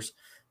Gen 4s,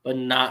 but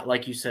not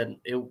like you said.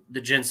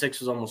 The Gen 6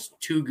 was almost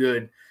too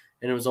good,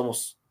 and it was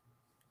almost,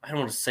 I don't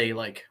want to say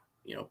like,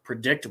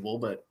 predictable,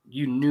 but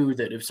you knew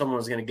that if someone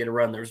was going to get a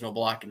run, there was no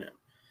blocking it.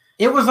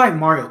 It was like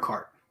Mario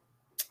Kart.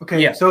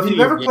 Okay, so if you've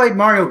ever played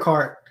Mario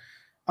Kart,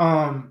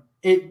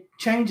 it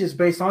changes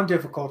based on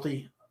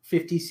difficulty,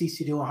 50cc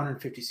to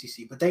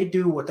 150cc, but they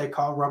do what they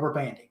call rubber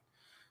banding.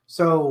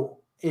 So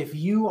if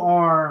you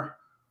are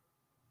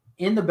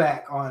in the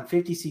back on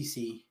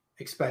 50cc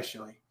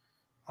especially,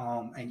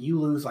 and you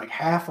lose like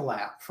half a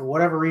lap for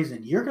whatever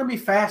reason, you're going to be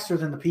faster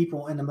than the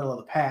people in the middle of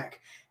the pack,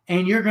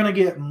 and you're going to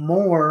get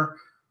more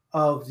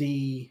of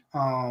the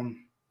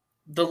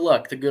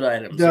luck, the good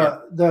items.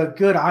 The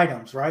good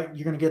items, right?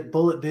 You're going to get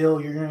Bullet Bill,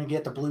 you're going to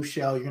get the blue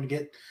shell, you're going to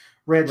get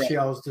red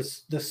shells,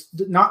 this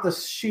not the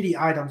shitty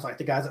items like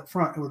the guys up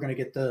front who are going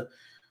to get the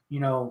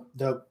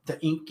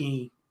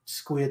inky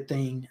squid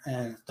thing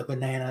and the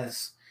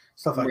bananas,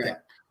 stuff like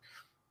that.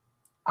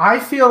 I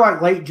feel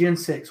like late Gen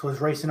 6 was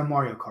racing a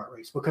Mario Kart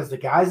race because the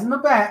guys in the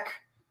back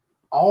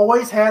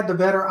always had the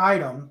better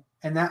item,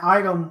 and that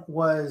item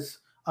was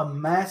a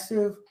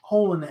massive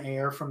hole in the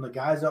air from the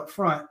guys up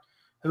front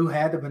who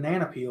had the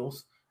banana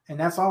peels, and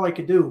that's all they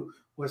could do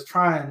was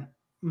try and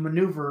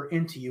maneuver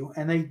into you,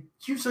 and they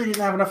usually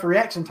didn't have enough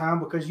reaction time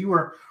because you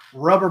were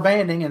rubber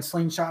banding and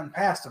slingshotting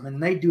past them,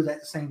 and they do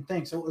that same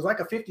thing. So it was like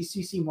a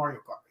 50cc Mario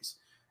Kart race.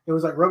 It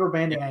was like rubber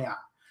banding AI.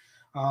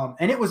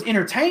 And it was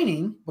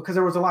entertaining because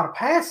there was a lot of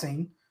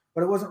passing,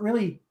 but it wasn't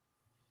really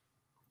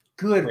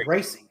good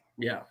racing.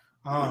 Yeah.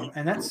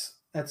 And that's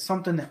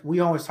something that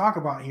we always talk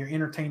about here,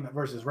 entertainment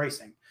versus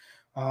racing.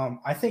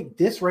 I think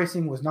this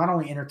racing was not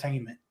only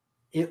entertainment,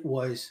 it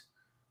was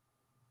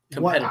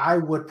what I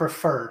would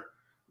prefer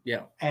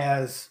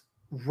as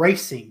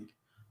racing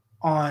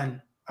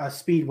on a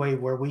speedway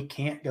where we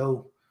can't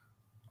go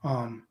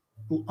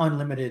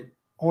unlimited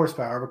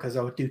horsepower because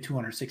I would do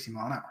 260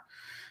 mile an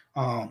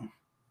hour.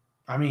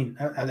 I mean,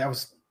 that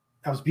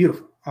was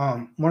beautiful.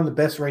 One of the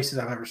best races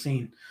I've ever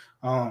seen.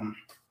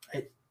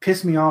 It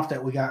pissed me off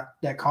that we got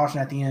that caution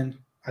at the end.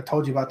 I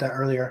told you about that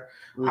earlier.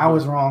 Mm-hmm. I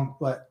was wrong,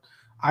 but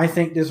I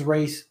think this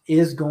race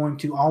is going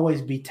to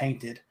always be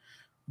tainted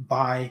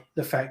by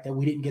the fact that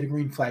we didn't get a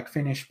green flag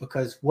finish,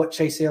 because what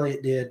Chase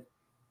Elliott did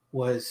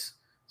was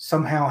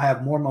somehow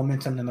have more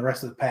momentum than the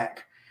rest of the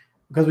pack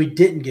because we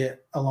didn't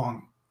get a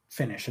long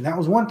finish. And that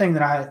was one thing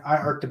that I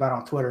irked about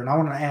on Twitter. And I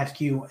want to ask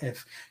you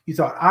if you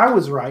thought I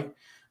was right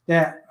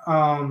that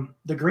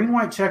the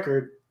green-white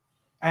checkered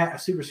at a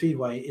super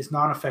speedway is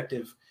not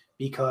effective,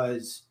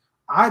 because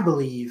I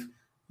believe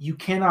you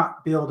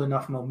cannot build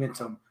enough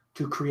momentum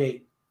to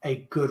create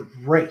a good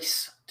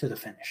race to the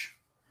finish.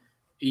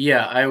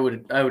 Yeah, I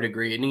would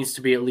agree. It needs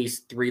to be at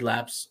least 3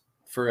 laps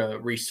for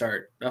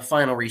a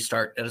final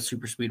restart at a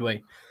super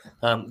speedway.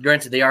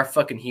 Granted, they are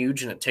fucking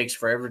huge and it takes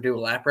forever to do a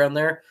lap around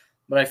there.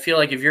 But I feel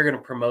like if you're going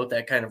to promote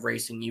that kind of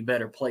racing, you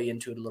better play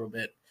into it a little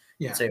bit.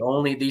 Yeah. Say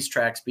only these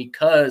tracks,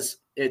 because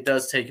it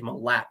does take them a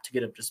lap to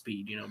get up to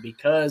speed,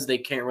 because they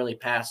can't really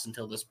pass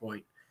until this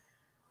point.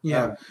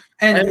 Yeah.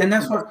 And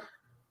that's what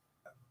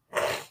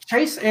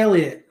Chase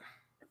Elliott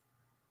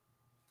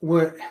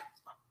would,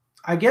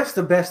 I guess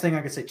the best thing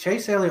I could say,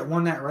 Chase Elliott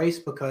won that race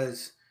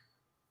because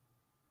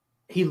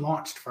he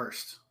launched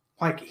first.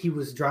 Like he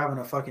was driving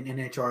a fucking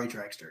NHRA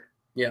dragster.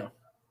 Yeah.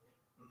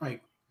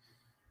 Like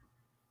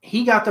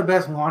he got the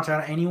best launch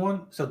out of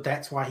anyone, so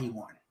that's why he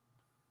won.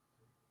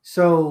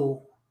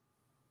 So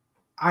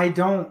I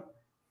don't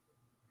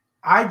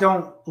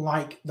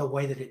like the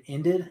way that it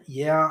ended.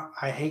 Yeah,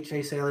 I hate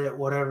Chase Elliott,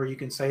 whatever. You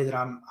can say that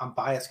I'm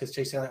biased because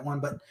Chase Elliott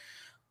won, but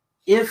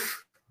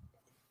if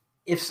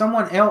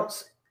someone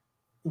else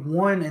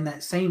won in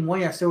that same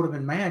way, I still would have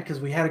been mad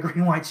because we had a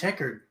green white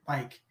checkered.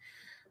 Like,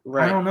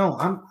 right. I don't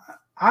know.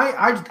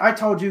 I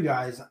told you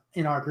guys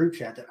in our group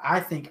chat that I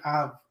think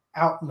I've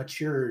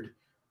out-matured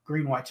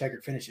green white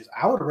checkered finishes.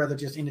 I would have rather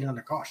just ended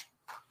under caution.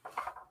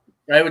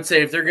 I would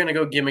say if they're gonna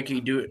go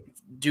gimmicky,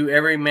 do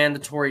every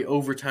mandatory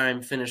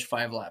overtime finish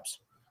 5 laps.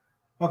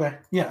 Okay.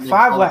 Yeah,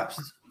 5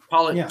 laps.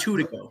 Call it 2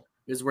 to go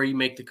is where you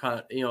make the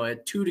cut.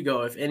 At 2 to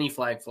go, if any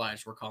flag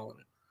flies, we're calling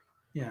it.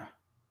 Yeah.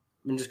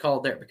 And just call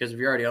it there, because if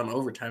you're already on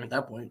overtime at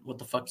that point, what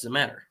the fuck does it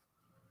matter?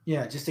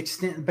 Yeah, just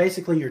extend.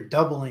 Basically, you're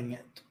doubling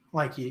it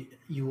like you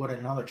would at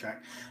another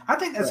track. I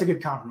think that's a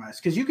good compromise,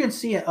 because you can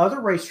see at other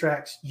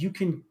racetracks you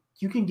can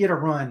get a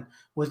run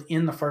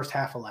within the first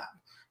half a lap.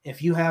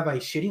 If you have a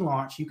shitty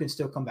launch, you can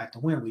still come back to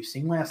win. We've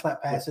seen last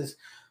lap passes.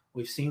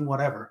 We've seen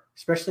whatever,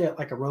 especially at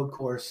like a road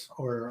course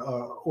or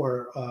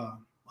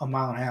a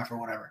mile and a half or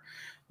whatever.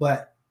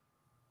 But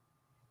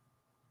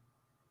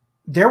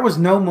there was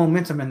no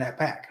momentum in that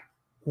pack.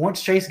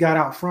 Once Chase got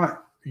out front,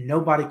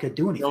 nobody could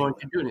do anything. No one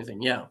could do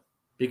anything, yeah.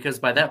 Because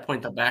by that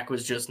point, the back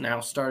was just now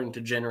starting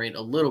to generate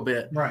a little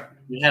bit. Right.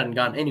 We hadn't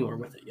gotten anywhere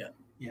with it yet.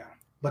 Yeah.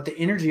 But the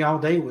energy all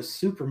day was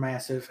super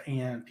massive,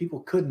 and people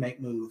could make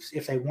moves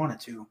if they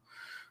wanted to.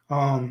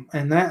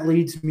 And that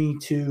leads me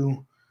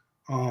to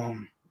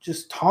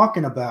just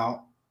talking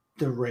about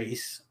the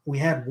race. We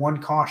had 1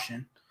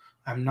 caution.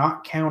 I'm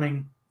not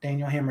counting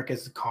Daniel Hemrick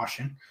as the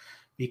caution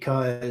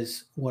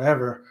because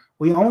whatever.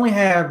 We only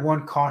had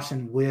 1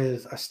 caution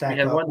with a stack up. We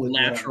had 1 with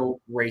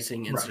natural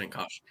racing incident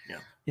caution. Yeah.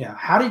 Yeah.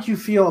 How did you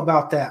feel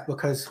about that?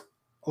 Because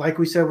like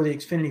we said with the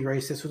Xfinity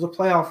race, this was a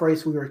playoff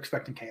race. We were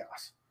expecting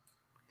chaos.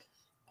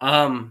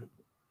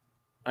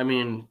 I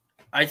mean,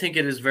 I think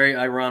it is very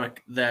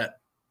ironic that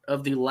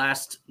of the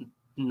last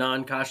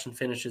non-caution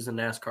finishes in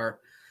NASCAR,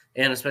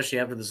 and especially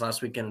after this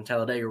last weekend in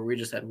Talladega where we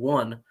just had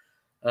 1,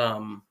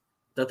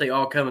 that they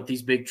all come at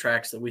these big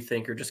tracks that we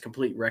think are just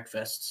complete wreck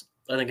fests.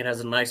 I think it has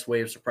a nice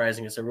way of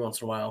surprising us every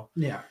once in a while.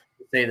 Yeah.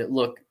 Say that,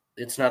 look,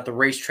 it's not the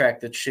racetrack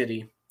that's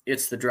shitty.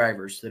 It's the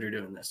drivers that are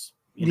doing this.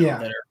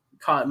 That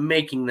are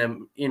making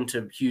them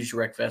into huge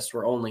wreck fests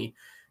where only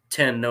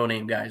 10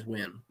 no-name guys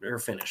win or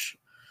finish.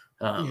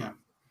 I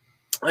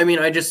mean,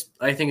 I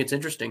think it's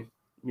interesting.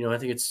 I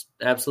think it's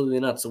absolutely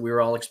nuts that we were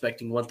all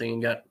expecting one thing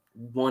and got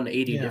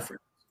 180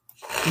 different.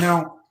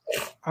 Now,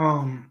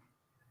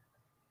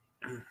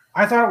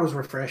 I thought it was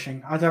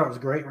refreshing. I thought it was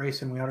great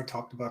racing. We already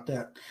talked about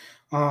that.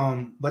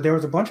 But there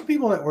was a bunch of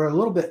people that were a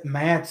little bit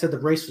mad, said the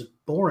race was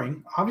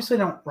boring. Obviously,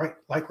 they don't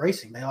like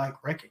racing. They like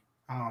wrecking.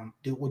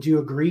 Would you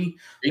agree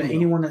that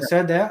anyone that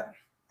said that,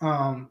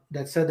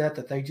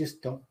 that they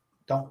just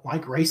don't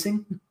like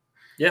racing?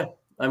 Yeah.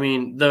 I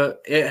mean,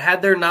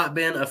 had there not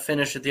been a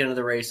finish at the end of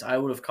the race, I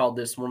would have called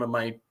this one of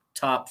my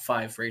top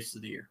 5 races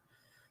of the year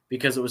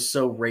because it was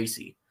so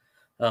racy.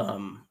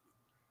 And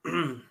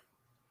I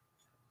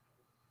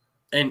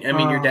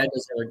mean, your dad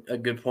does have a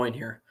good point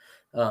here.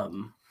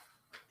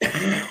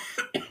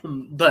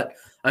 But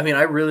I mean,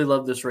 I really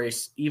love this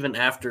race even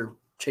after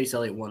Chase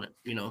Elliott won it,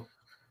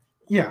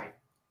 Yeah.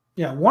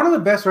 Yeah. One of the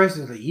best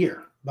races of the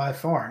year by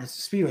far. And it's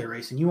a speedway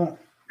race. And you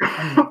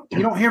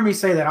don't hear me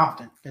say that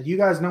often because you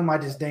guys know my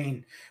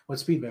disdain with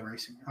speedway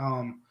racing.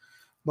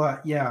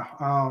 But yeah,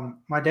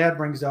 my dad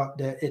brings up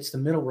that it's the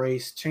middle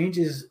race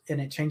changes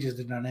and it changes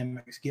the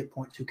dynamics. Get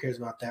points. Who cares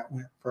about that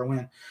win for a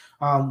win?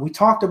 We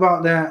talked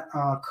about that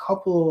a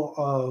couple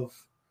of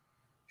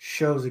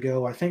shows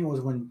ago. I think it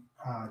was when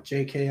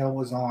JKL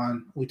was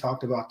on. We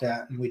talked about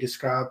that and we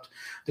described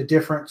the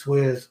difference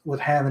with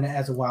having it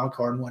as a wild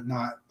card and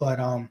whatnot.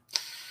 But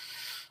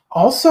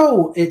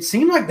also, it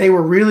seemed like they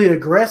were really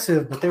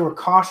aggressive, but they were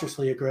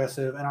cautiously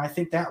aggressive, and I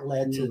think that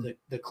led to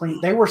the clean.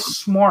 They were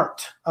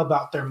smart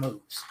about their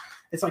moves.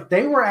 It's like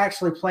they were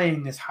actually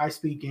playing this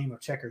high-speed game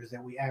of checkers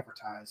that we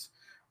advertise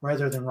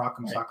rather than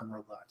Rock'em Sock'em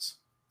Robots.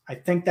 I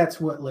think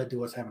that's what led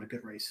to us having a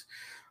good race.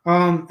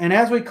 And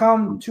as we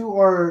come to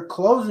our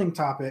closing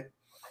topic,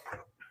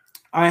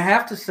 I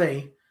have to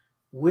say,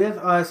 with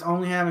us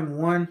only having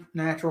one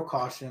natural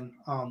caution,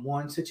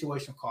 one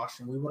situational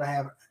caution,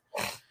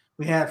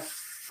 we had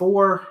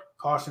 4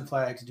 caution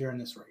flags during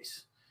this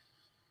race.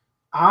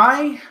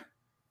 I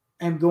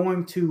am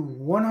going to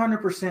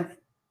 100%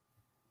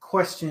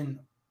 question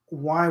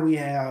why we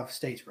have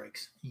stage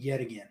breaks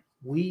yet again.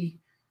 We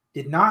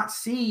did not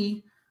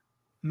see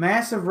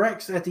massive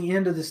wrecks at the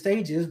end of the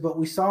stages, but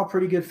we saw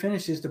pretty good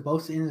finishes to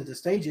both ends of the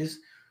stages.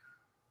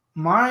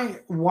 Why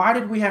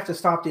did we have to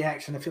stop the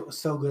action if it was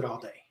so good all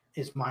day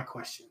is my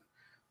question.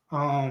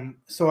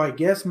 So I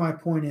guess my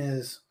point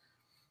is,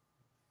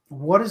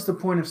 what is the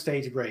point of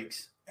stage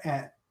breaks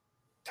at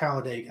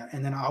Talladega?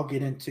 And then I'll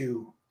get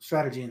into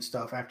strategy and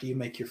stuff after you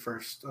make your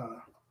first.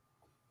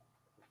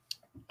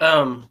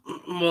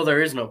 Well,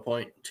 there is no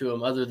point to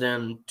them other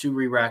than to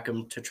re-rack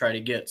them to try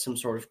to get some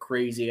sort of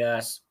crazy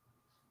ass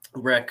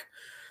wreck.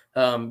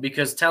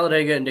 Because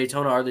Talladega and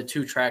Daytona are the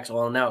 2 tracks,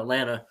 well, now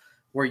Atlanta,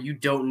 where you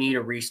don't need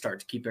a restart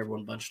to keep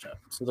everyone bunched up.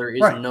 So there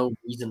is no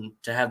reason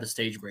to have the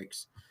stage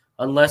breaks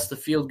unless the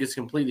field gets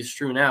completely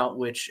strewn out,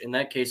 which in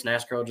that case,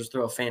 NASCAR will just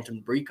throw a phantom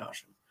debris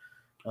caution.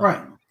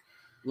 And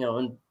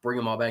bring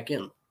them all back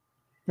in.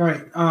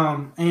 Right.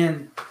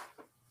 And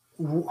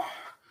what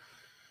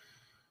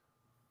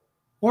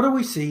do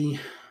we see?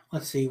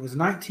 Let's see. It was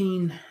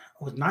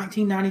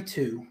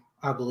 1992,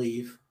 I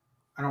believe.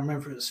 I don't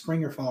remember if it was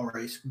spring or fall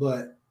race,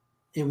 but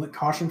it went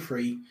caution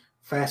free,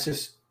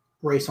 fastest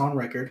race on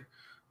record.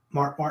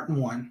 Mark Martin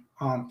won.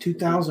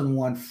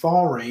 2001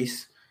 fall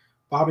race.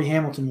 Bobby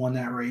Hamilton won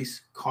that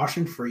race,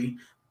 caution free.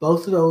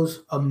 Both of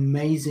those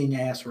amazing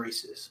ass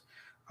races.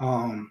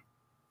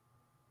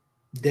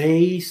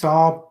 They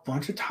saw a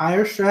bunch of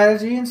tire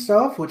strategy and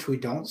stuff, which we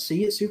don't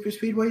see at super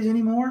speedways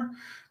anymore.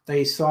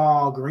 They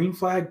saw green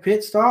flag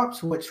pit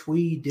stops, which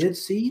we did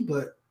see,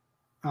 but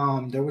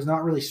there was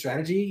not really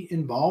strategy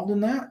involved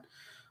in that.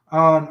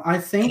 I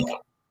think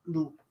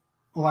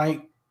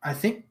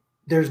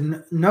there's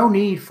no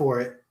need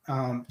for it,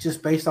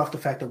 just based off the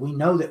fact that we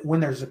know that when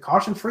there's a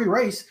caution-free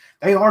race,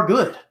 they are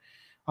good.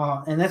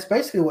 And that's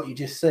basically what you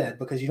just said,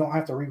 because you don't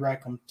have to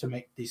re-rack them to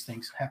make these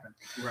things happen.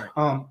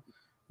 Right.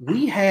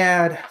 We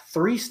had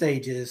 3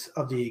 stages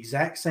of the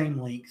exact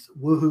same length.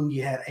 Woohoo,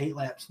 you had 8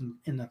 laps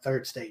in the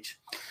 3rd stage.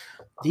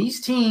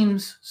 These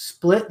teams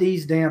split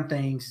these damn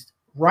things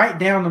right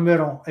down the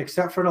middle,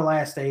 except for the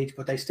last stage,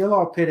 but they still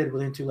all pitted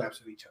within 2 laps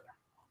of each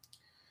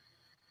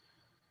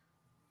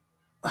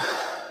other.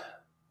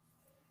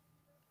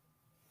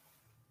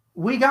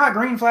 We got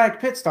green flag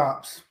pit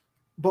stops,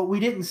 but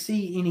we didn't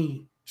see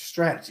any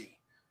strategy.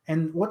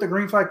 And what the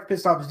green flag pit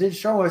stops did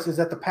show us is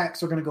that the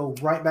packs are going to go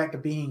right back to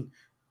being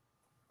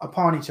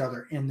upon each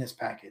other in this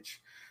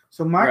package.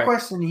 So my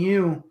question to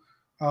you,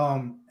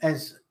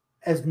 as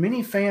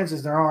many fans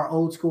as there are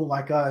old school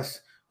like us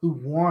who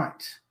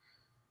want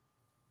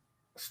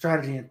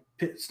strategy and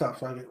pit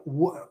stops, like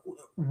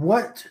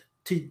what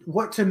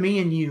to me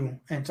and you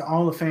and to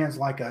all the fans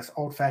like us,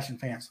 old fashioned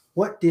fans,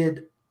 what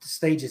did the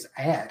stages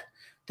add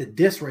to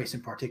this race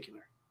in particular,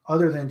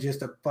 other than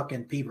just a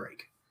fucking pee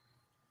break?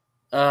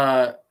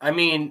 I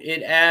mean,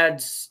 it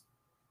adds.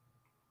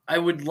 I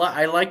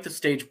like the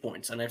stage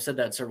points, and I've said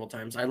that several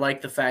times. I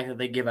like the fact that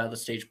they give out the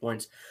stage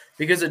points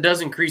because it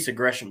does increase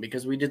aggression,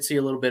 because we did see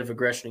a little bit of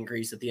aggression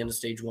increase at the end of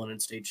stage 1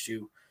 and stage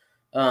 2.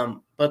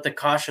 But the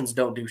cautions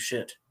don't do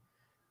shit.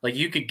 Like,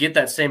 you could get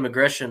that same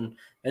aggression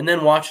and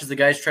then watch as the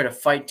guys try to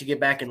fight to get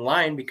back in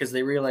line because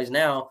they realize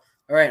now,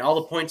 all right, all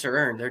the points are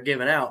earned. They're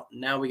given out.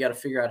 Now we got to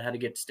figure out how to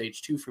get to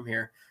stage 2 from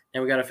here.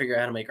 Now we got to figure out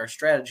how to make our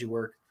strategy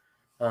work.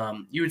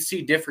 You would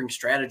see differing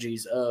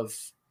strategies of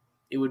 –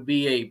 it would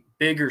be a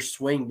bigger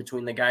swing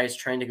between the guys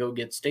trying to go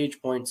get stage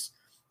points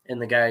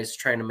and the guys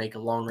trying to make a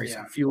long race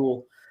in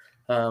fuel.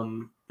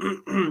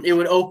 It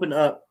would open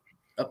up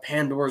a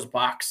Pandora's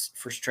box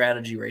for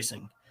strategy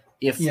racing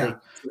if they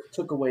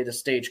took away the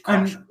stage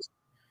cautions.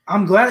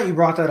 I'm glad that you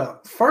brought that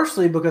up.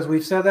 Firstly, because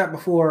we've said that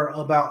before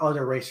about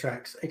other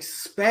racetracks,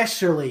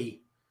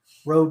 especially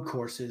road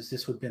courses,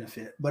 this would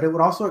benefit. But it would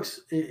also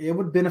it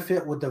would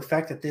benefit with the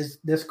fact that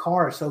this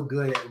car is so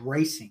good at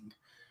racing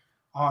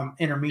on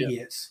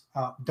intermediates.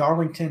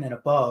 Darlington and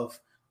above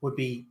would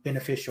be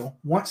beneficial.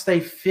 Once they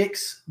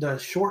fix the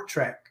short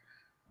track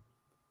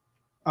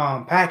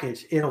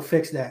package, it'll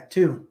fix that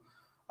too.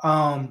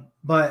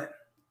 But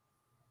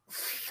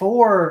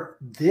for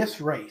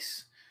this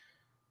race,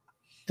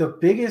 the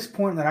biggest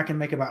point that I can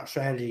make about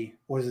strategy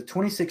was the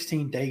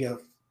 2016 Dega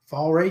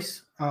fall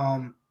race.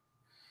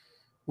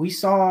 We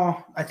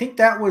saw, I think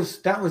that was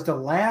the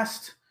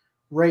last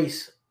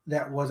race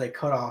that was a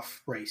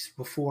cutoff race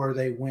before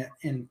they went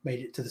and made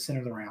it to the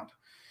center of the round.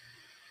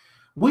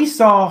 We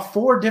saw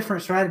 4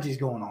 different strategies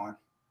going on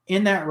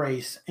in that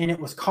race, and it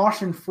was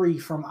caution free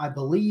from, I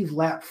believe,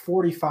 lap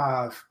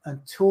 45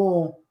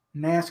 until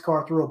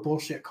NASCAR threw a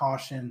bullshit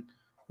caution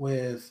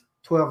with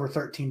 12 or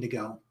 13 to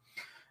go.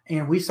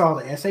 And we saw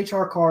the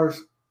SHR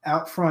cars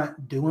out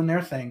front doing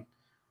their thing,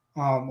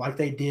 like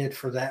they did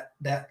for that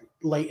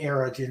late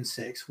era Gen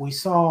 6. We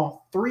saw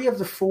 3 of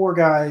the 4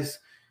 guys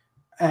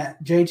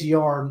at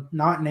JGR,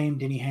 not named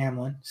Denny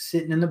Hamlin,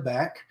 sitting in the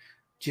back,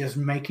 just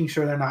making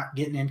sure they're not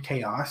getting in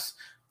chaos.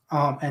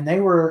 And they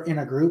were in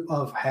a group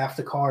of half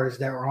the cars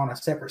that were on a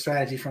separate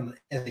strategy from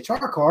the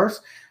SHR cars,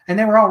 and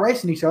they were all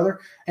racing each other.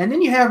 And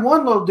then you had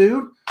one little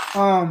dude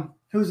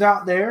who's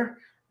out there,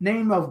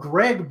 name of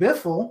Greg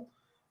Biffle,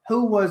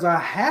 who was a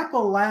half a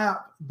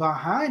lap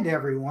behind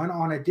everyone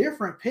on a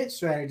different pit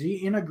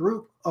strategy in a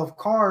group of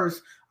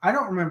cars. I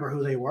don't remember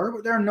who they were,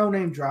 but they're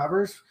no-name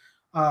drivers,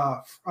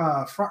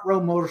 Front Row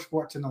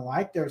Motorsports and the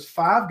like. There's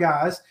 5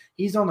 guys.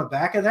 He's on the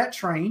back of that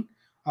train.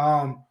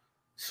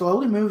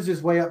 Slowly moves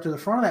his way up to the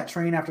front of that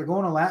train after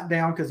going a lap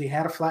down because he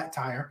had a flat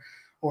tire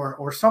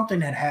or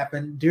something had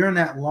happened during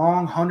that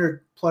long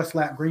 100-plus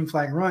lap green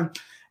flag run.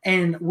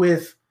 And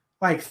with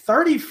like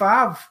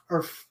 35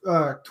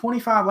 or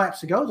 25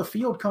 laps to go, the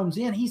field comes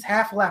in. He's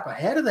half a lap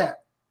ahead of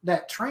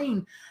that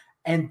train,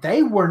 and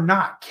they were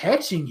not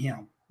catching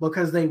him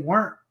because they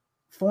weren't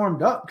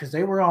formed up because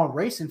they were all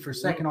racing for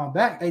second on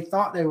back. They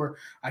thought they were,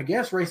 I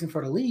guess, racing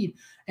for the lead.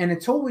 And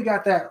until we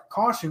got that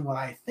caution, well,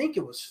 I think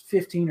it was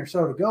 15 or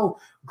so to go,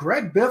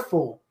 Greg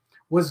Biffle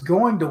was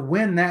going to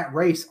win that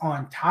race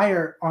on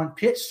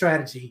pit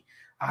strategy,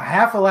 a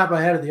half a lap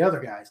ahead of the other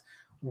guys.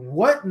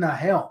 What in the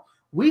hell?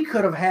 We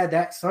could have had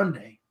that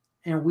Sunday,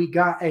 and we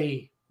got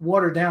a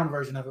watered-down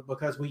version of it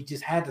because we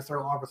just had to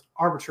throw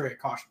arbitrary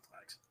caution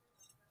flags.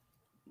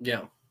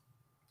 Yeah.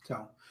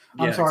 So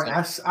I'm sorry.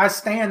 Exactly. I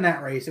stand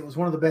that race. It was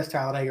one of the best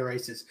Talladega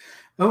races.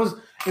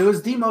 It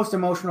was the most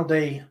emotional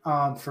day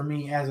for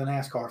me as a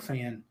NASCAR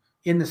fan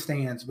in the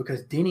stands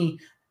because Denny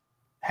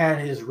had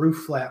his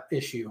roof flap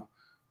issue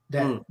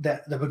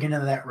that the beginning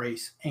of that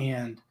race,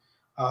 and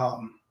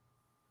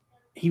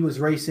he was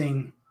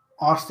racing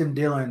Austin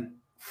Dillon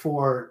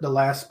for the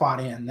last spot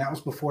in. That was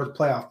before the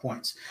playoff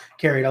points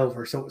carried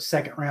over, so it was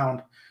second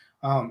round.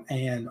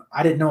 And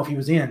I didn't know if he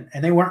was in,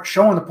 and they weren't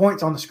showing the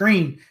points on the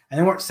screen, and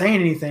they weren't saying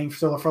anything.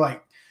 So for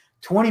like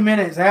 20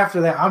 minutes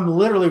after that, I'm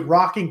literally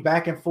rocking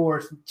back and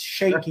forth,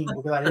 shaking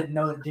because I didn't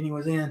know that Denny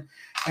was in.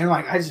 And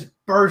like, I just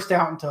burst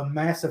out into a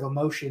massive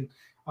emotion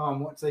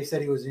once they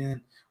said he was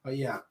in. But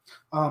yeah,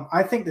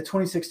 I think the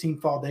 2016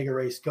 Fall Dega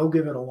race, go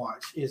give it a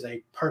watch, is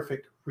a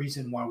perfect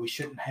reason why we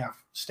shouldn't have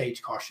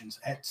stage cautions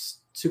at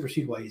super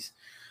speedways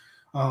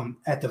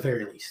at the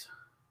very least.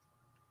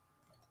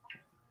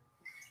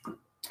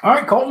 All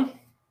right, Colton.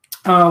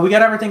 We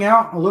got everything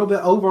out a little bit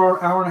over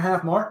our hour and a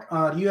half mark.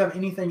 Do you have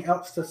anything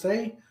else to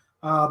say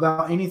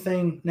about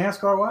anything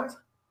NASCAR wise?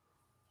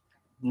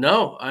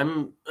 No,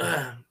 I'm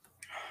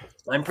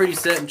pretty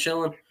set and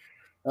chilling.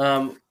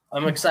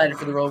 I'm excited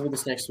for the Roval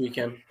this next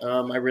weekend.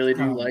 I really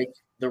do like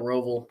the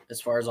Roval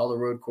as far as all the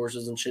road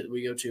courses and shit that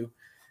we go to.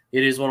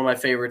 It is one of my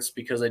favorites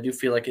because I do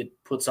feel like it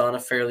puts on a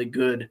fairly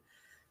good,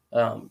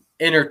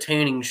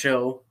 entertaining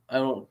show. I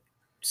don't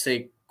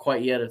say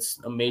quite yet it's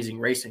amazing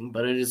racing,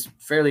 but it is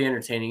fairly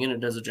entertaining and it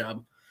does a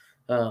job.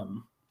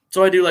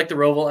 So I do like the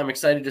Roval. I'm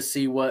excited to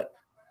see what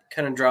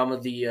kind of drama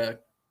the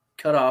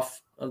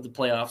cutoff of the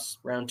playoffs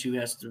round 2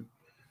 has to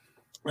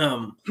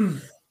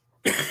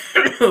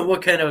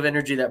what kind of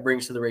energy that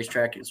brings to the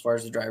racetrack as far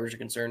as the drivers are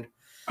concerned.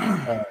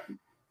 Yeah,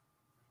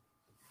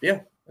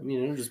 I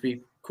mean, it'll just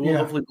be cool. Yeah.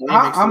 Hopefully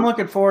I'm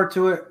looking forward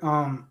to it.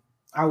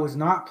 I was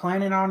not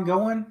planning on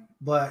going,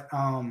 but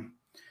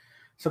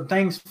some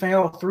things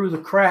fell through the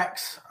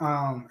cracks,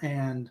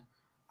 and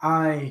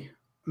I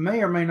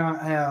may or may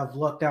not have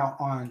lucked out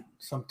on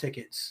some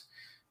tickets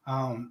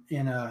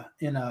in a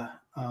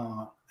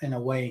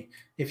way.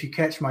 If you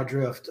catch my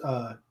drift,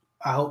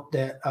 I hope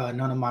that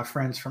none of my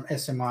friends from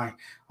SMI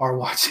are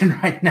watching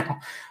right now.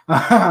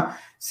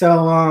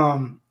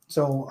 So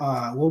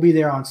we'll be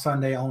there on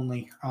Sunday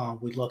only.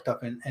 We looked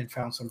up and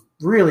found some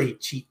really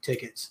cheap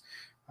tickets.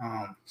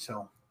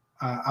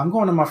 I'm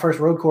going to my first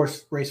road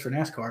course race for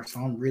NASCAR, so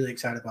I'm really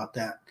excited about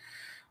that.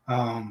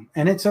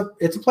 And it's a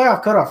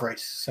playoff cutoff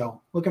race,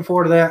 so looking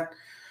forward to that.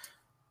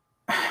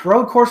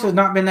 Road course has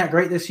not been that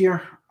great this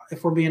year,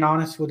 if we're being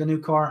honest, with the new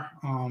car,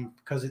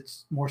 because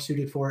it's more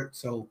suited for it.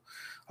 So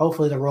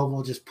hopefully the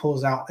Roval just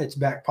pulls out its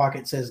back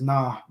pocket, says,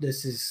 "Nah,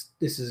 this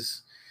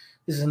is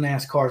a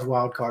NASCAR's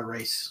wild card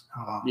race."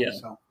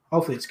 So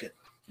hopefully it's good.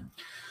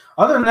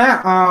 Other than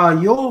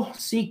that, you'll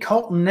see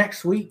Colton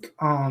next week,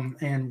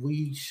 and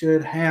we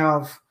should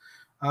have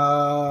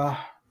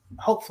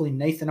hopefully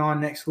Nathan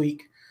on next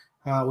week.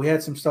 We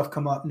had some stuff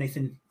come up.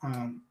 Nathan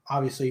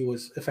obviously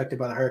was affected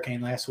by the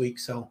hurricane last week,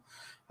 so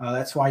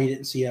That's why you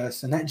didn't see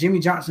us. And that Jimmy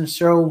Johnson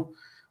show,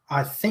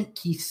 I think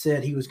he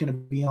said he was going to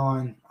be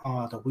on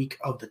the week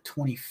of the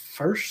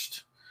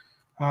 21st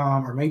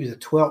or maybe the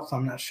 12th.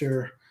 I'm not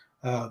sure.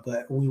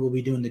 But we will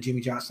be doing the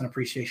Jimmy Johnson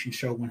Appreciation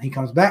Show when he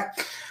comes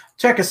back.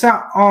 Check us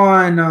out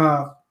on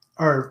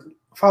or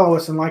follow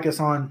us and like us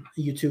on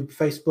YouTube,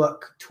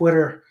 Facebook,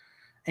 Twitter,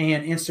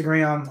 and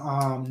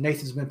Instagram.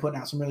 Nathan's been putting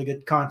out some really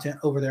good content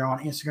over there on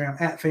Instagram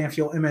at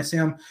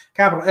FanFuelMSM,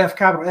 capital F,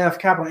 capital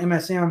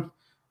MSM.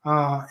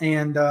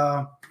 And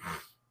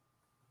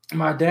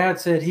my dad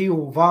said he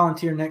will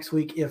volunteer next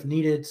week if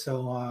needed.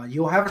 So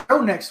you'll have a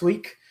show next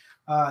week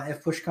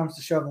if push comes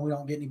to shove and we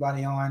don't get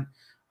anybody on.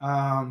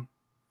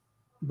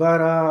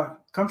 But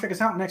come check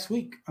us out next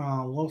week.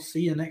 We'll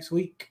see you next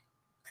week.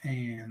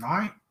 And all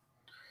right.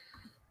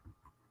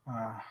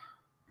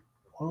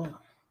 Well,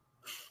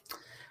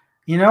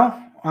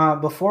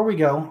 before we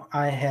go,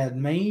 I had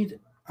made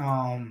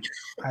an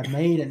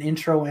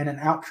intro and an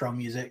outro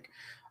music.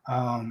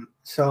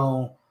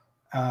 So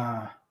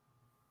I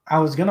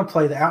was gonna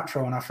play the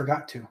outro and I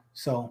forgot to.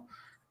 So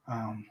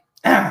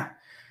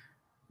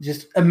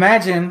just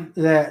imagine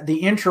that the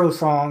intro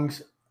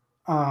songs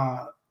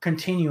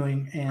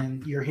continuing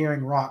and you're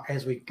hearing rock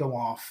as we go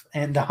off,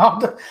 and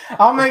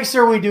I'll make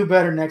sure we do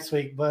better next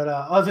week. But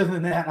other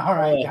than that, all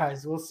right,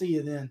 guys, we'll see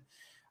you then.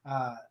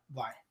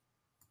 Bye.